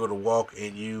Regal to walk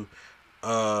and you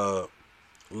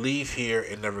leave here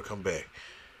and never come back.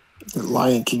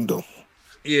 Lion Kingdom.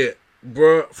 Yeah,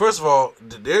 bro. First of all,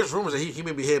 there's rumors that he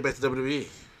may be headed back to WWE.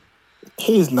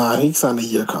 He's not. He signed a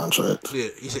year contract. Yeah,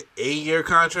 he said 8-year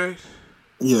contract.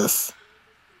 Yes.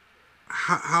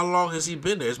 How long has he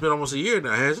been there? It's been almost a year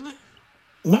now, hasn't it?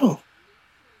 No.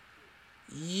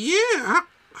 Yeah.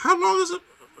 How long is it?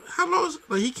 How long is it?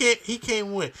 Like he can't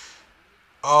win.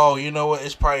 Oh, you know what?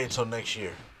 It's probably until next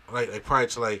year. Like probably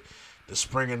to like the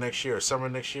spring of next year or summer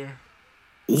next year.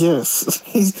 Yes.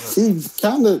 He's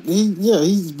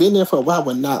been there for a while,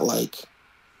 but not like.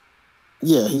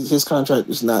 Yeah, his contract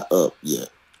is not up yet.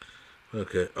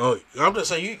 Okay. Oh, I'm just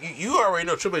saying you already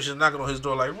know Triple H is knocking on his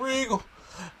door like, Regal,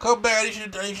 come back. You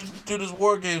should do this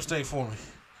War Games thing for me.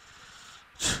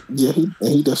 Yeah,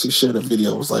 he definitely shared a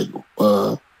video. It was like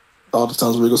all the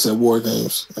times Regal said War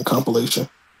Games and compilation.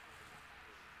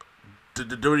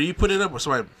 Did you put it up or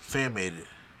somebody fan made it?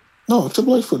 No,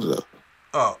 Triple H put it up.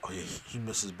 Oh yeah, he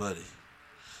missed his buddy.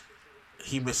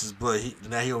 He misses blood.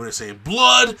 Now he over there saying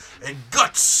blood and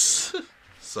guts.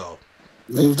 So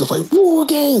maybe was just like War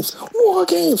Games.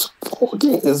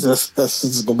 That's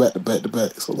just go back to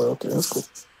back. So like, okay, that's cool.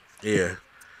 Yeah.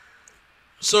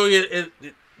 So yeah,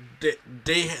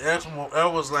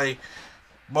 that was like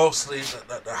mostly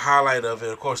the highlight of it.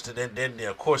 Of course, then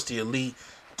the Elite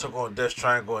took on Death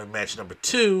Triangle in match number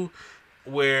 2,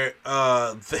 where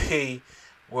they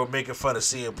were making fun of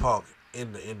CM Punk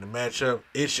in the matchup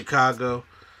in Chicago,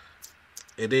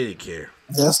 and they didn't care.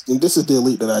 Yes, this is the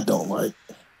Elite that I don't like.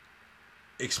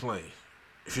 Explain,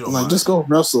 if you don't like mind. Just go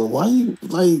wrestle. Why you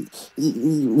like?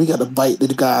 We got to bite the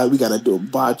guy. We got to do a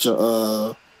botch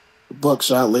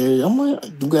buckshot Larry. I'm like,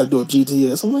 we got to do a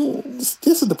GTS. I'm like,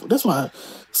 this is that's why.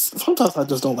 Sometimes I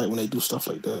just don't like when they do stuff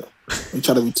like that. They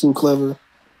try to be too clever.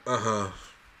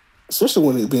 Especially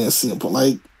when it's being simple.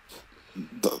 Like,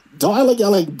 don't I like y'all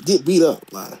like get beat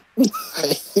up? Like,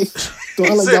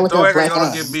 don't I like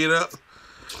y'all get beat up?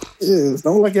 Yes,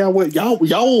 don't like y'all what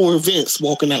y'all were Vince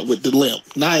walking out with the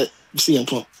limp, not CM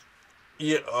Punk.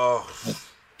 Yeah.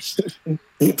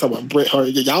 You talking about Bret Hart?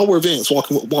 Y'all were Vince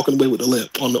walking away with the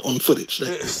limp on the footage.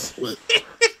 Yeah.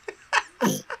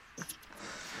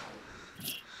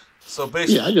 So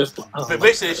basically,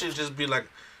 basically it should just be like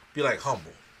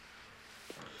humble.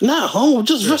 Not humble,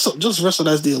 just wrestle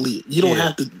as the Elite. You don't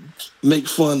have to make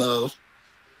fun of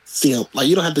CM. Like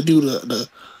you don't have to do the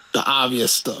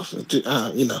obvious stuff.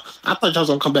 You know, I thought y'all was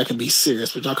gonna come back and be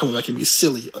serious, but y'all coming back and be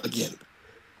silly again.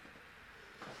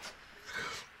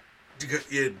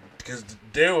 Because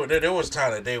there was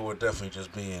time that they were definitely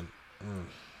just being.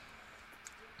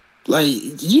 Like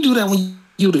you do that when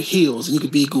you the heels and you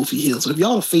could be goofy heels. But if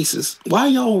y'all the faces, why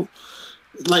y'all?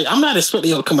 Like I'm not expecting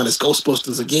y'all to come out as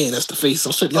Ghostbusters again as the face.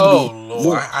 I'm expecting y'all to be Lord,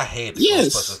 more. I hate the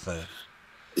Ghostbusters thing.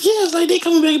 Yeah, it's like they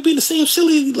coming back and be the same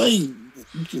silly like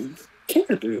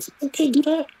characters. You can't do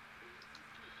that.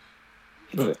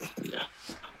 But yeah.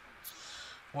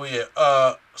 Well,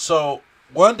 yeah. So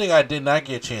one thing I did not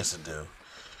get a chance to do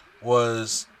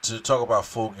was to talk about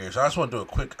Full Gear. So I just want to do a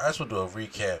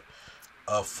recap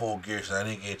of Full Gear. Because I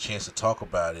didn't get a chance to talk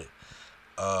about it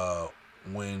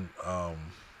when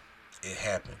it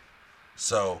happened.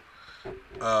 So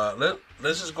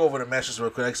let's just go over the matches real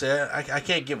quick. Like I said, I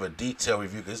can't give a detailed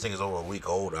review because this thing is over a week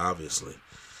old, obviously.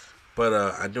 But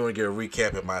I do want to get a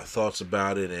recap of my thoughts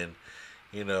about it and,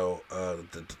 you know,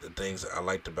 the things I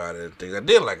liked about it and things I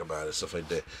didn't like about it, stuff like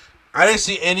that. I didn't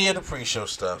see any of the pre-show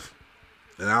stuff.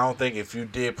 And I don't think if you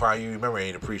did, probably you remember any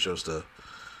of the pre-show stuff.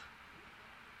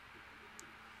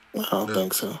 I don't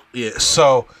think so. Yeah,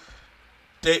 so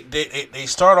they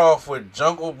start off with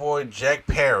Jungle Boy Jack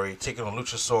Perry taking on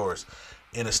Luchasaurus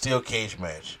in a steel cage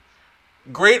match.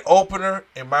 Great opener,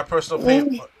 in my personal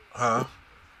opinion. Huh?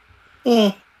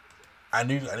 I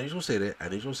knew you were gonna say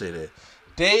that.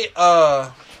 They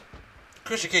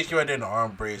Christian Cage came out there in the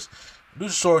arm brace.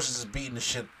 Luchasaurus is beating the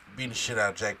shit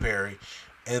out of Jack Perry.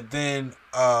 And then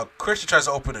Christian tries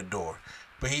to open the door.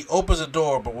 But he opens the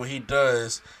door, but when he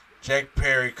does, Jack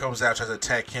Perry comes out, tries to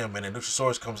attack him, and then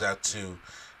Luchasaurus comes out to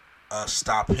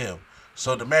stop him.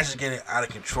 So the match is getting out of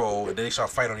control, and then they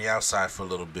start fighting on the outside for a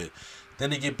little bit. Then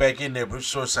they get back in there, but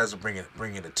Luchasaurus decides to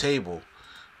bring in the table.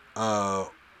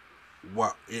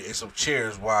 In some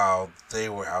chairs while they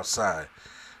were outside.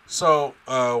 So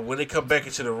when they come back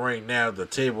into the ring now, the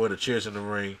table and the chairs in the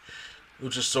ring,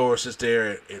 Luchasaurus is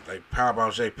there and like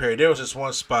powerbombs Jack Perry. There was this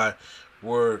one spot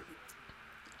where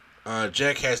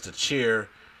Jack has the chair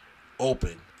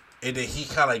open, and then he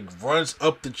kind of like runs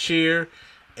up the chair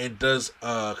and does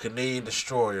a Canadian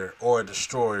Destroyer or a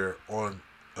Destroyer on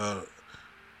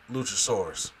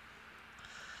Luchasaurus.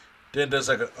 then does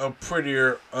like a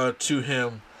prettier to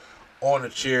him on the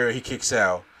chair. He kicks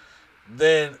out.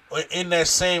 Then in that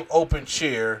same open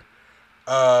chair,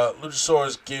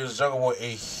 Luchasaurus gives Jungle Boy a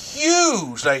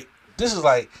huge, like, this is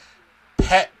like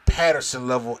Pat Patterson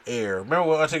level air. Remember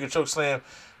when Undertaker chokeslam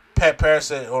Pat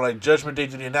Patterson on like Judgment Day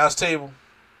to the announce table?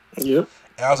 Yep.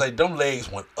 And I was like, them legs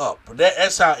went up. But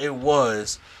that's how it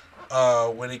was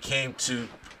when it came to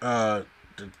the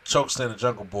chokeslam the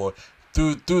Jungle Boy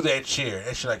through that chair.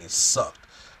 That shit like it sucked.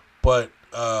 But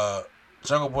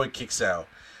Jungle Boy kicks out.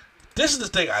 This is the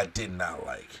thing I did not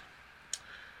like.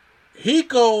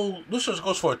 Luchasaurus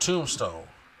goes for a tombstone.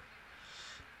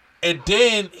 And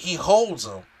then he holds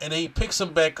him. And then he picks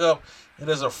him back up. And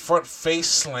there's a front face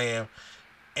slam.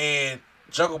 And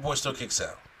Jungle Boy still kicks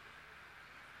out.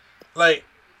 Like,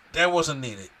 that wasn't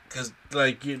needed. Because,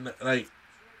 like,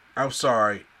 I'm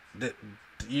sorry. That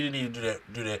you didn't need to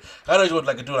do that. I know you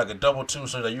would do a double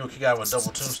tombstone. Like, you would kick out with a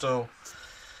double tombstone.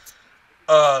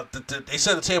 They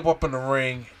set the table up in the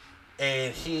ring.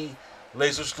 And he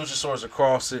lays Luchasaurus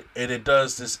across it, and it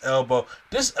does this elbow.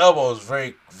 This elbow is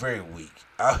very, very weak.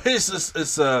 I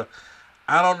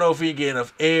don't know if he can get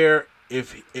enough air,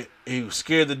 if he was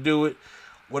scared to do it,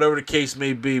 whatever the case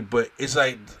may be. But it's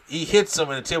like he hits him,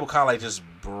 and the table kind of like just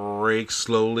breaks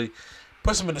slowly,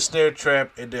 puts him in the snare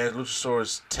trap, and then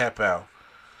Luchasaurus tap out.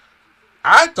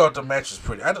 I thought the match was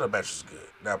pretty. I thought the match was good.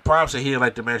 Now, Prime said he didn't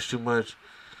like the match too much.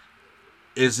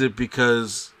 Is it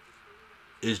because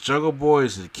it's Jungle Boy,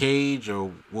 is it Cage,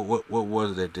 or what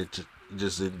was it that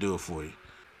just didn't do it for you?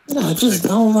 No, I just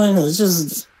don't like it. It's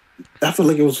just, I feel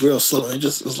like it was real slow. It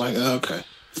was like, okay.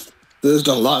 There's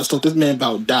done a lot of stuff. This man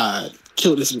about died.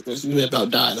 Killed this man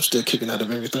about died. I'm still kicking out of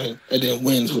everything. And then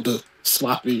wins with the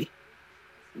sloppy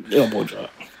elbow drop.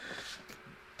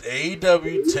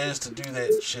 AEW tends to do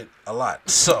that shit a lot.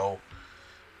 So,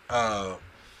 I'll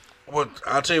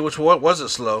tell you which one wasn't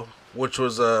slow, which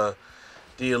was the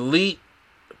Elite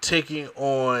taking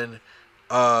on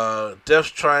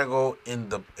Death Triangle in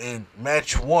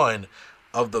match 1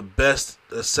 of the best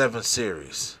 7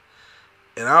 series,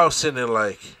 and I was sitting there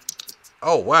like,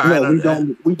 oh wow!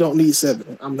 No, we don't need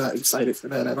 7. I'm not excited for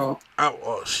that at all.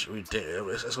 It's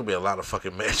gonna be a lot of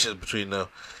fucking matches between them.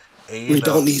 And, we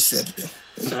don't need 7,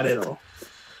 not at all.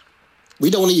 We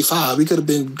don't need 5. We could have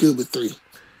been good with 3.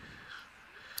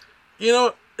 You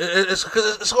know,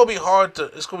 it's gonna be hard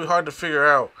to figure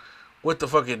out what to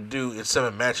fucking do in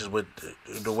 7 matches with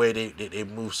the way they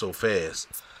move so fast.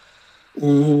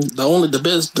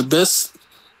 The best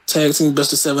tag team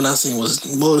best of 7 I seen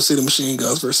was Motor City Machine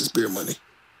Guns versus Beer Money.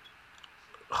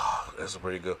 Oh, that's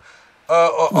pretty good.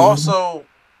 Also,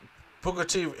 Booker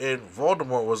T and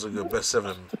Voldemort was a good best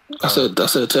 7. I said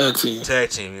tag team.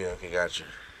 Tag team, yeah, okay, gotcha.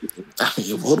 I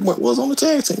mean, Voldemort was on the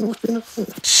tag team.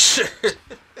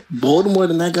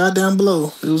 Voldemort and that guy down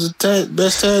below. It was a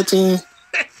best tag team.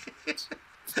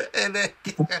 And then,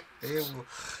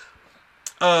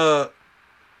 of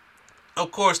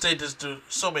course, they just do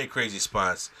so many crazy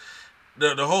spots.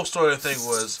 The whole story of the thing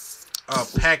was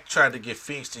Pac tried to get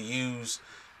Phoenix to use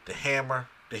the hammer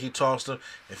that he tossed him,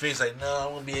 and Phoenix like, no,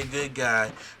 I'm gonna be a good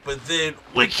guy. But then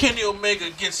when Kenny Omega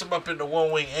gets him up in the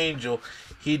One Wing Angel,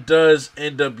 he does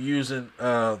end up using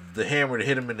the hammer to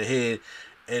hit him in the head,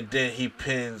 and then he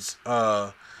pins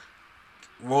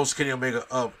rolls Kenny Omega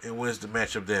up and wins the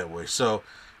matchup that way. So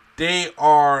they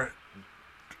are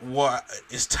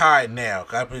it's tied now.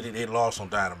 I believe they lost on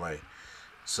Dynamite.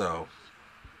 So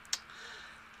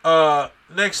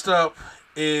next up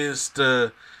is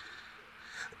the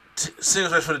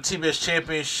singles match for the TBS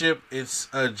Championship. It's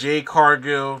Jade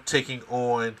Cargill taking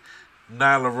on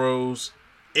Nyla Rose.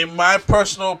 In my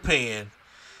personal opinion,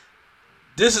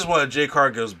 this is one of Jade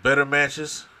Cargill's better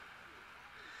matches.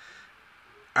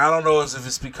 I don't know if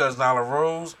it's because Nyla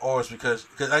Rose or it's because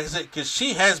like I said, because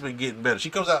she has been getting better. She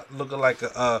comes out looking like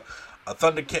a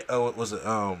Thundercat. A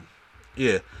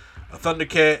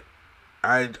Thundercat.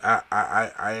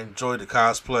 I enjoyed the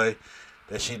cosplay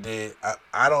that she did.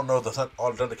 I don't know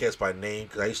all the Thundercats by name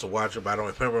because I used to watch them, but I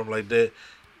don't remember them like that.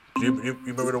 You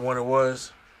remember the one it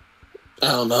was? I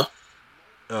don't know.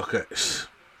 Okay.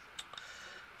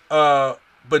 But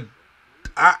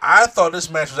I thought this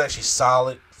match was actually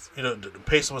solid. You know, the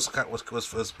pacing was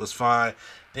fine.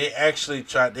 They actually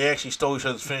stole each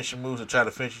other's finishing moves and tried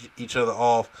to finish each other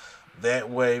off that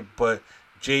way. But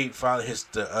Jade finally hits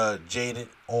the Jaded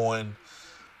on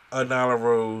Nyla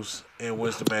Rose and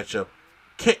wins the matchup.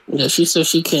 Yeah, she said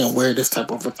she can't wear this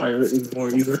type of attire anymore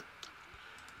either.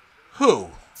 Who?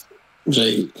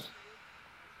 Jade.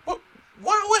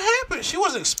 What happened? She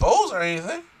wasn't exposed or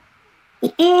anything.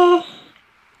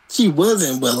 She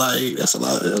wasn't, but like that's a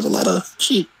lot. There's a lot of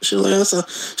she. That's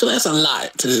a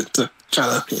lot to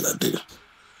try to do.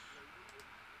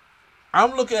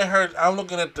 I'm looking at her. I'm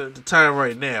looking at the time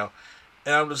right now,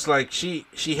 and I'm just like she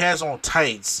has on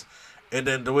tights, and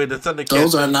then the way the Thundercats.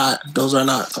 Those are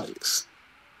not tights.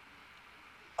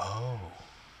 Oh,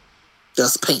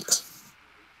 that's paint.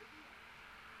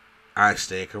 I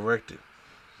stand corrected.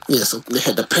 Yeah, so they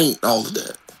had to paint all of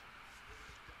that.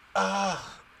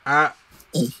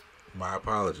 My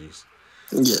apologies.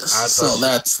 Yes, so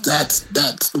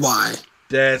that's why.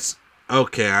 That's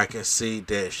okay. I can see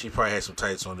that she probably had some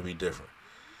tights on to be different.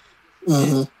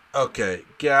 Mm-hmm. Okay,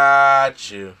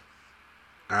 got you.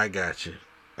 I got you.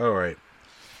 All right.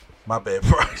 My bad,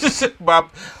 bro.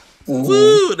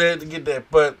 Woo, they had to get that.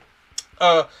 But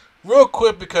real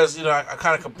quick, because I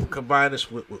kind of combine this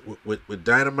with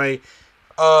Dynamite.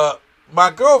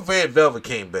 My girl Red Velvet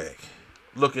came back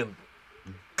looking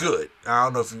good. I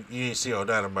don't know if you didn't see her on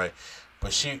Dynamite,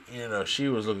 but she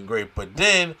was looking great. But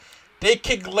then they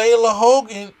kicked Layla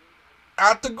Hogan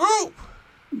out the group.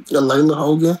 Layla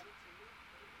Hogan.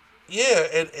 Yeah,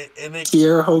 and then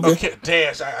Kiera Hogan. Okay,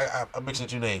 damn, I'm mixing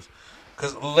two names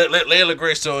because Layla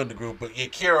Gray's still in the group, but yeah,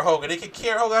 Kiera Hogan. They kicked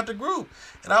Kiera Hogan out the group,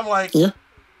 and I'm like, yeah,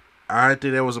 I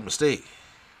think that was a mistake.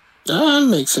 That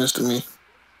makes sense to me.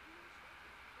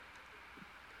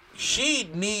 She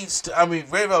needs to. I mean,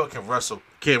 Ray Velvet can wrestle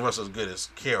as good as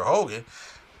Kiera Hogan,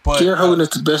 but Kiera Hogan is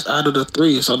the best out of the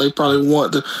three, so they probably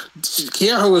want to.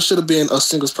 Kiera Hogan should have been a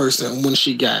singles person when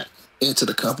she got into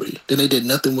the company. Then they did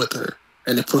nothing with her,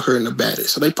 and they put her in the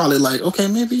baddest. So they probably like, okay,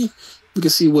 maybe we can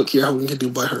see what Kiera Hogan can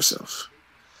do by herself.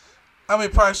 I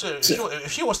mean, probably should.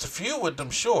 If she wants to feud with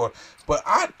them, sure. But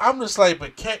I'm just like,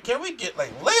 but can we get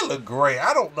like Layla Gray?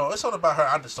 I don't know. It's something about her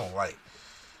I just don't like.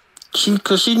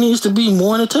 Because she needs to be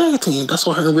more in a tag team. That's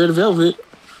why her and Red Velvet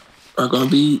are going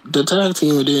to be the tag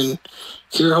team, and then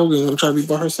Kiera Hogan going to try to be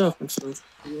by herself. So,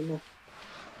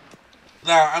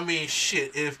 now, I mean,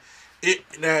 shit. If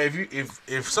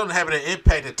something happened at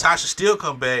Impact and Tasha still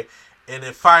come back, and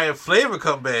then Fire and Flavor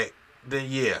come back, then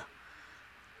yeah,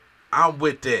 I'm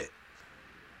with that.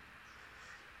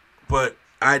 But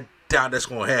I doubt that's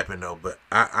going to happen though. But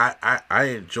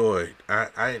I enjoyed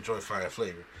Fire and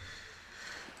Flavor.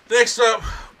 Next up,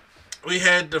 we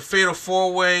had the Fatal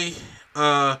 4-Way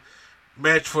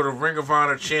match for the Ring of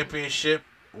Honor Championship,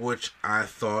 which I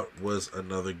thought was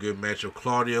another good match of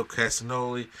Claudio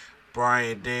Castagnoli,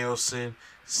 Bryan Danielson,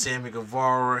 Sammy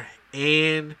Guevara,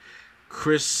 and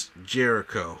Chris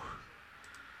Jericho.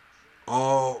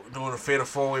 All doing a Fatal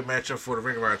 4-Way matchup for the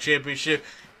Ring of Honor Championship,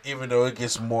 even though it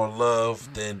gets more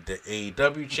love than the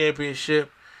AEW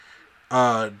Championship.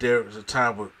 There was a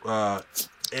time with...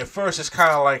 at first, it's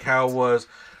kind of like how it was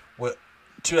with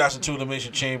 2002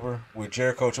 Elimination Chamber, where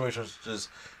Jericho was just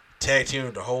tag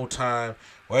teaming the whole time.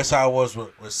 Well, that's how it was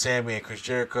with Sammy and Chris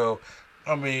Jericho.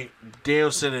 I mean,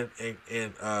 Danielson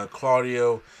and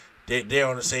Claudio, they're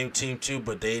on the same team too,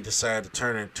 but they decided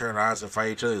to turn odds and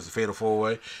fight each other. It's a Fatal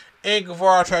 4-Way. And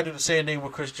Guevara tried to do the same thing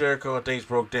with Chris Jericho, and things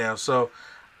broke down. So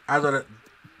I thought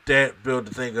that built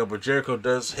the thing up, but Jericho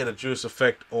does hit a juice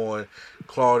effect on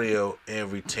Claudio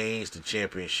and retains the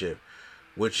championship,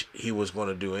 which he was going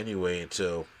to do anyway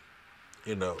until,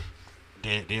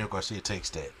 Daniel Garcia takes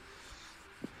that.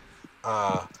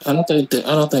 I don't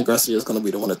think Garcia is going to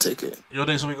be the one to take it. You don't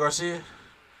think it's going to be Garcia?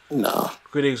 No.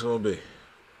 Who do you think it's going to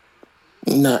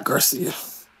be? Not Garcia.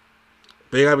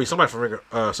 But it got to be somebody from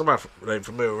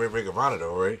familiar with Ring of Honor,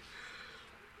 though, right?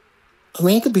 I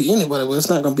mean, it could be anybody, but it's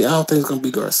not going to be. I don't think it's going to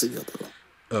be Garcia,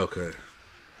 though. Okay.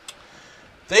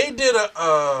 They did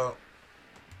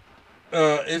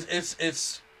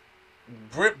it's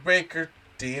Britt Baker,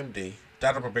 DMD,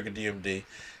 Dr. Britt Baker, DMD,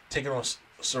 taking on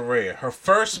Saraya. Her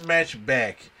first match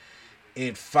back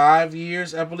in 5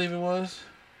 years, I believe it was.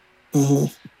 Mm-hmm.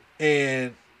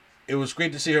 And it was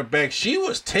great to see her back. She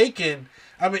was taking...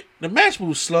 I mean, the match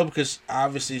moved slow because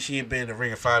obviously she had been in the ring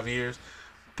in 5 years.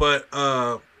 But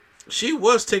she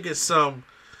was taking some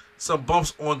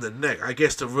bumps on the neck, I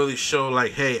guess, to really show,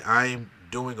 like, hey, I'm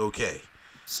doing okay.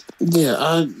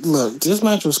 Yeah, look, this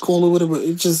match was cool with it, but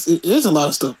there's a lot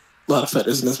of stuff, a lot of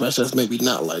factors in this match that's maybe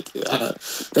not like it.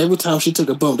 Every time she took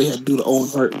a bump, they had to do the Owen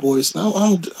Hart voice. Now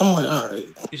I'm like, all right.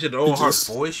 You said the Owen Hart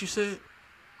voice, you said?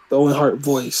 The Owen Hart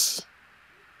voice.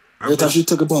 Every time she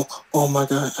took a bump, oh my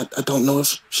God, I don't know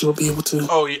if she'll be able to.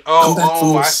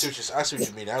 I see what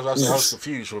you mean. I was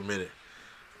confused for a minute.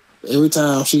 Every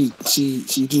time she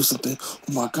do something, oh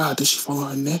my God, did she fall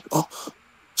on her neck? Oh,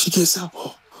 she gets out.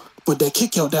 Oh. But that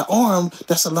kick out, that arm,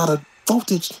 that's a lot of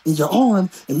voltage in your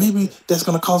arm, and maybe that's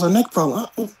gonna cause her neck problem.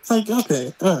 Like,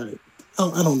 okay, all right,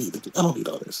 I don't need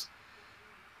all this.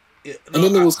 Yeah, and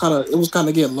then it was kind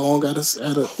of getting long at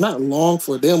not long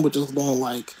for them, but just long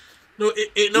like. No,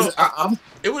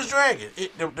 it was dragging.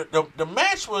 The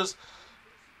match was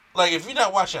like, if you're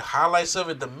not watching highlights of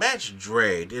it, the match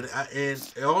dragged, and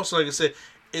also, like I said,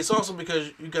 it's also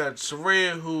because you got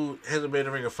Saraya, who hasn't been in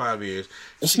the ring in 5 years.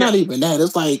 It's not even that.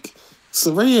 It's like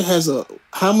Saraya has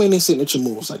how many signature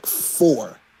moves? Like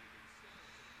 4.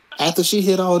 After she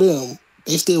hit all them,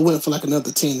 they still went for like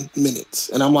another 10 minutes,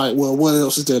 and I'm like, well, what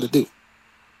else is there to do?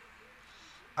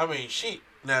 I mean,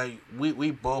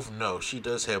 we both know she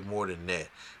does have more than that,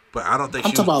 but I don't think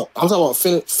I'm talking about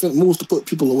moves to put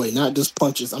people away, not just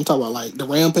punches. I'm talking about like the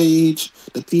Rampage,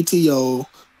 the PTO.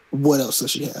 What else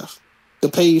does she have? The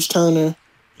Paige Turner.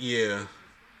 Yeah.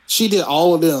 She did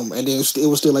all of them, and then it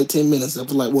was still like 10 minutes. I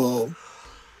was like, well,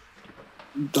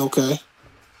 okay.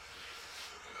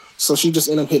 So she just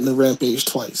ended up hitting the Rampage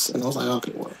twice, and I was like,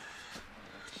 okay, well.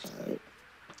 All right.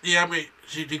 Yeah, I mean,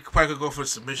 she probably could go for a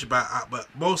submission, but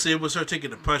mostly it was her taking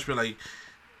the punch. But like,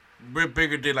 Britt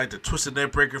Baker did like the twisted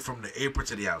neck breaker from the apron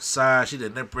to the outside. She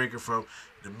did neck breaker from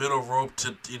the middle rope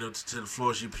to the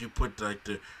floor. She put like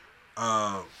the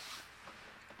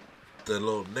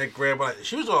little neck grab. Like,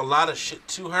 she was doing a lot of shit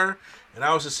to her, and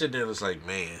I was just sitting there, just like,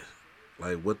 man,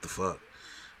 like, what the fuck.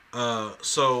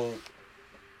 So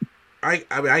I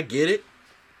mean, I get it,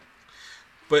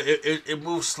 but it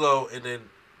moves slow, and then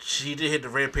she did hit the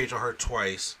Rampage on her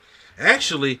twice.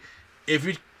 Actually, if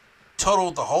you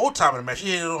total the whole time in the match, she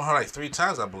hit it on her like 3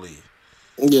 times, I believe.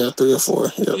 Yeah, 3 or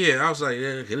 4. Yep. Yeah, I was like, yeah,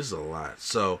 okay, this is a lot.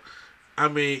 So, I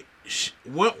mean,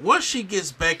 once she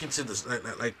gets back into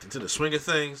the into the swing of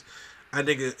things, I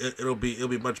think it'll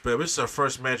be much better. This is her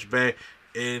first match back,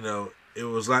 and it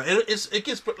was like it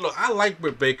gets. Look, I like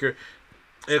Britt Baker.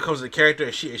 When it comes to the character,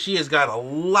 and she has got a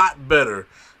lot better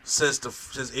since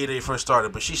 8A first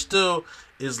started, but she still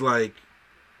is like,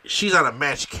 she's not a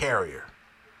match carrier.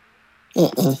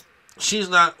 She's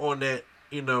not on that,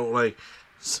 like,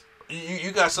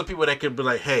 you got some people that can be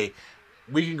like, hey,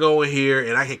 we can go in here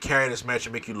and I can carry this match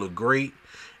and make you look great,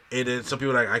 and then some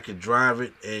people like, I can drive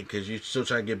it, and because you're still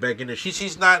trying to get back in there.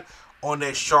 She's not on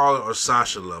that Charlotte or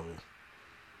Sasha level.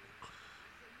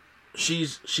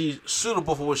 She's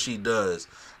suitable for what she does,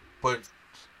 but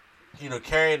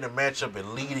carrying the matchup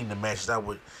and leading the match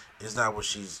is not what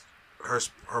she's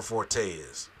her forte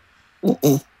is. You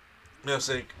know what I'm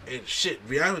saying? And shit,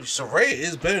 reality, Saraya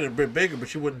is better than Britt Baker,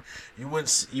 but you wouldn't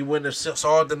have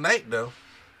saw it tonight though.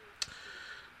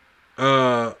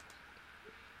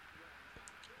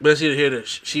 Let's see here that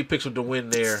she picks up the win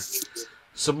there.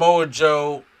 Samoa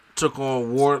Joe took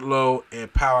on Wardlow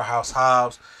and Powerhouse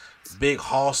Hobbs. Big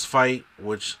Hoss fight,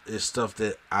 which is stuff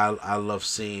that I love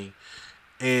seeing.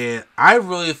 And I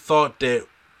really thought that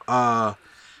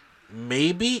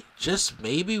maybe, just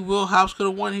maybe, Will Hobbs could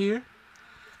have won here,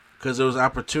 because there was an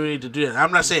opportunity to do that.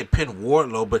 I'm not saying pin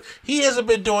Wardlow, but he hasn't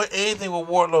been doing anything with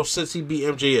Wardlow since he beat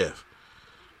MJF.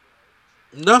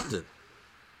 Nothing.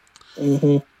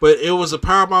 Mm-hmm. But it was a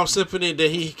powerbomb symphony that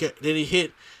he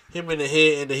hit him in the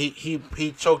head, and then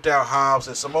he choked out Hobbs.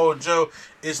 And Samoa Joe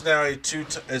is now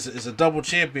is a double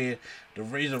champion. The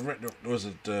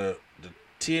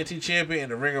TNT champion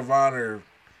and the Ring of Honor.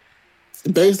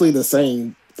 Basically the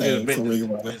same thing for Ring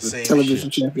of Honor. The television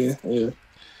champion, yeah.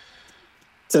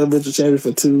 Television champion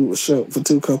for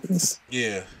two companies.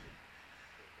 Yeah.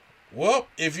 Well,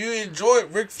 if you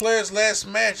enjoyed Ric Flair's last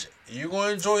match, you're going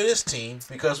to enjoy this team,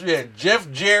 because we had Jeff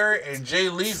Jarrett and Jay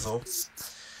Lethal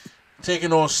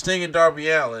taking on Sting and Darby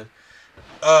Allin.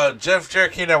 Jeff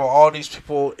Jarrett came out with all these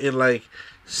people in like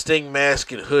Sting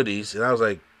mask and hoodies, and I was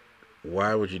like,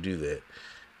 why would you do that?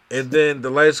 And then the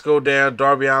lights go down,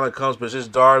 Darby Allin comes, but it's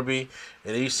just Darby,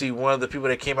 and you see one of the people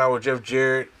that came out with Jeff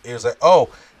Jarrett, and it was like, oh,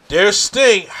 there's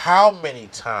Sting. How many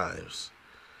times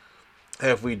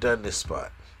have we done this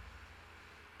spot?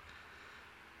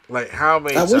 Like, how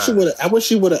many times? I wish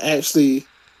he would have actually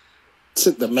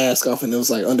took the mask off, and it was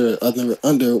like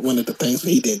under one of the things,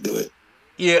 but he didn't do it.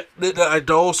 Yeah,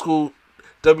 the old school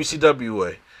WCW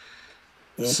way.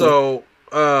 Mm-hmm. So,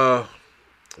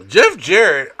 Jeff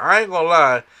Jarrett, I ain't gonna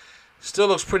lie, still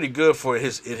looks pretty good for in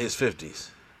his 50s.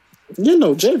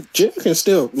 Jeff can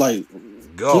still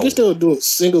go. He can still do a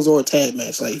singles or a tag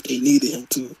match like they needed him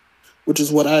to, which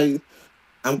is what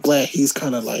I'm glad he's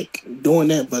kind of like doing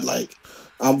that. But like,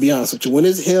 I'll be honest with you, when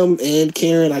it's him and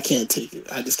Karen, I can't take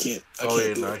it. I just can't.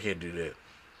 I can't do that.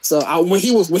 So when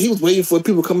he was waiting for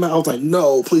people to come out, I was like,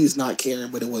 no, please not Karen.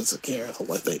 But it was a Karen. I'm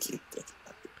like, thank you.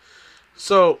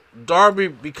 So Darby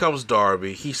becomes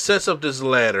Darby. He sets up this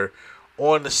ladder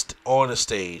on the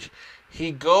stage.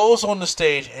 He goes on the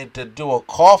stage and to do a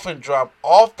coffin drop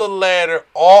off the ladder,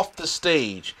 off the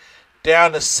stage.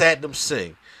 down to Satnam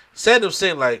Singh. Satnam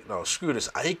Singh like, no, screw this.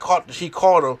 He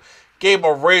called him, gave him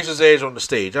a razor's edge on the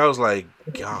stage. I was like,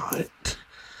 God,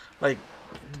 like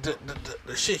the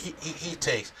shit he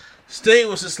takes. Sting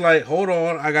was just like, hold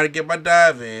on, I gotta get my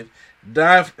dive in.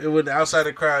 Dive with the outside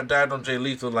the crowd, dived on Jay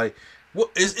Lethal. Like, what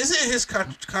isn't it his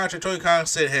contract? Tony Khan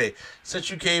said, hey, since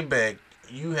you came back,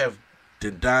 you have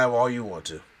to dive all you want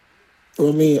to. Well,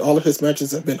 I mean, all of his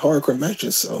matches have been hardcore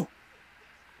matches, so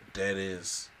that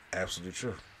is absolutely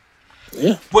true.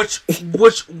 Yeah.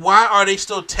 Which, why are they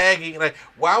still tagging? Like,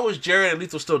 why was Jarrett and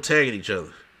Lethal still tagging each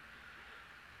other?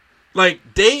 Like,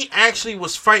 they actually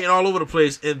was fighting all over the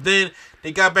place, and then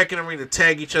they got back in the ring to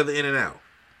tag each other in and out.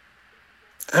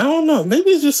 I don't know. Maybe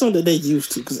it's just something they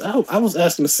used to, because I was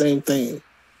asking the same thing.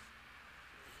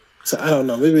 So I don't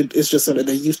know. Maybe it's just something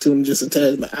they used to and just a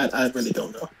tag. I really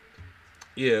don't know.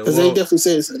 Yeah, because they definitely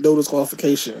said it's a no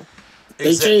disqualification.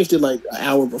 They changed it like an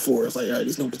hour before. It's like, all right,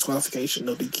 there's no disqualification,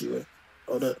 no DQ,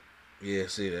 all that. Yeah,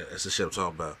 see that's the shit I'm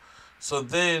talking about. So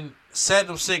then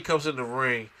Satnam Singh comes in the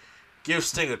ring, gives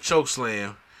Sting a choke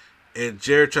slam, and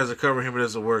Jarrett tries to cover him. It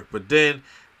doesn't work. But then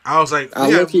I was like, I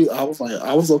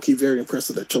was low key very impressed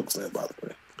with that choke slam, by the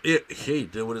way. Yeah, he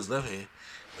did with his left hand.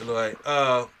 And like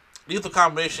lethal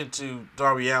combination to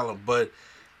Darby Allin, but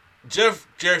Jarrett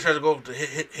tries to go to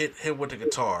hit him with the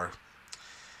guitar,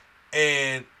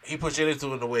 and he puts Jay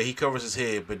Lethal in the way. He covers his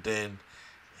head, but then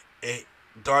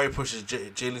Darby pushes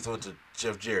Jay Lethal into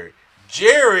Jeff Jarrett.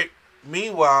 Jarrett,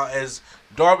 meanwhile, as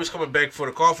Darby's coming back for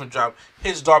the coffin drop,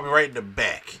 hits Darby right in the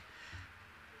back.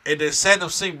 And then Satnam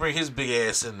Singh bring his big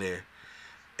ass in there.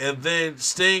 And then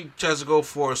Sting tries to go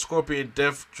for a Scorpion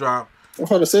Death Drop.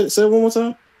 Hold on, say it one more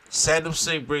time. Satnam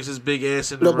Singh brings his big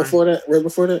ass in the ring. Right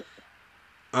before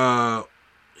that?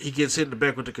 He gets hit in the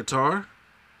back with the guitar.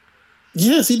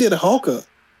 Yes, he did a Hulk up.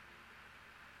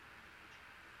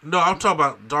 No, I'm talking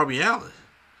about Darby Allin.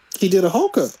 He did a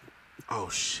Hulk up. Oh,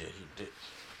 shit, he did.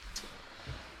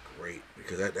 Great,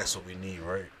 because that's what we need,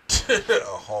 right?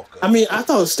 A Hulk up. I mean, I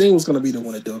thought Sting was going to be the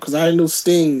one to do it, because I knew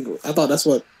Sting, I thought he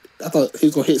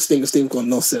was going to hit Sting and Sting was going to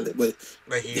no-sell it, but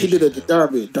like he did it to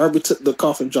Darby. Darby took the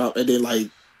coffin drop and then, like,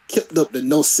 kept up the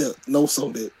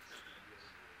no-sold it.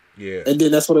 Yeah. And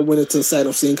then that's when it went into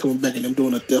Satnam Singh coming back and them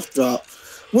doing a death drop,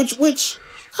 which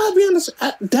I'll be honest,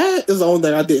 that is the only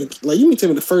thing I didn't like. You mean tell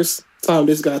me the first time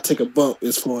this guy take a bump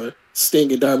is for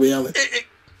Sting and Darby Allin?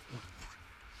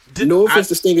 No offense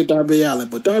to Sting and Darby Allin,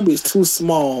 but Darby is too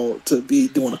small to be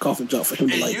doing a coffin drop for him.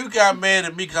 And to like. You got mad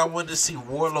at me because I wanted to see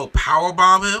Wardlow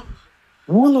powerbomb him.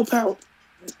 Wardlow power.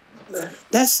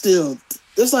 That's still.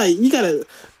 It's like you gotta.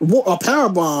 A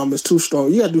powerbomb is too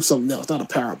strong. You gotta do something else, not a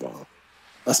powerbomb.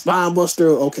 A spine buster,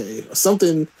 okay,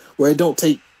 something where it don't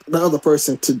take the other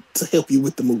person to help you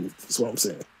with the move. That's what I'm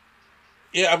saying.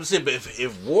 Yeah, I'm saying, but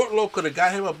if Wardlow could have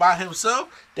got him up by himself,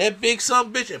 that big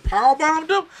son bitch, and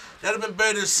powerbombed him, that'd have been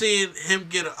better than seeing him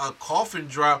get a coffin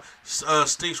drop,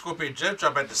 Sting Scorpion Jet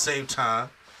drop at the same time.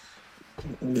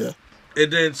 Yeah.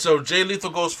 And then so Jay Lethal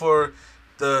goes for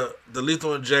the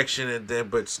lethal injection,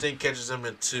 but Sting catches him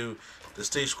into the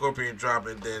Sting Scorpion drop,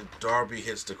 and then Darby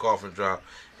hits the coffin drop,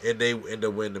 and they end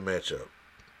up winning the matchup.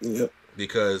 Yep.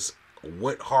 Because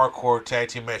what hardcore tag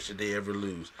team match did they ever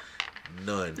lose?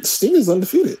 None. Sting is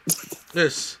undefeated.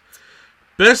 Yes.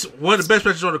 One of the best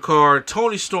matches on the card.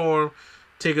 Tony Storm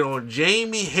taking on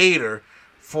Jamie Hayter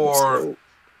for.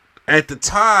 At the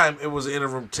time, it was the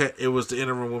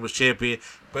interim women's champion.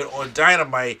 But on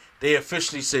Dynamite, they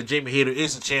officially said Jamie Hayter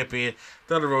is the champion.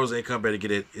 Thunder Rosa ain't come back to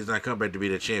get it. Is not come back to be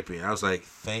the champion. I was like,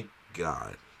 thank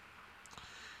God.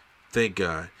 Thank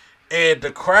God. And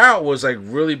the crowd was like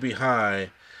really behind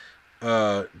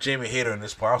Jamie Hayter in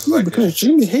this part. Because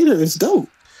Jamie Hayter is dope.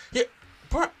 Yeah,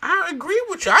 bro, I agree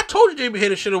with you. I told you Jamie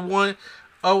Hayter should have won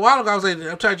a while ago. I was like,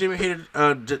 I'm tired of Jamie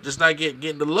Hayter just not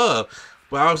getting the love.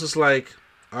 But I was just like,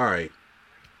 all right.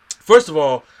 First of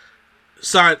all,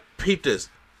 peep this.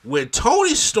 When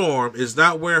Toni Storm is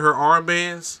not wearing her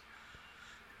armbands,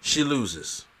 she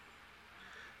loses.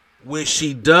 When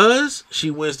she does,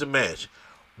 she wins the match.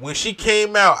 When she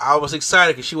came out, I was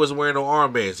excited because she wasn't wearing no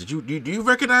armbands. Do you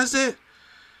recognize that?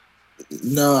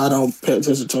 No, I don't pay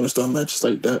attention to Toni Storm matches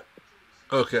like that.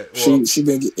 Okay, well, she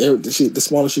been getting the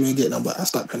smaller she been getting. I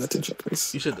stopped paying attention.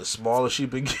 Please. You said the smaller she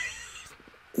been getting.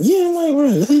 Yeah, like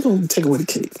right. How you gonna take away the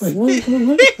cake? Like what?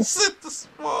 He said the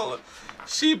smaller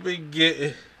she been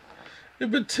getting.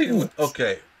 It been taking.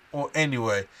 Okay. Well,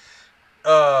 anyway,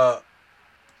 it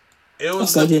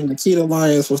was like getting Nikita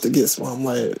Lyons supposed to get small. I'm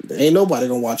like, ain't nobody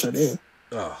gonna watch her then.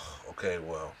 Oh, okay.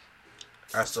 Well,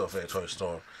 I still fan Toni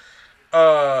Storm.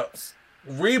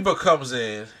 Reba comes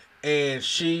in and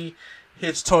she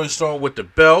hits Toni Storm with the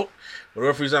belt. The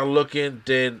referee's not looking.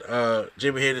 Then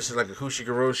Jamie Hayter is like a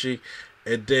Hushigoroshi,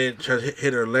 and then tries to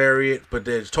hit her lariat, but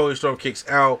then Toni Storm kicks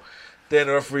out. Then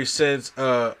the referee sends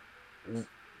Rebel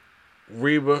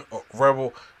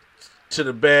to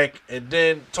the back, and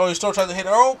then Toni Storm tries to hit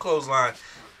her own clothesline.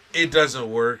 It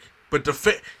doesn't work. But the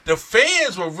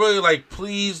fans were really like,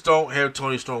 please don't have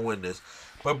Toni Storm win this.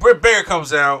 But Britt Baker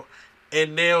comes out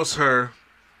and nails her.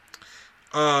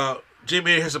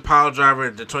 Jamie Hayter hits a pile driver,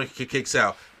 and then Toni kicks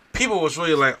out. People was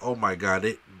really like, oh my God,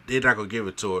 they're not going to give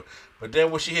it to her. But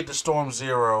then when she hit the Storm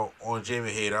Zero on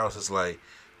Jamie Hayter, I was just like,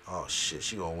 oh shit,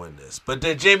 she going to win this. But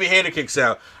then Jamie Hayter kicks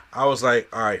out. I was like,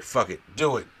 all right, fuck it.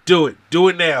 Do it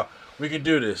now. We can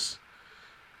do this.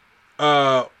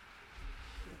 Rebel,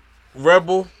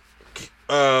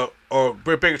 or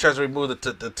Britt Baker tries to remove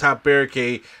the top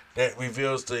barricade that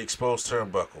reveals the exposed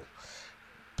turnbuckle.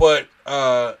 But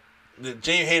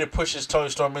Jamie Hayter pushes Toni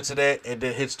Storm into that and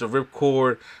then hits the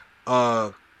ripcord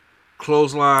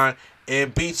clothesline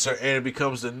and beats her, and it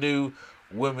becomes the new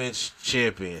women's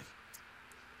champion.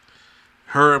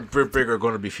 Her and Britt Baker are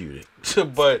going to be feuding,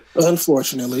 but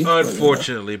unfortunately, but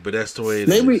that's the way it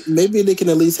is. Maybe they can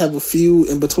at least have a feud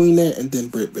in between that and then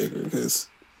Britt Baker, because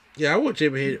I want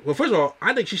Jamie Hayter. Well, first of all,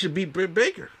 I think she should beat Britt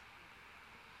Baker.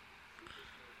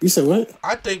 You said what?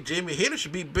 I think Jamie Hayter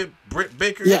should beat Britt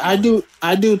Baker. Yeah, anyway.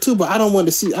 I do too, but I don't want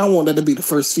that to be the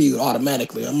first feud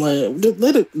automatically. I'm like,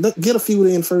 let get a feud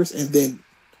in first, and then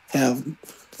have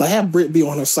Britt be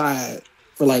on her side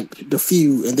for like the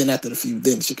feud, and then after the feud,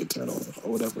 then she could turn on her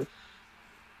or whatever.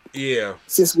 Yeah.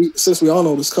 Since we all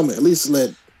know this coming, at least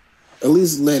let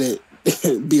it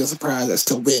be a surprise that's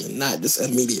still been, not just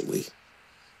immediately.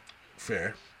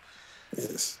 Fair.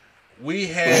 Yes. We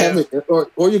have or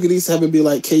you could at least have it be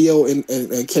like KO and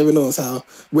Kevin Owens, how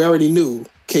we already knew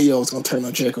KO was gonna turn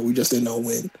on Jericho, we just didn't know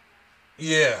when.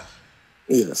 Yeah.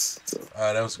 Yes. So.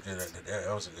 That was good.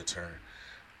 That was a good turn.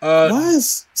 Why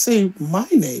is say my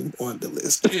name on the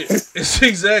list? It's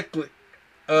exactly.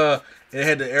 It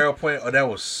had the arrow point. Oh, that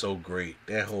was so great.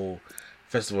 That whole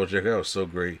Festival of Jericho, that was so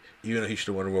great. Even though he should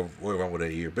have won the Royal Rumble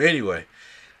that year. But anyway,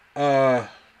 if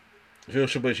you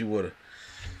should, but you would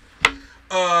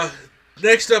have.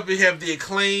 Next up, we have the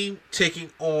Acclaim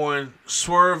taking on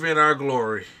Swerve in Our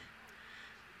Glory.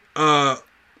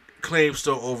 Acclaim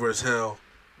still over as hell.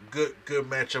 Good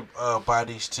matchup by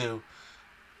these two.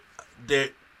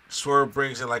 That Swerve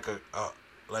brings in like the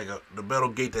metal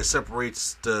gate that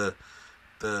separates the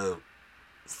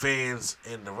fans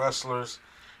and the wrestlers,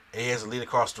 and he has to lead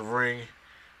across the ring.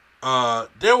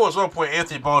 There was one point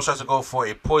Anthony Bones tries to go for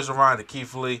a poison ride to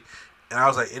Keith Lee, and I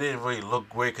was like, it didn't really look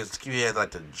great because Keith Lee had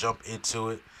like to jump into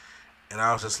it, and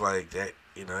I was just like, that,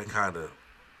 it kind of,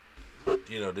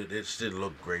 it just didn't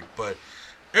look great, but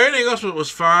everything else was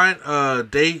fine.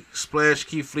 They splashed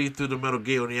Keith Lee through the metal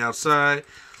gate on the outside.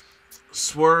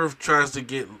 Swerve tries to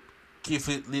get Keith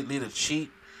Lee to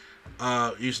cheat,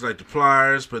 using like the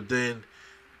pliers, but then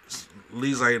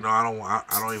Lee's like, no, I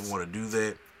don't even want to do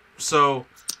that. So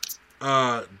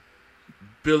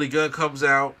Billy Gunn comes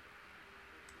out,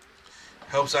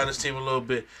 helps out his team a little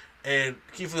bit, and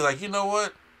Keith Lee's like, you know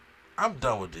what? I'm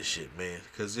done with this shit, man,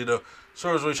 because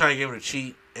Swerve's really trying to get him to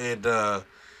cheat, and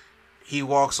he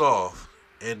walks off,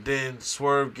 and then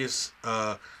Swerve gets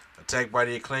attacked by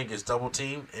the Acclaim, gets double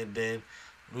teamed, and then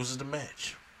loses the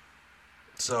match.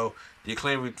 So the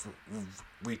Acclaim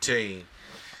retain,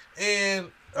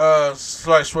 and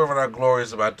Swerve in Our Glory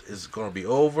is going to be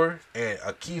over, and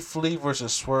a Keith Lee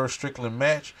versus Swerve Strickland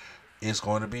match is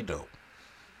going to be dope.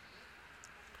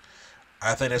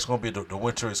 I think that's going to be the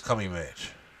Winter is Coming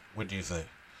match. What do you think?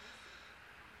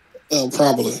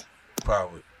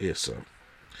 Probably. Yes, sir.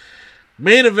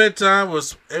 Main event time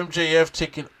was MJF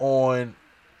taking on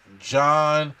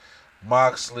Jon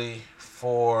Moxley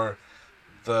for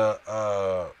the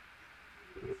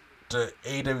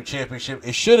AEW Championship.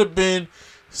 It should have been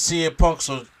CM Punk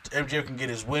so MJF can get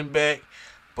his win back,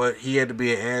 but he had to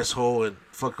be an asshole and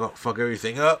fuck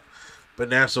everything up. But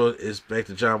now so it's back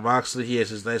to Jon Moxley. He has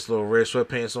his nice little red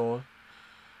sweatpants on.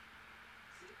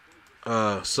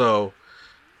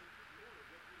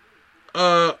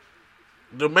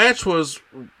 The match was,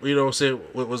 was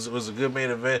a good main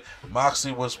event.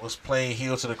 Moxley was playing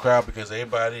heel to the crowd because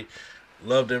everybody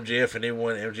loved MJF and they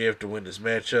wanted MJF to win this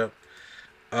matchup.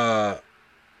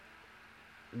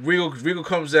 Regal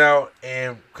comes out,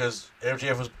 and because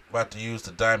MJF was about to use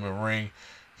the diamond ring,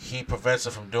 he prevents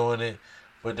him from doing it,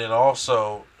 but then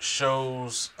also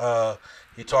shows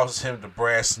he tosses him the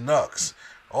brass knucks.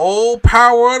 Old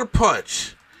power of the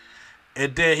punch.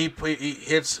 And then he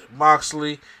hits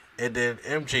Moxley, and then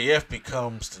MJF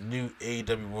becomes the new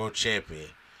AEW World Champion.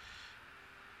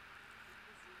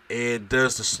 and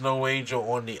does the Snow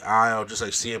Angel on the aisle, just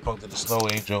like CM Punk did the Snow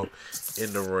Angel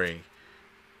in the ring.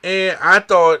 And I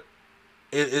thought,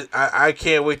 I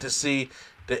can't wait to see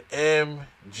the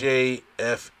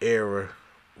MJF era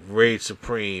Reign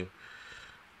Supreme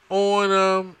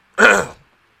on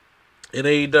in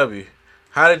AEW.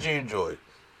 How did you enjoy it?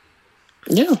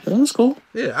 Yeah, that was cool.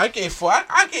 Yeah, I gave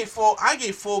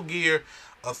Full Gear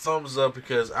a thumbs up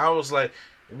because I was like,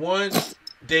 one,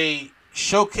 they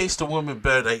showcased the women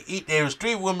better. There was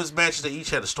 3 women's matches that each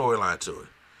had a storyline to it.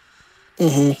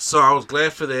 Mm-hmm. So I was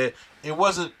glad for that. It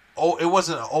wasn't an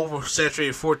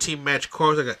oversaturated 14 match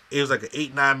card. It was like an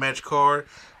 8-9 match card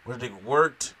where they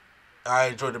worked. I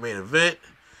enjoyed the main event.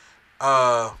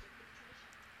 I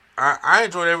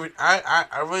enjoyed I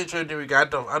really enjoyed every guy. I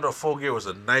thought Full Gear was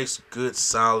a nice, good,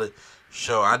 solid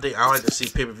show. I like to see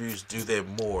pay-per-views do that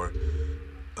more.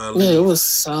 Yeah, it was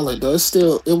solid though.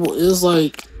 It was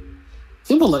like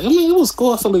people like. I mean, it was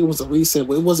cool. I feel like it was a reset,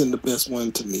 but it wasn't the best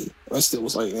one to me. I still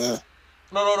was like, yeah.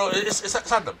 No. It's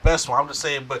not the best one. I'm just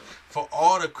saying, but for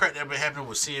all the crap that been happening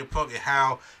with CM Punk and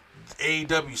how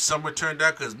AEW summer turned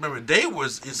out, because remember they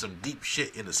was in some deep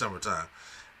shit in the summertime,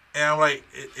 and I'm like,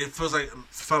 it felt like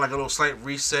a little slight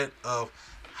reset of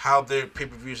how their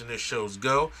pay-per-views and their shows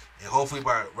go, and hopefully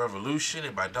by Revolution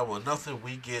and by Double or Nothing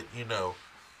we get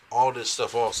all this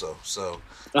stuff also. So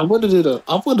I would have did a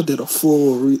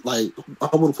full I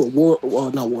would have put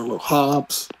Warlord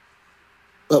Hobbs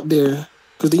up there.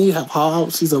 Because then you have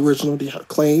Hobbs, he's original. They have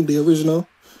Claim, the original.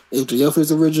 MJF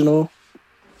is original.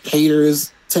 Hater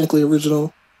is technically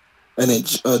original. And then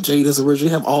Jade is original.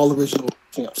 You have all original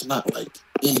champs, not like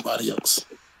anybody else.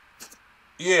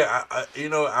 Yeah, I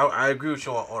agree with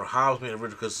you on Hobbs being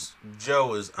original because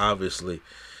Joe is obviously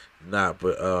not.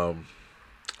 But I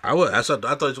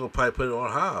thought he was going to probably put it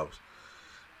on Hobbs.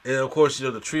 And of course,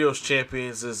 the Trios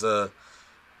Champions is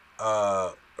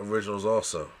originals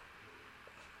also.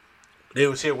 They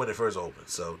was here when it first opened,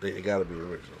 so they got to be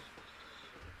original.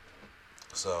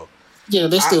 So yeah,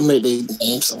 they still made their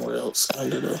name somewhere else. I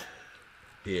don't know.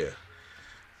 Yeah.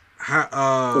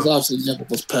 Because obviously Neville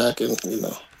was Pac, and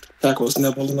Pac was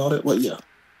Neville and all that. But yeah.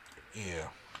 Yeah.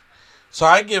 So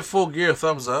I give Full Gear a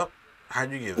thumbs up.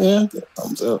 How'd you give it? Yeah,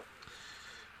 thumbs up.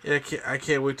 Yeah, I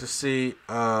can't wait to see.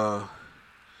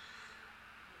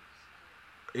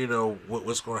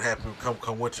 What's going to happen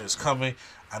come winter is coming.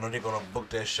 I know they're going to book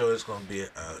that show. It's going to be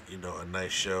a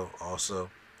nice show also.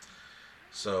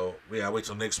 So I wait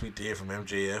till next week to hear from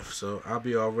MJF. So I'll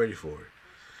be all ready for it.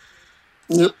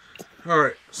 Yep. All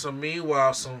right. So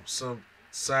meanwhile, some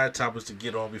side topics to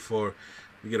get on before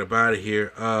we get up out of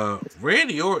here.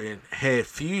 Randy Orton had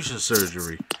fusion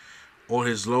surgery on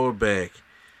his lower back,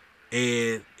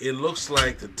 and it looks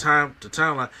like the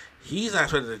timeline. He's not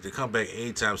expected to come back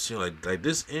anytime soon. Like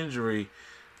this injury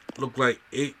looked like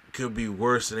it could be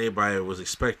worse than anybody was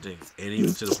expecting, and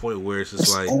even to the point where it's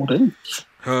just like old age.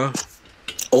 Huh?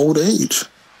 Old age.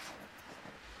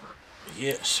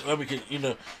 Yes, I mean,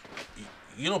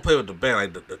 you don't play with the back.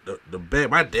 Like the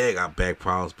back. My dad got back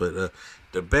problems, but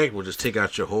the back will just take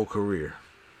out your whole career.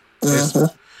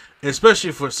 Mm-hmm.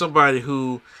 Especially for somebody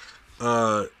who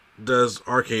does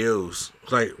RKOs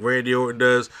like Randy Orton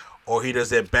does. Or he does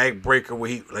that back breaker where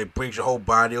he brings your whole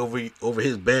body over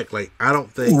his back. Like I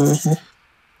don't think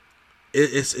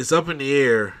it's up in the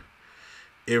air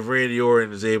if Randy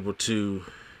Orton is able to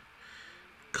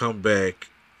come back.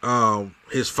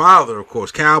 His father, of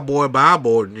course, Cowboy Bob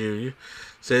Orton Jr.,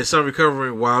 said his son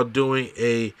recovering while doing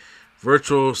a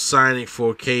virtual signing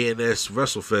for KNS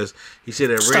WrestleFest. He said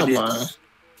that Randy.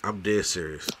 I'm dead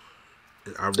serious.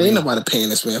 Ain't nobody paying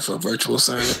this man for a virtual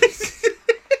signing.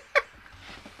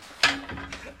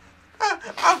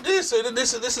 I'm dead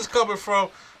serious. This is coming from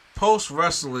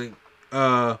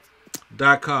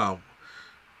postwrestling.com,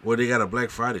 where they got a Black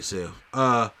Friday sale.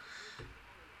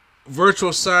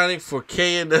 Virtual signing for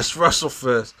KNS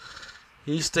WrestleFest.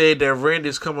 He stated that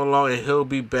Randy's coming along and he'll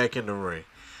be back in the ring.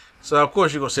 So, of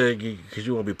course, you're going to say that because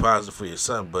you want to be positive for your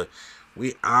son, but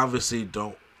we obviously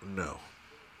don't know.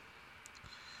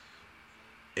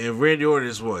 And Randy Orton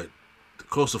is what?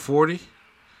 Close to 40?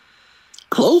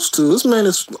 Close to. This man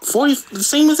is 40, the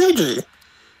same as AJ.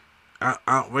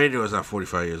 Randy Orton's not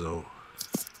 45 years old.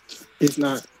 He's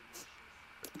not.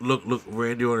 Look,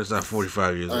 Randy Orton is not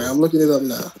 45 years old. Right, I'm looking it up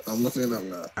now.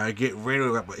 I get Randy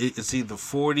Orton, but it's either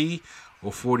 40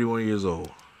 or 41 years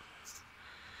old.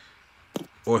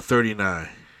 Or 39.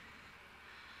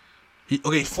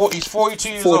 He's 42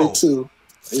 years old. 42.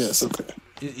 Yes, okay.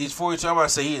 He's 42. I'm about to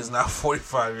say he is now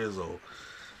 45 years old.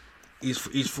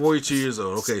 He's 42 years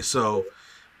old. Okay, so,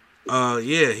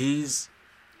 he's.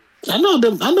 I know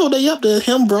them. I know they up there.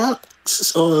 Him, Brock,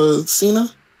 Cena.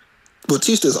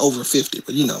 Batista's over 50,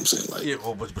 but you know what I'm saying. Like, Yeah,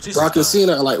 well, but Batista's Brock and done.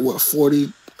 Cena are like what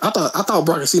 40. I thought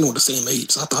Brock and Cena were the same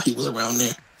age. So I thought he was around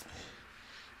there.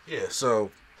 Yeah,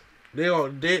 so they all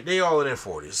in their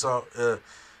 40s. So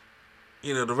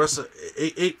the rest of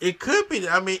it could be.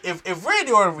 I mean, if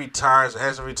Randy Orton retires or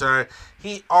hasn't retired,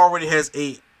 he already has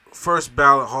a first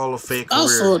ballot Hall of Fame career.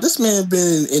 Also, this man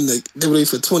been in the WWE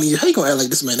for 20 years. How you gonna act like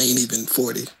this man ain't even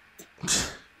 40?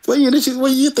 What year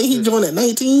think he joined at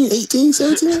 19, 18,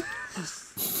 17?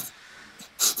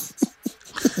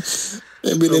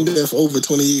 And been in there for over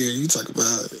 20 years. You talk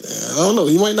about, I don't know,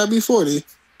 he might not be 40.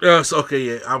 So, okay,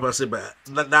 yeah, I'm about to say, but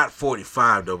not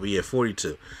 45 though, but yeah,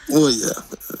 42. Oh yeah.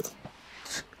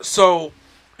 So,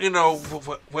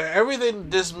 for everything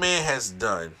this man has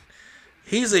done,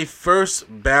 he's a first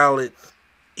ballot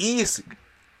easy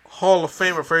Hall of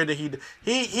Famer for everything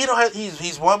he don't have.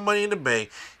 He's won Money in the Bank.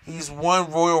 He's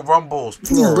won Royal Rumbles.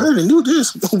 Yeah, we already knew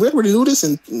this. We already knew this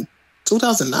in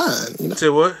 2009. Say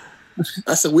what?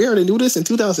 I said we already knew this in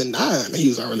 2009. He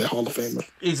was already a Hall of Famer.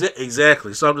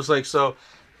 Exactly. So I'm just like, so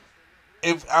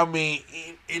if I'm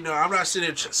not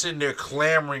sitting there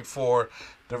clamoring for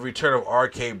the return of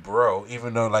RK Bro,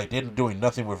 even though like they're doing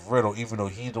nothing with Riddle, even though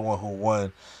he's the one who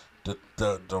won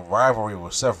the rivalry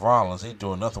with Seth Rollins, he's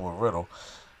doing nothing with Riddle.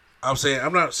 I'm saying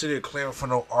I'm not sitting there clamoring for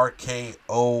no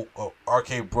RKO or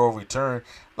RK Bro return.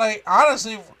 Like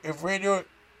honestly, if Randy Orton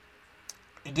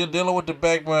dealing with the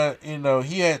background,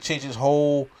 he had to change his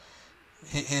whole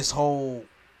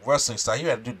wrestling style. He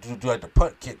had to do like the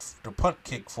punt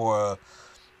kick for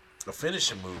a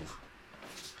finishing move.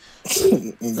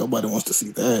 Nobody wants to see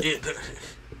that.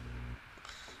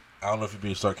 I don't know if you're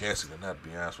being sarcastic or not, to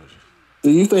be honest with you.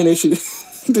 Do you think they should?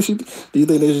 Do you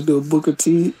think they should do a Booker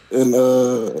T and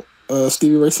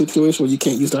Stevie Ray situation where you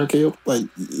can't use the RKO? Like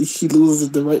he loses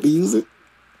the right to use it.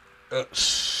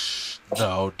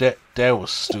 No, that was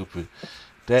stupid.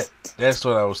 That's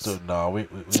what I was doing. No, we're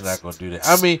not gonna do that.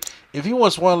 I mean, if he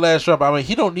wants one last run, I mean,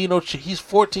 he don't need no. He's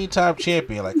 14-time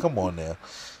champion. Like, come on now.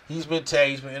 He's been tagged.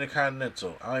 He's been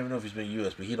Intercontinental. I don't even know if he's been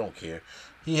US, but he don't care.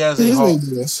 He has He's been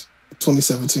US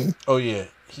 2017. Oh yeah,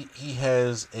 he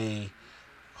has a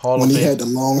Hall when of he Fame. had the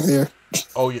long hair.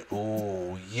 Oh yeah,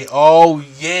 oh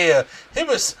yeah.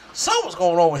 Something was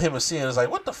going on with him and Cena. It's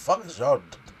like, what the fuck is y'all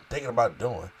thinking about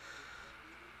doing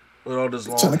with all this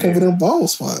long Trying to cover them ball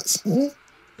spots.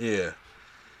 Yeah.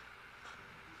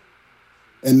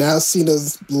 And now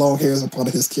Cena's long hair is a part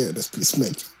of his character's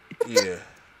Peacemaker. Yeah.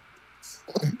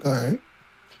 All right.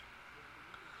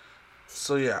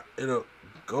 So yeah,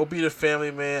 go be the family,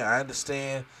 man. I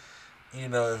understand.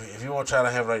 If you want to try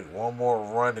to have like one more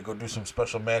run to go do some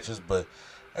special matches, but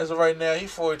as of right now,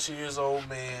 he's 42 years old,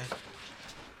 man.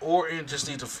 Orton just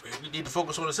need to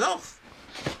focus on his health.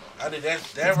 I think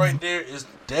that right there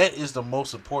is the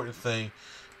most important thing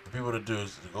for people to do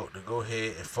is to go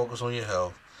ahead and focus on your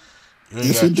health.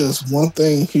 If he does one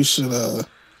thing, he should.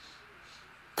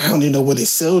 I don't even know where they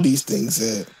sell these things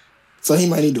at. So he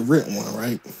might need to rent one,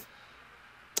 right?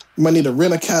 He might need to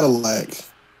rent a Cadillac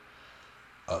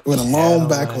with a long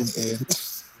back on the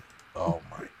end. Oh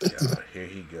my God! Here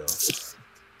he goes.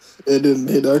 And then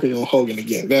hit RKO on Hogan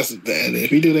again. That's that. If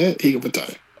he do that, he can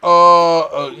retire.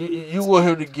 You want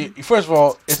him to get first of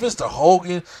all, if it's the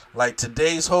Hogan, like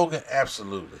today's Hogan,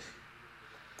 absolutely.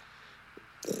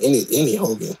 Any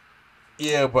Hogan.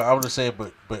 Yeah, but I'm just saying,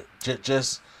 but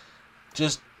just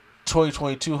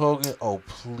 2022 Hogan. Oh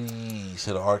please,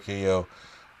 hit an RKO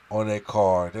on that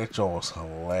card. That joint was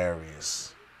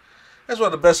hilarious. That's one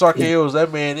of the best RKOs.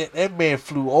 That man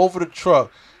flew over the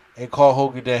truck and called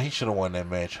Hogan down. He should have won that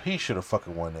match. He should have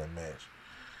fucking won that match.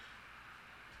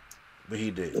 But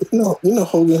he did. You know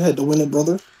Hogan had the winning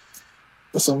brother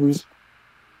for some reason.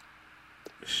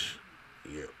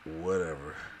 Yeah,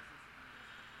 whatever.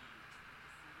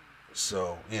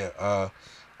 So yeah,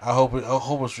 I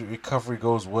hope his recovery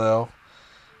goes well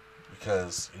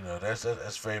because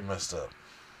that's very messed up.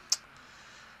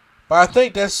 But I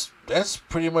think that's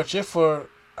pretty much it for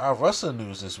our wrestling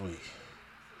news this week.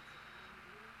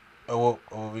 What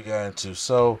we got into.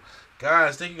 So,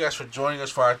 guys, thank you guys for joining us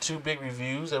for our 2 big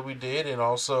reviews that we did, and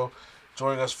also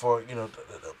joining us for the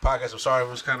podcast. I'm sorry it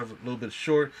was kind of a little bit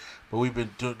short, but we've been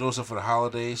doing stuff for the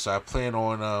holidays, so I plan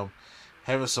on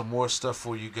having some more stuff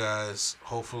for you guys.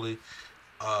 Hopefully,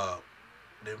 that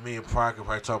me and Prime can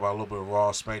probably talk about a little bit of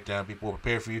Raw, SmackDown, be more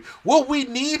prepared for you. What we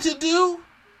need to do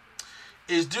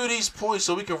is do these points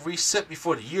so we can reset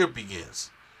before the year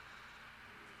begins.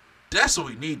 That's what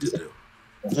we need to do.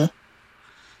 Yeah.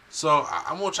 So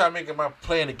I'm gonna try to make it my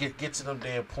plan to get to them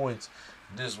damn points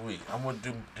this week. I'm gonna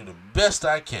do the best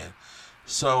I can.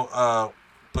 So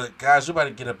But guys, we're about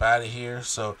to get up out of here.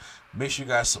 So make sure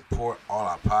you guys support all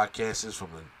our podcasts from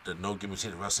the No Gimmicks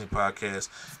Hidden Wrestling Podcast,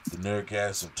 the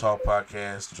Nerdgasm Talk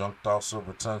Podcast, Drunk Thoughts,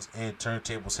 Sober Tongues, and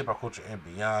Turntables, Hip Hop Culture, and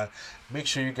Beyond. Make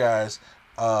sure you guys,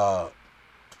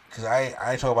 because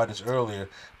I talked about this earlier,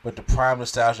 but the Prime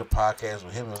Nostalgia Podcast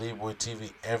with him and Leeboy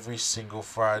TV every single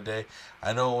Friday.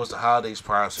 I know it was the holidays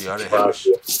prior, so y'all didn't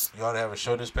have a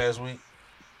show this past week?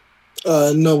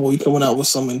 No, we coming out with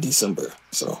some in December,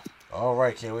 so. All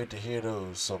right, can't wait to hear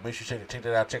those. So make sure you check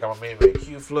that out. Check out my main man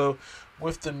Q Flow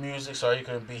with the music. Sorry you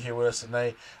couldn't be here with us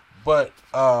tonight, but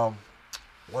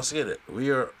once again,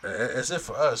 we are that's it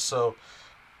for us. So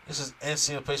this is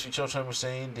NC, the place we chose to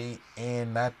saying D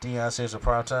and not Deion Sanders of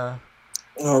Prime Time.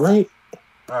 All right,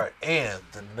 and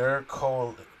the Nerd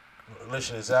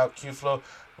Coalition is out. Q Flow,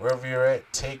 wherever you're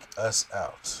at, take us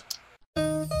out.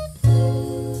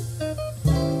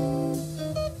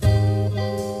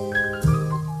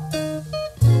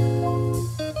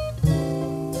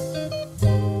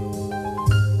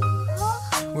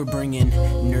 We're bringing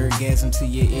nerdgasm to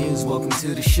your ears. Welcome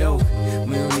to the show.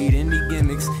 We don't need any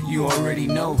gimmicks, you already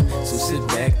know. So sit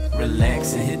back,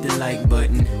 relax, and hit the like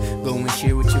button. Go and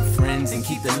share with your friends and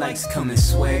keep the likes coming.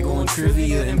 Swag on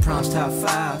trivia and prompts top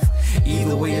 5.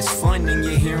 Either way, it's fun and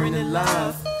you're hearing it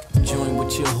live. Join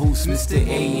with your host, Mr.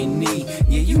 A&E.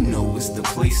 Yeah, you know it's the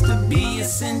place to be.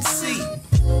 It's NC.